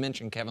we haven't even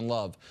mentioned Kevin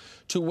Love,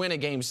 to win a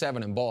Game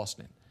 7 in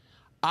Boston.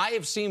 I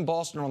have seen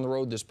Boston on the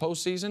road this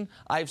postseason.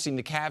 I have seen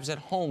the Cavs at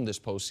home this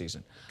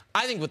postseason.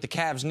 I think what the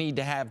Cavs need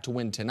to have to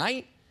win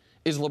tonight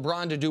is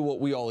LeBron to do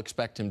what we all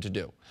expect him to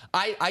do.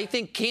 I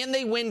think, can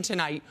they win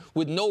tonight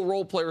with no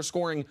role player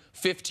scoring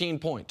 15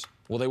 points?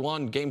 Well, they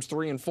won games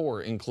 3 and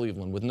 4 in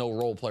Cleveland with no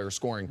role player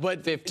scoring 15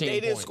 points. But they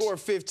didn't score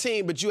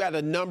 15, but you had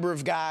a number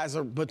of guys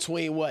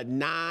between,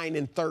 9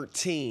 and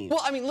 13. Well,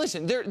 I mean,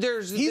 listen,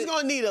 he's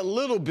going to need a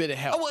little bit of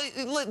help. Oh,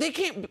 well, they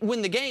can't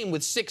win the game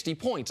with 60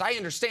 points. I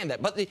understand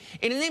that. But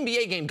in an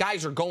NBA game,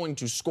 guys are going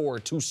to score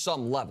to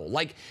some level.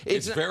 Like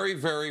it's very,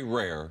 very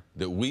rare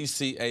that we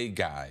see a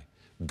guy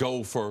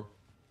go for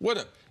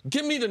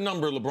give me the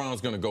number LeBron's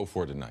going to go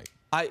for tonight.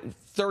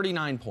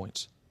 39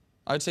 points.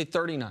 I'd say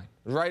 39.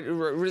 Right?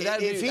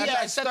 If he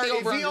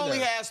only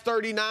has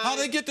 39, how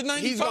they get to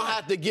 95? He's going to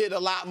have to get a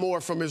lot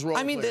more from his role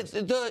players.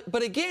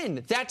 But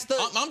again, that's the...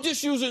 I'm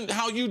just using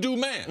how you do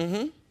math.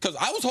 Because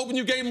I was hoping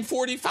you gave him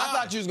 45. I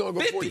thought you was going to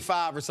go 50.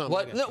 45 or something.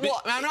 Like that.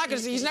 Well, I'm not going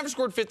to say he's never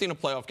scored 50 in a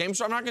playoff game,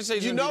 so I'm not going to say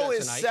he's going to do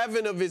that tonight.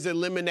 7 of his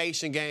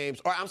elimination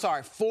games, or I'm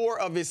sorry, 4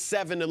 of his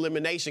 7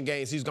 elimination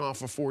games, he's gone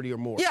for 40 or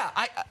more. Yeah,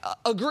 I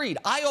agreed.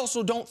 I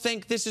also don't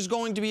think this is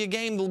going to be a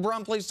game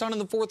LeBron plays ton in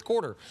the fourth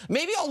quarter.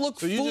 Maybe I'll look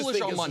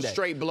foolish on Monday. A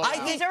straight blowout.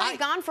 He's already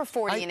gone for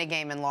 40 in a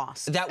game and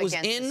lost. That was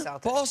in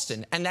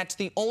Boston, and that's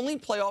the only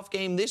playoff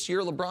game this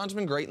year LeBron's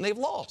been great and they've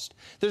lost.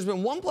 There's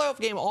been one playoff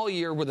game all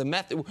year where the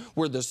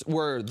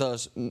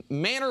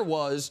manner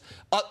was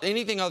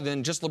anything other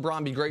than just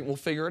LeBron be great and we'll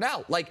figure it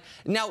out. Like,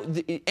 now,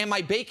 am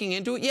I baking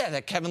into it? Yeah,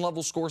 that Kevin Love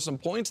will score some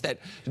points, that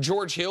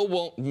George Hill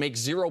will make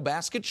 0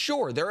 baskets.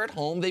 Sure, they're at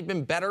home. They've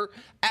been better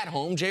at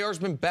home. JR's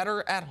been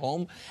better at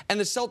home. And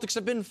the Celtics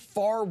have been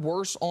far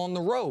worse on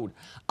the road.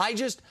 I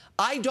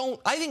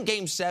think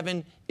Game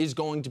 7 is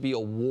going to be a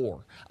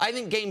war. I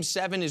think Game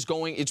 7 is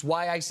going, it's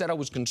why I said I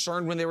was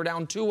concerned when they were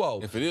down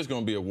 2-0. If it is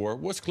going to be a war,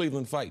 what's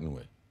Cleveland fighting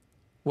with?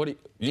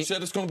 You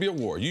said it's going to be a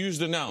war. You used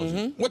the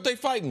analogy. What they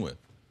fighting with?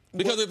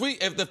 Because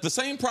if the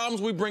same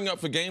problems we bring up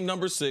for game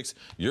number 6,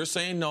 you're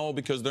saying no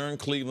because they're in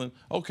Cleveland.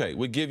 Okay,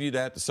 we give you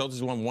that. The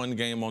Celtics won 1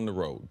 game on the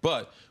road.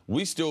 But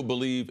we still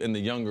believe in the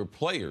younger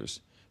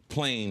players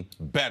playing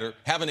better,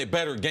 having a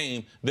better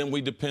game than we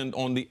depend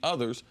on the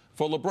others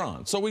for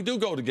LeBron. So we do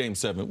go to Game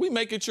 7. We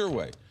make it your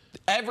way.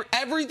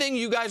 Everything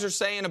you guys are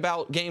saying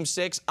about Game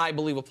 6, I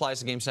believe applies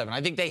to Game 7.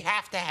 I think they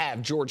have to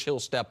have George Hill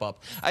step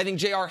up. I think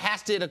JR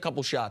has to hit a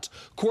couple shots.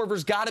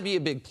 Korver's got to be a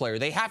big player.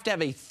 They have to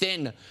have a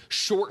thin,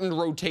 shortened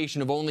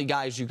rotation of only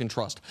guys you can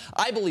trust.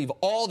 I believe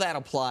all that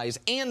applies,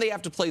 and they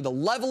have to play the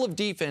level of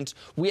defense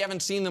we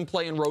haven't seen them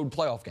play in road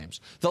playoff games.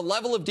 The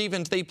level of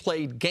defense they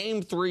played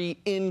Game 3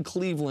 in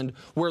Cleveland,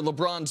 where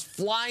LeBron's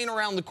flying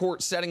around the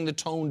court setting the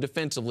tone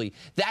defensively.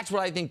 That's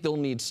what I think they'll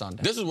need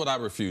Sunday. This is what I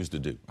refuse to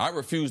do. I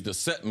refuse to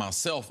set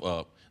myself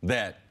up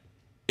that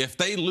if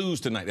they lose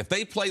tonight, if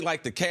they play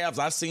like the Cavs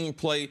I've seen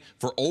play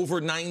for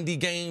over 90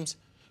 games,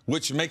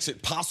 which makes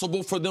it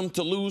possible for them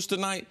to lose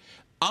tonight,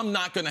 I'm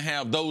not going to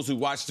have those who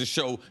watch the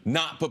show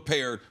not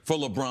prepared for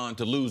LeBron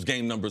to lose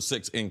game number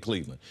 6 in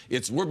Cleveland.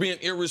 We're being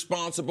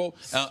irresponsible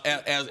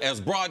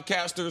as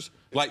broadcasters,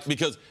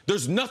 because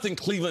there's nothing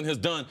Cleveland has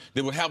done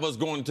that would have us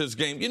going into this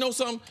game. You know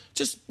something?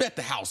 Just bet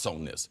the house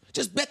on this.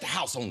 Just bet the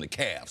house on the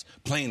Cavs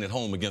playing at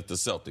home against the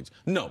Celtics.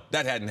 No,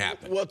 that hadn't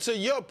happened. Well, to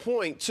your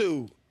point,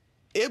 too,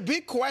 a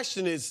big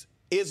question is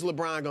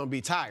LeBron going to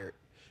be tired?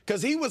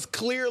 Because he was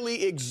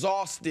clearly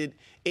exhausted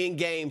in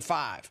Game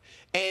 5.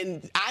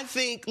 And I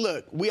think,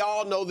 look, we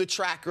all know the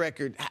track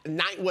record.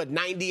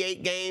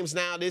 98 games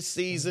now this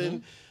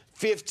season,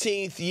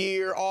 15th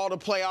year, all the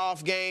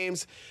playoff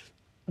games.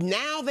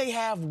 Now they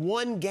have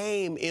one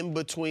game in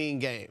between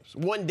games,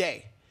 one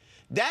day.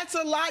 That's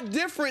a lot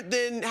different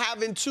than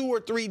having 2 or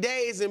 3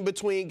 days in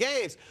between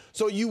games.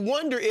 So you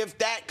wonder if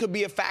that could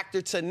be a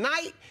factor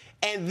tonight,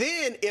 and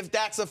then if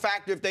that's a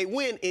factor if they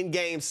win in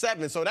Game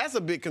 7. So that's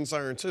a big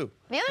concern, too.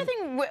 The other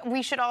thing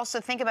we should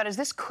also think about is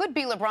this could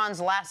be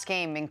LeBron's last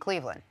game in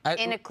Cleveland,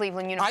 in a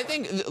Cleveland uniform. I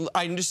think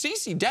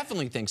Cece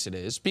definitely thinks it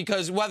is,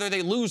 because whether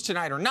they lose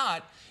tonight or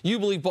not, you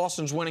believe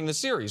Boston's winning the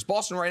series.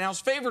 Boston right now is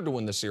favored to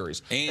win the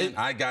series. And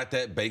I got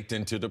that baked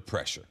into the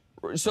pressure.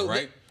 So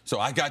right? So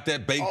I got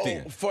that baked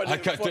in. For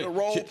the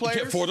role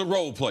players? For the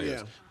role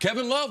players. Yeah.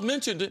 Kevin Love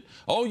mentioned it.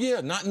 Oh, yeah,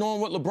 not knowing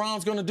what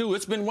LeBron's going to do.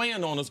 It's been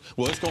weighing on us.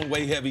 Well, it's going to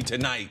weigh heavy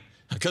tonight,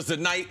 because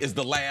tonight is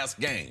the last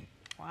game.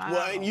 Wow.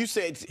 Well, and you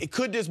said,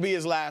 could this be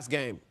his last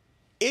game?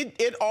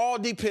 It all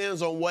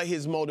depends on what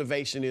his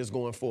motivation is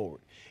going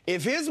forward.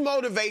 If his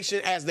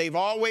motivation, as they've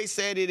always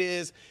said it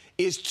is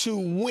to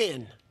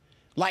win,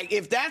 like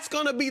if that's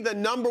going to be the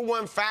number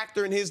one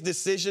factor in his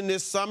decision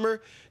this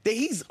summer, then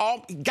he's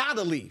got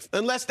to leave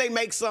unless they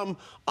make some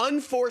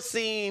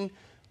unforeseen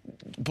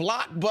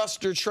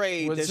blockbuster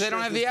trade. Well, they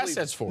don't have the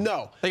assets for it.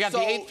 No. They got the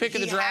 8th pick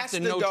of the draft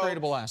and no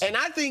tradable assets. And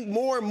I think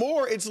more and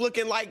more it's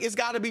looking like it's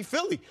got to be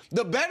Philly.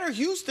 The better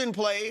Houston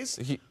plays,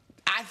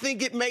 I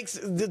think it makes –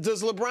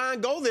 does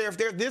LeBron go there if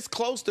they're this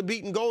close to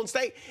beating Golden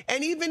State?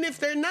 And even if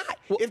they're not,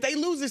 if they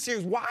lose this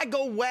series, why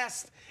go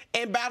west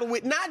and battle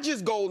with not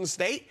just Golden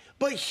State,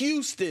 but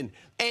Houston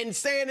and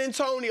San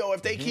Antonio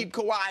if they keep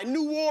Kawhi?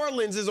 New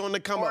Orleans is on the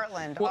come up.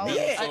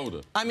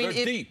 Minnesota. I mean,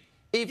 they're deep.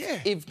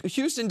 If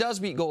Houston does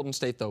beat Golden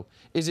State, though,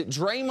 is it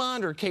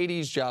Draymond or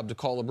KD's job to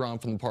call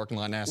LeBron from the parking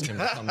lot and ask him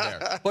to come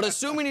there? But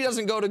assuming he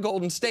doesn't go to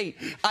Golden State,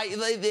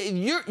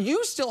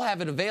 you still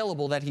have it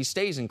available that he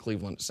stays in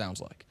Cleveland, it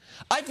sounds like.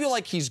 I feel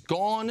like he's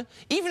gone.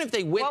 Even if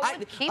they win,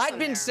 I've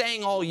been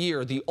saying all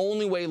year the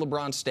only way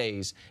LeBron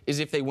stays is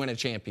if they win a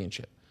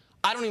championship.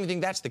 I don't even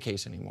think that's the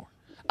case anymore.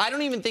 I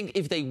don't even think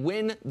if they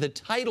win the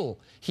title,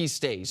 he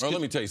stays. Well,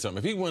 let me tell you something.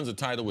 If he wins the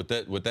title with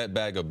that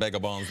bag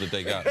of bombs that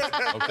they got,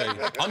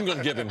 okay, I'm going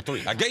to give him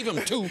 3. I gave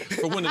him 2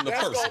 for winning the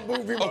first. That's gonna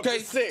move him up to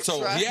 6,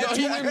 so right? he had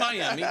 2 in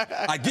Miami.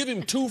 I give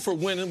him 2 for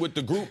winning with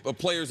the group of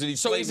players that he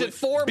played with. So he's at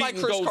 4 by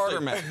Chris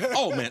Carter, man.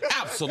 Oh, man,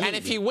 absolutely. And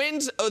if he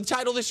wins a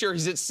title this year,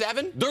 he's at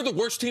 7? They're the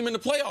worst team in the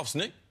playoffs,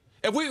 Nick.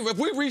 If we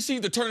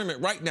reseed the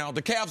tournament right now,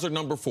 the Cavs are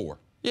number 4.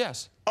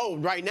 Yes. Oh,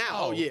 right now?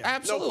 Oh, yeah.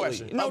 Absolutely. No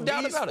question. No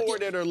doubt about it. These 4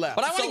 that are left.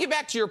 But I want to get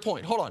back to your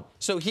point. Hold on.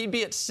 So he'd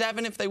be at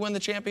 7 if they win the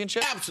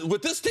championship? Absolutely.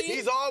 With this team?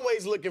 He's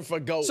always looking for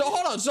gold. So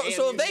hold on. So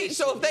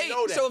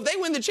if they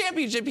win the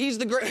championship, he's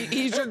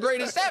your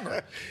greatest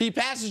ever. He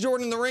passes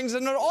Jordan the rings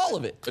and all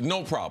of it.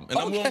 No problem. And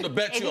I'm willing to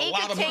bet you a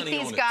lot of money on it. If he could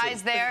take these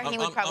guys there, he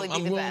would probably be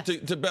the best. I'm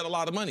willing to bet a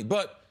lot of money.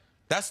 But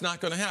that's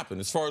not going to happen.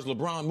 As far as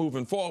LeBron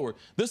moving forward,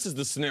 this is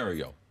the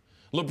scenario.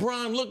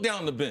 LeBron, look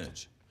down the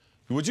bench.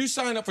 Would you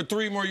sign up for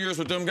 3 more years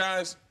with them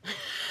guys?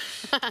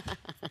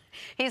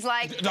 He's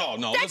like, no,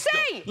 let's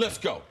go. Let's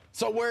go.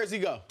 So where does he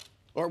go?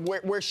 Or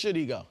where should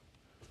he go?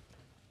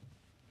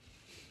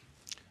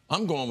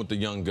 I'm going with the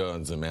young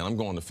guns, and man, I'm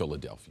going to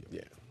Philadelphia.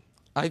 Yeah.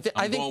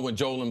 I'm going with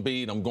Joel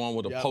Embiid. I'm going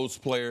with a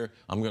post player.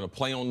 I'm going to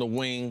play on the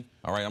wing.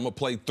 All right, I'm going to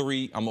play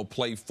 3. I'm going to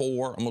play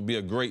 4. I'm going to be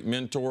a great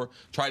mentor.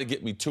 Try to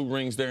get me 2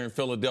 rings there in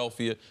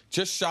Philadelphia.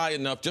 Just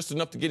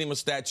enough to get him a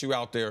statue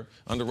out there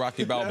under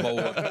Rocky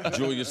Balboa,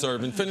 Julius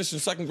Erving, finishing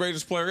second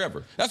greatest player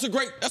ever. That's a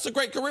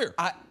great career.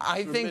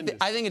 I think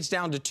it's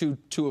down to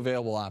two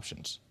available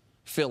options,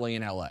 Philly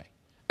and LA.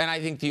 And I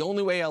think the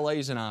only way LA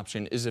is an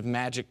option is if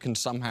Magic can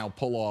somehow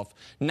pull off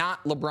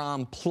not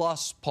LeBron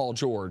plus Paul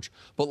George,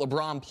 but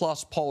LeBron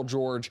plus Paul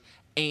George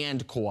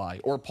and Kawhi,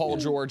 or Paul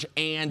George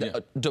and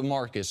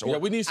DeMarcus. Or,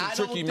 we need some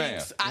tricky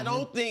math. I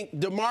don't think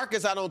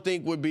DeMarcus, I don't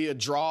think would be a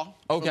draw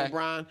for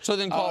LeBron. So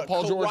then call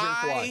Paul George and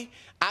Kawhi.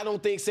 I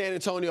don't think San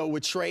Antonio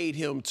would trade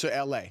him to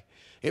L.A.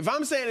 If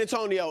I'm San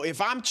Antonio, if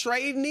I'm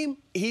trading him,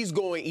 he's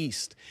going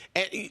east.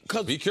 And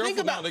be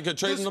careful now. They could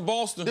trade him to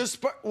Boston.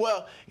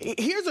 Well,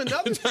 here's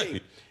another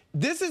thing.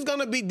 This is going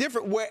to be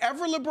different.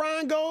 Wherever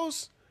LeBron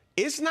goes,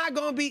 it's not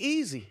going to be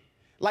easy.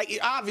 Like,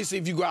 obviously,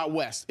 if you go out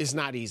west, it's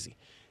not easy.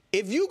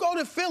 If you go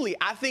to Philly,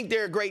 I think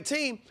they're a great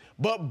team,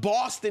 but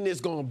Boston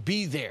is going to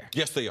be there.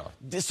 Yes, they are.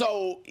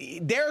 So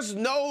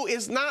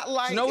it's not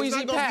like it's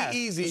not going to be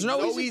easy. There's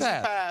no easy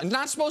path. It's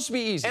not supposed to be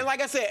easy. And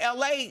like I said,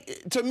 L.A.,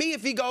 to me,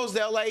 if he goes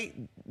to L.A.,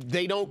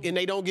 they don't get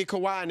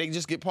Kawhi and they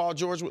just get Paul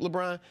George with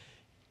LeBron,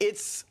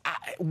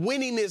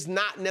 winning is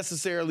not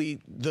necessarily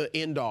the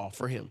end all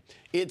for him.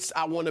 It's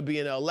I want to be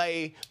in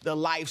L.A., the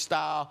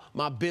lifestyle,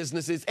 my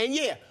businesses. And,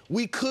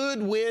 we could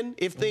win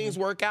if things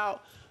work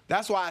out.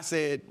 That's why I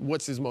said,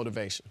 what's his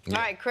motivation? All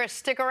right, Chris,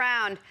 stick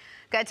around.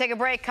 Got to take a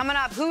break. Coming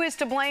up, who is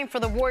to blame for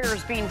the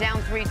Warriors being down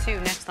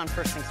 3-2? Next on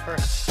First Things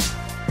First.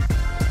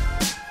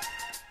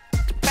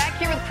 Back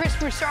here with Chris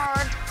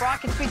Broussard.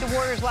 Rockets beat the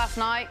Warriors last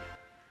night.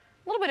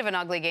 A little bit of an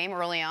ugly game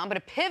early on, but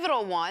a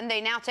pivotal one.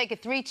 They now take a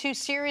 3-2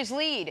 series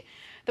lead.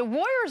 The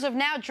Warriors have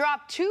now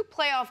dropped 2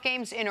 playoff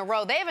games in a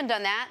row. They haven't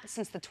done that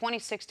since the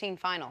 2016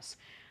 finals.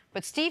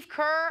 But Steve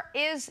Kerr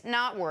is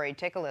not worried.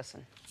 Take a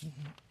listen.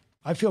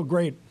 I feel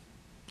great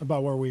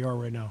about where we are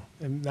right now.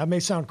 And that may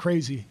sound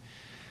crazy,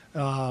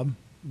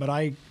 but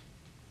I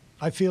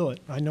feel it.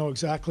 I know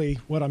exactly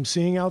what I'm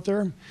seeing out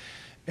there.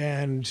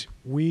 And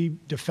we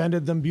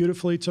defended them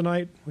beautifully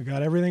tonight. We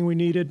got everything we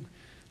needed.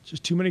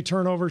 Just too many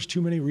turnovers,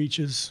 too many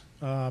reaches.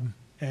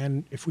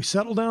 And if we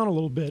settle down a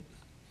little bit,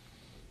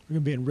 we're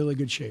going to be in really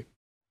good shape.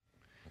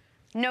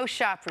 No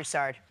shot,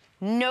 Broussard.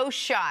 No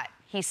shot.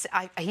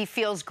 He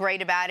feels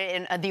great about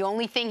it, and the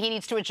only thing he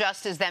needs to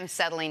adjust is them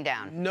settling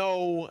down.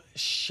 No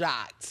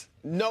shot.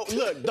 No,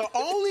 look, the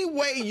only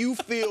way you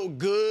feel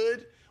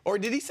good, or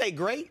did he say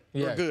great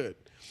or good?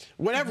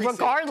 Whatever.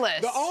 Regardless.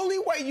 The only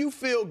way you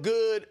feel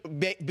good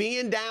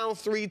being down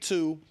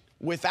 3-2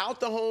 without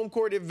the home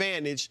court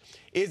advantage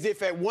is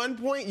if at one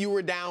point you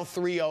were down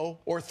 3-0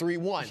 or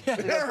 3-1.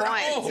 That's a good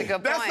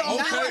point. That's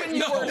a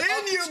good point.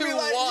 Then you'd be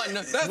like,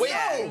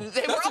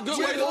 they were up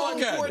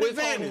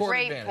 2-1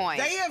 Great point.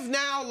 They have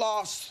now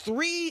lost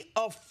 3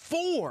 of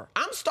 4.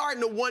 I'm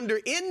starting to wonder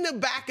in the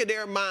back of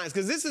their minds,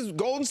 because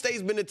Golden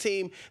State's been a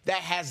team that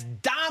has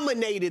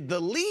dominated the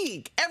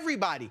league.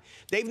 Everybody.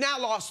 They've now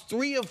lost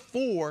 3 of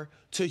 4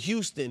 to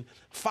Houston,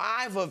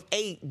 5 of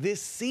 8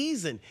 this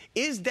season.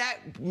 Is that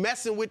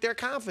messing with their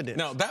confidence?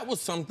 Now, that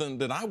was something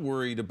that I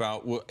worried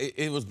about. Well,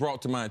 it was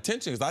brought to my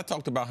attention because I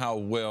talked about how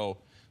well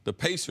the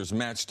Pacers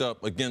matched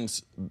up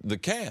against the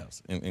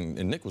Cavs. And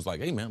Nick was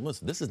like, hey, man,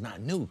 listen, this is not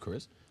new,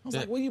 Chris. I was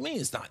like, what do you mean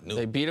it's not new?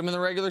 They beat them in the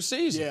regular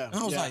season. Yeah. And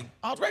I was like,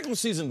 oh, the regular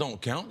season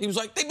don't count. He was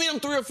like, they beat them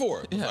 3 or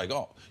 4. I was like,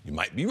 oh, you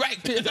might be right.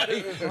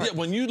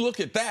 When you look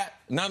at that,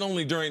 not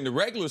only during the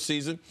regular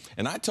season,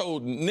 and I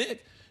told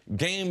Nick,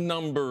 game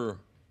number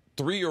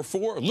 3 or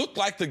 4 looked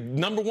like the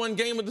number 1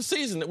 game of the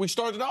season that we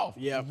started off.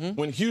 Yeah.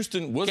 When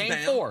Houston was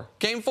Game 4.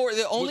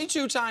 The only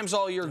 2 times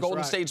all year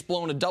Golden State's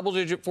blown a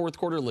double-digit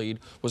fourth-quarter lead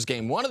was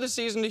Game 1 of the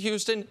season to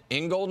Houston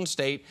in Golden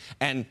State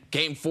and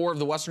Game 4 of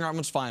the Western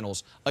Conference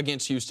Finals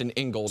against Houston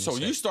in Golden State. So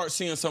you start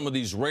seeing some of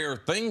these rare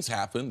things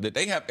happen that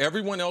they have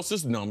everyone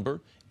else's number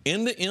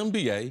in the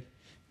NBA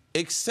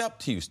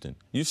except Houston.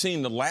 You've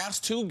seen the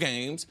last 2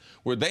 games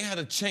where they had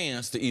a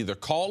chance to either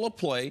call a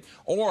play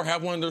or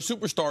have one of their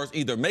superstars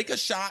either make a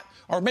shot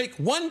or make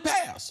one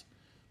pass.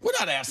 We're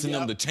not asking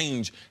them to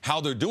change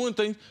how they're doing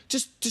things.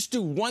 Just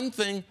do one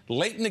thing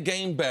late in the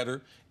game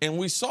better. And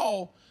we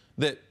saw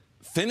that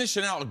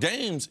finishing out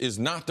games is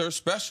not their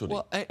specialty.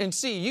 Well, and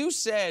see, you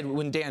said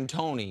when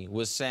D'Antoni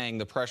was saying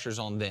the pressure's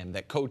on them,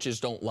 that players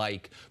don't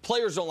like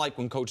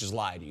when coaches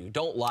lie to you.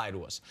 Don't lie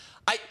to us.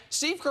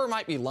 Steve Kerr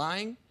might be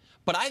lying,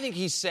 but I think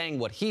he's saying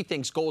what he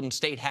thinks Golden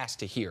State has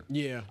to hear.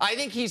 Yeah. I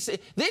think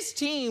this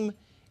team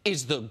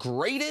is the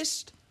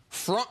greatest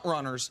front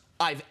runners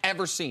I've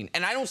ever seen.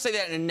 And I don't say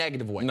that in a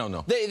negative way.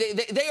 No.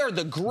 They are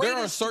the greatest.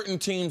 There are certain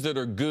teams that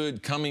are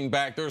good coming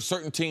back. There are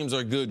certain teams that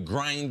are good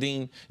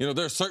grinding. There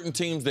are certain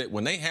teams that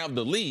when they have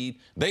the lead,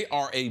 they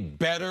are a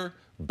better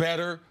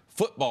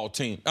football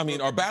team.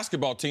 Or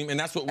basketball team, and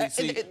that's what we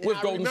see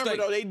with Golden State.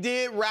 Though, they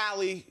did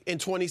rally in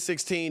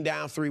 2016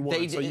 down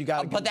 3-1. So you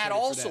got to But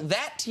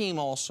that team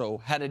also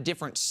had a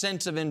different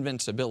sense of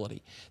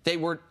invincibility. They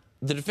were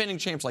the defending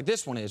champs like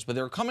this one is, but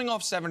they were coming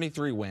off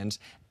 73 wins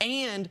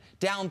and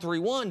down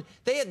 3-1.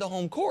 They had the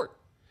home court.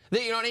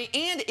 You know what I mean?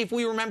 And if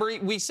we remember,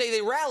 we say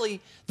they rally,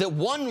 the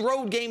one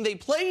road game they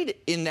played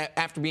in that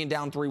after being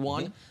down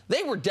 3-1,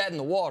 they were dead in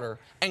the water,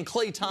 and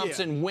Klay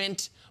Thompson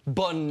went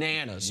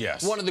bananas.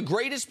 Yes. One of the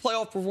greatest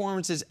playoff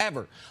performances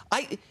ever.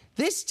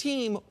 This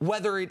team,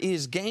 whether it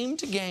is game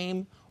to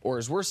game or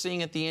as we're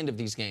seeing at the end of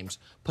these games,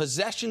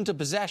 possession to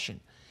possession,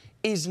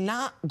 is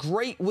not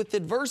great with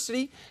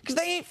adversity because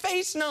they ain't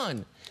faced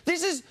none.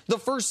 This is the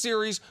first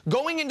series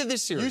going into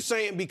this series. You're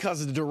saying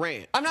because of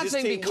Durant. I'm not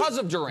saying because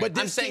of Durant. But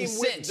I'm saying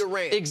since.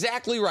 Durant.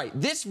 Exactly right.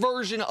 This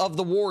version of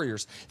the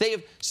Warriors, they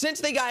have, since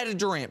they got to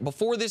Durant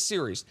before this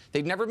series,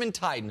 they've never been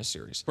tied in a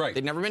series. Right.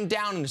 They've never been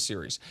down in a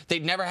series.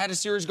 They've never had a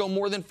series go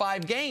more than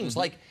 5 games.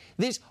 Like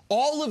this,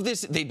 all of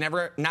this, they've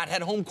never not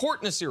had home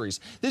court in a series.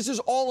 This is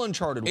all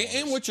uncharted waters.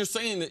 And what you're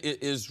saying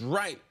is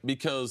right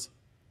because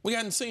we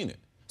hadn't seen it.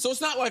 So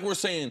it's not like we're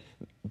saying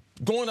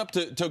going up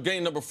to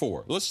game number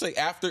 4. Let's say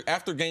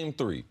after game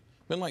 3,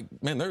 been like,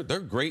 man, they're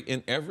great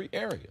in every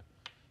area.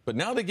 But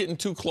now they're getting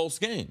 2 close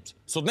games.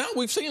 So now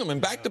we've seen them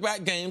in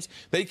back-to-back games.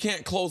 They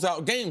can't close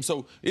out games.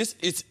 So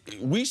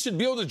we should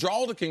be able to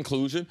draw the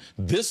conclusion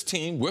this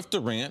team with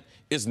Durant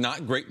is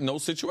not great in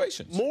those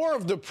situations. More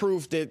of the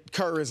proof that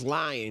Kerr is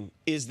lying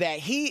is that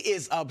he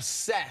is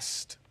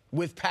obsessed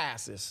with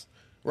passes.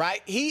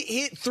 Right? He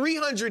hit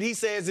 300, he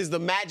says, is the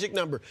magic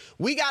number.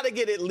 We got to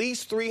get at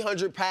least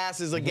 300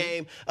 passes a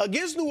game.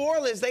 Against New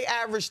Orleans, they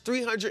averaged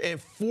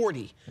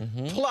 340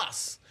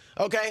 plus.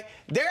 Okay?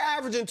 They're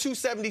averaging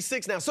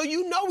 276 now. So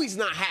you know he's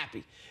not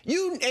happy.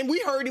 And we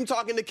heard him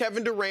talking to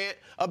Kevin Durant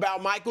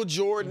about Michael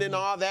Jordan and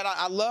all that.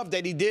 I love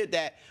that he did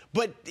that.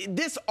 But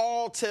this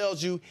all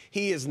tells you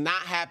he is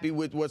not happy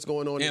with what's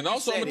going on. And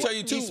also, I'm going to tell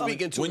you,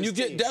 too, when you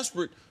get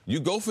desperate,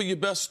 you go for your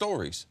best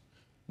stories.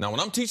 Now, when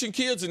I'm teaching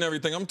kids and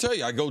everything, I'm telling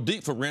you, I go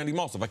deep for Randy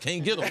Moss. If I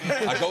can't get him,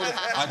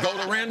 I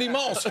go to Randy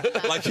Moss.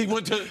 Like he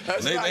went to,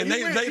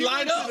 they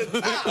line up.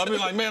 I'll be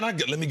like, man,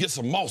 let me get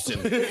some Moss in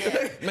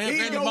it. Man,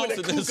 Randy Moss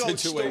in this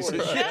situation.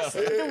 Just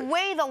the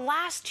way the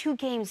last 2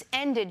 games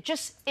ended,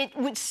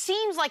 it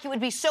seems like it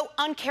would be so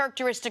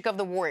uncharacteristic of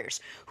the Warriors,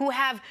 who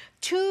have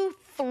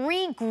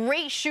 2-3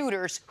 great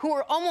shooters who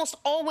are almost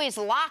always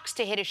locks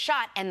to hit a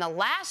shot. And the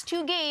last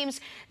 2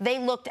 games, they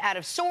looked out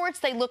of sorts.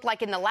 They looked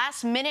like in the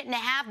last minute and a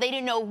half, they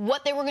didn't know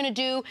what they were going to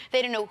do.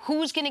 They didn't know who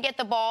was going to get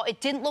the ball. It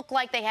didn't look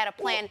like they had a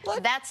plan.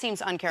 That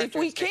seems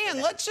uncharacteristic. If we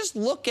can, let's just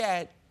look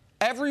at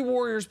every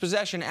Warriors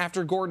possession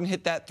after Gordon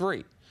hit that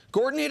 3.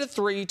 Gordon hit a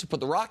 3 to put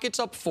the Rockets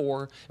up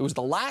 4. It was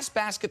the last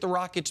basket the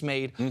Rockets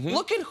made.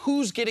 Look at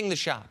who's getting the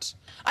shots.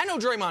 I know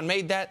Draymond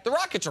made that. The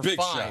Rockets are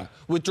fine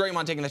with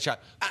Draymond taking the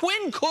shot.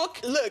 Quinn Cook.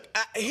 Look,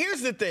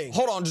 here's the thing.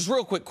 Hold on, just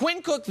real quick.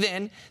 Quinn Cook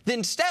then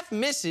Steph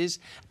misses,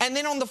 and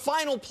then on the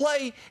final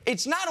play,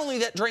 it's not only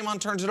that Draymond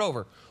turns it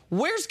over.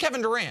 Where's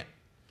Kevin Durant?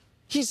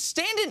 He's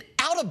standing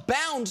out of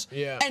bounds,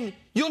 and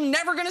you're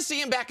never going to see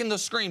him back in the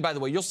screen, by the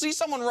way. You'll see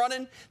someone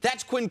running.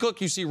 That's Quinn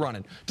Cook you see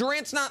running.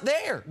 Durant's not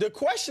there. The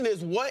question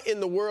is, what in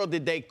the world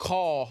did they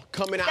call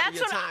coming out of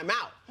your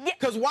timeout?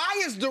 Because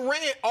why is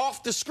Durant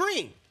off the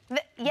screen?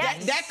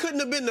 That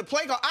couldn't have been the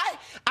play call.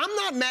 I'm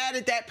not mad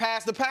at that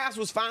pass. The pass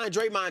was fine.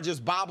 Draymond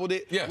just bobbled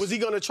it. Was he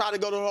going to try to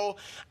go to the hole?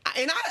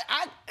 And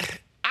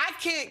I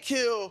can't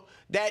kill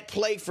that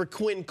play for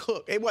Quinn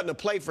Cook. It wasn't a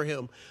play for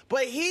him,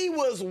 but he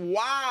was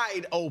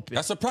wide open.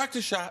 That's a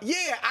practice shot.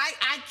 Yeah,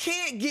 I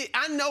can't get.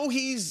 I know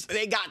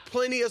they got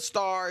plenty of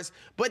stars,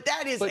 but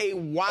that is a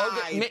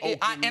wide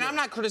open. And I'm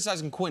not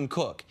criticizing Quinn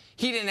Cook.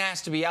 He didn't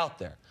ask to be out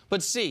there.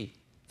 But see,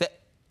 that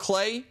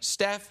Clay,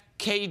 Steph,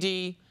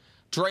 KD,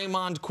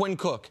 Draymond, Quinn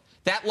Cook,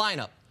 that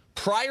lineup,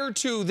 prior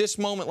to this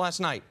moment last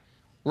night,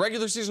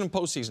 regular season and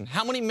postseason,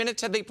 how many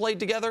minutes had they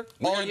played together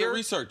all year?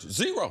 Research,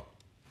 0.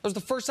 It was the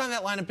first time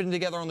that lineup had been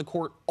together on the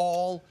court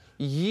all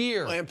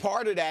year. And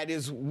part of that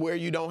is where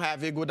you don't have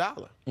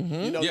Iguodala.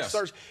 You know,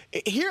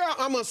 here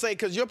I'm going to say,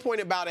 because your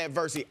point about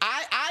adversity,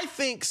 I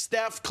think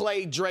Steph,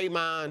 Clay,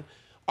 Draymond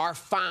are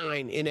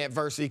fine in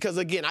adversity. Because,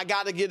 again, I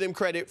got to give them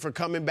credit for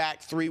coming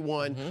back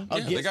 3-1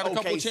 against they got a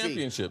couple OKC.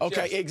 championships.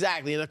 Okay,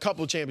 exactly, and a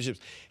couple championships.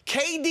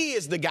 KD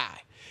is the guy.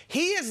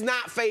 He has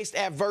not faced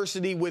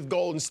adversity with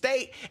Golden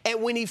State,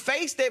 and when he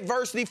faced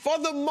adversity, for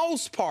the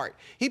most part,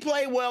 he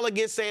played well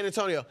against San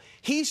Antonio.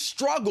 He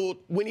struggled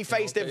when he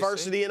faced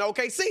adversity in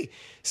OKC.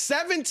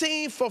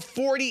 17 for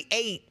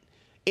 48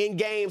 in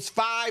games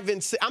 5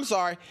 and 6. I'm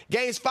sorry,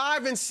 games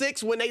 5 and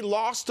 6 when they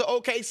lost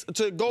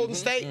to Golden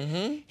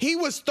State. He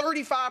was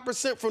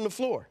 35% from the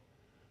floor.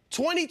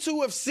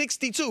 22 of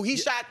 62. He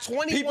shot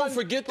 21%. People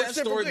forget that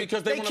story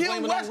because they want to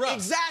blame it on Russ.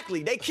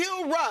 Exactly. They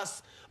killed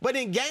Russ. But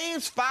in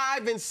games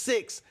 5 and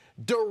 6,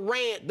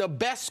 Durant, the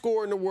best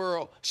scorer in the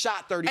world,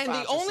 shot 35%. And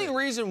the only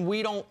reason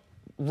we don't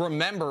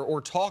remember or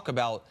talk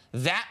about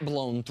that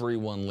blown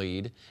 3-1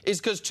 lead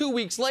is because 2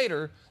 weeks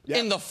later,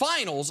 in the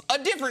finals, a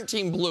different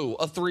team blew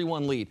a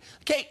 3-1 lead.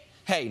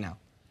 Hey, now,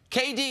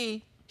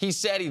 KD, he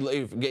said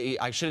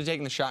I should have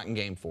taken the shot in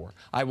Game 4.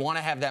 I want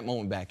to have that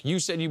moment back. You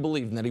said you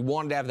believed in that he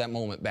wanted to have that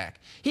moment back.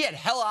 He had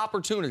hella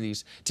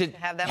opportunities to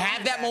have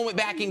that moment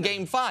back in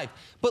Game 5.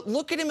 But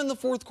look at him in the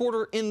fourth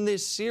quarter in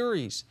this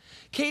series.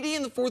 KD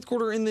in the fourth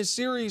quarter in this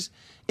series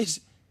is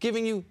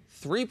giving you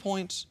 3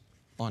 points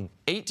on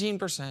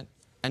 18%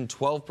 and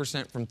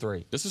 12% from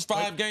 3. This is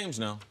 5 games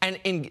now. And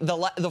in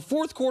the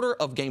fourth quarter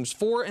of Games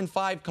 4 and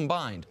 5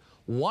 combined,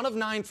 1 of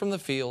 9 from the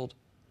field,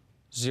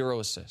 0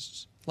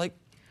 assists.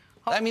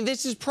 I mean,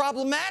 this is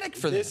problematic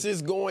for them. This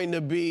is going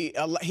to be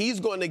he's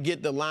going to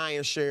get the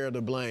lion's share of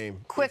the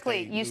blame.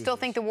 Quickly, you still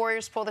think the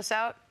Warriors pull this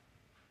out?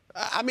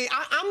 I mean,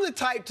 I'm the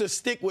type to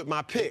stick with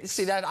my picks.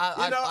 See that?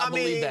 I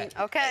believe that.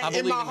 Okay.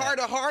 In my heart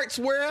of hearts,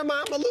 where am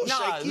I? I'm a little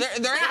shaky.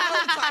 They're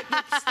I'm the type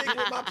to stick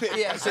with my picks.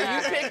 Yeah, so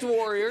you picked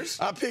Warriors.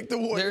 I picked the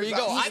Warriors. There you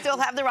go. You still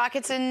have the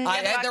Rockets in. I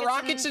had the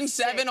Rockets in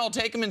 7. I'll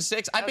take them in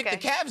 6. I picked the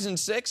Cavs in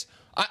 6.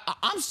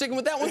 I'm sticking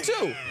with that one,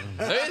 too.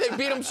 They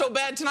beat them so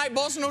bad tonight,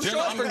 Boston don't show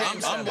up for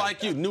Game 7. I'm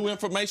like you. New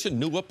information,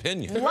 new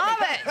opinion. Love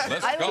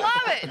it. I go.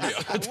 love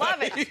it.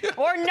 Love it.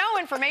 Or no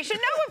information,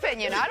 no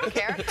opinion. I don't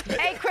care.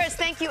 Hey, Chris,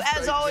 thank you,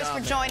 as always,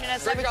 for joining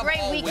us. Have a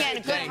great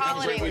weekend. Good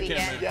holiday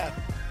weekend. Yeah.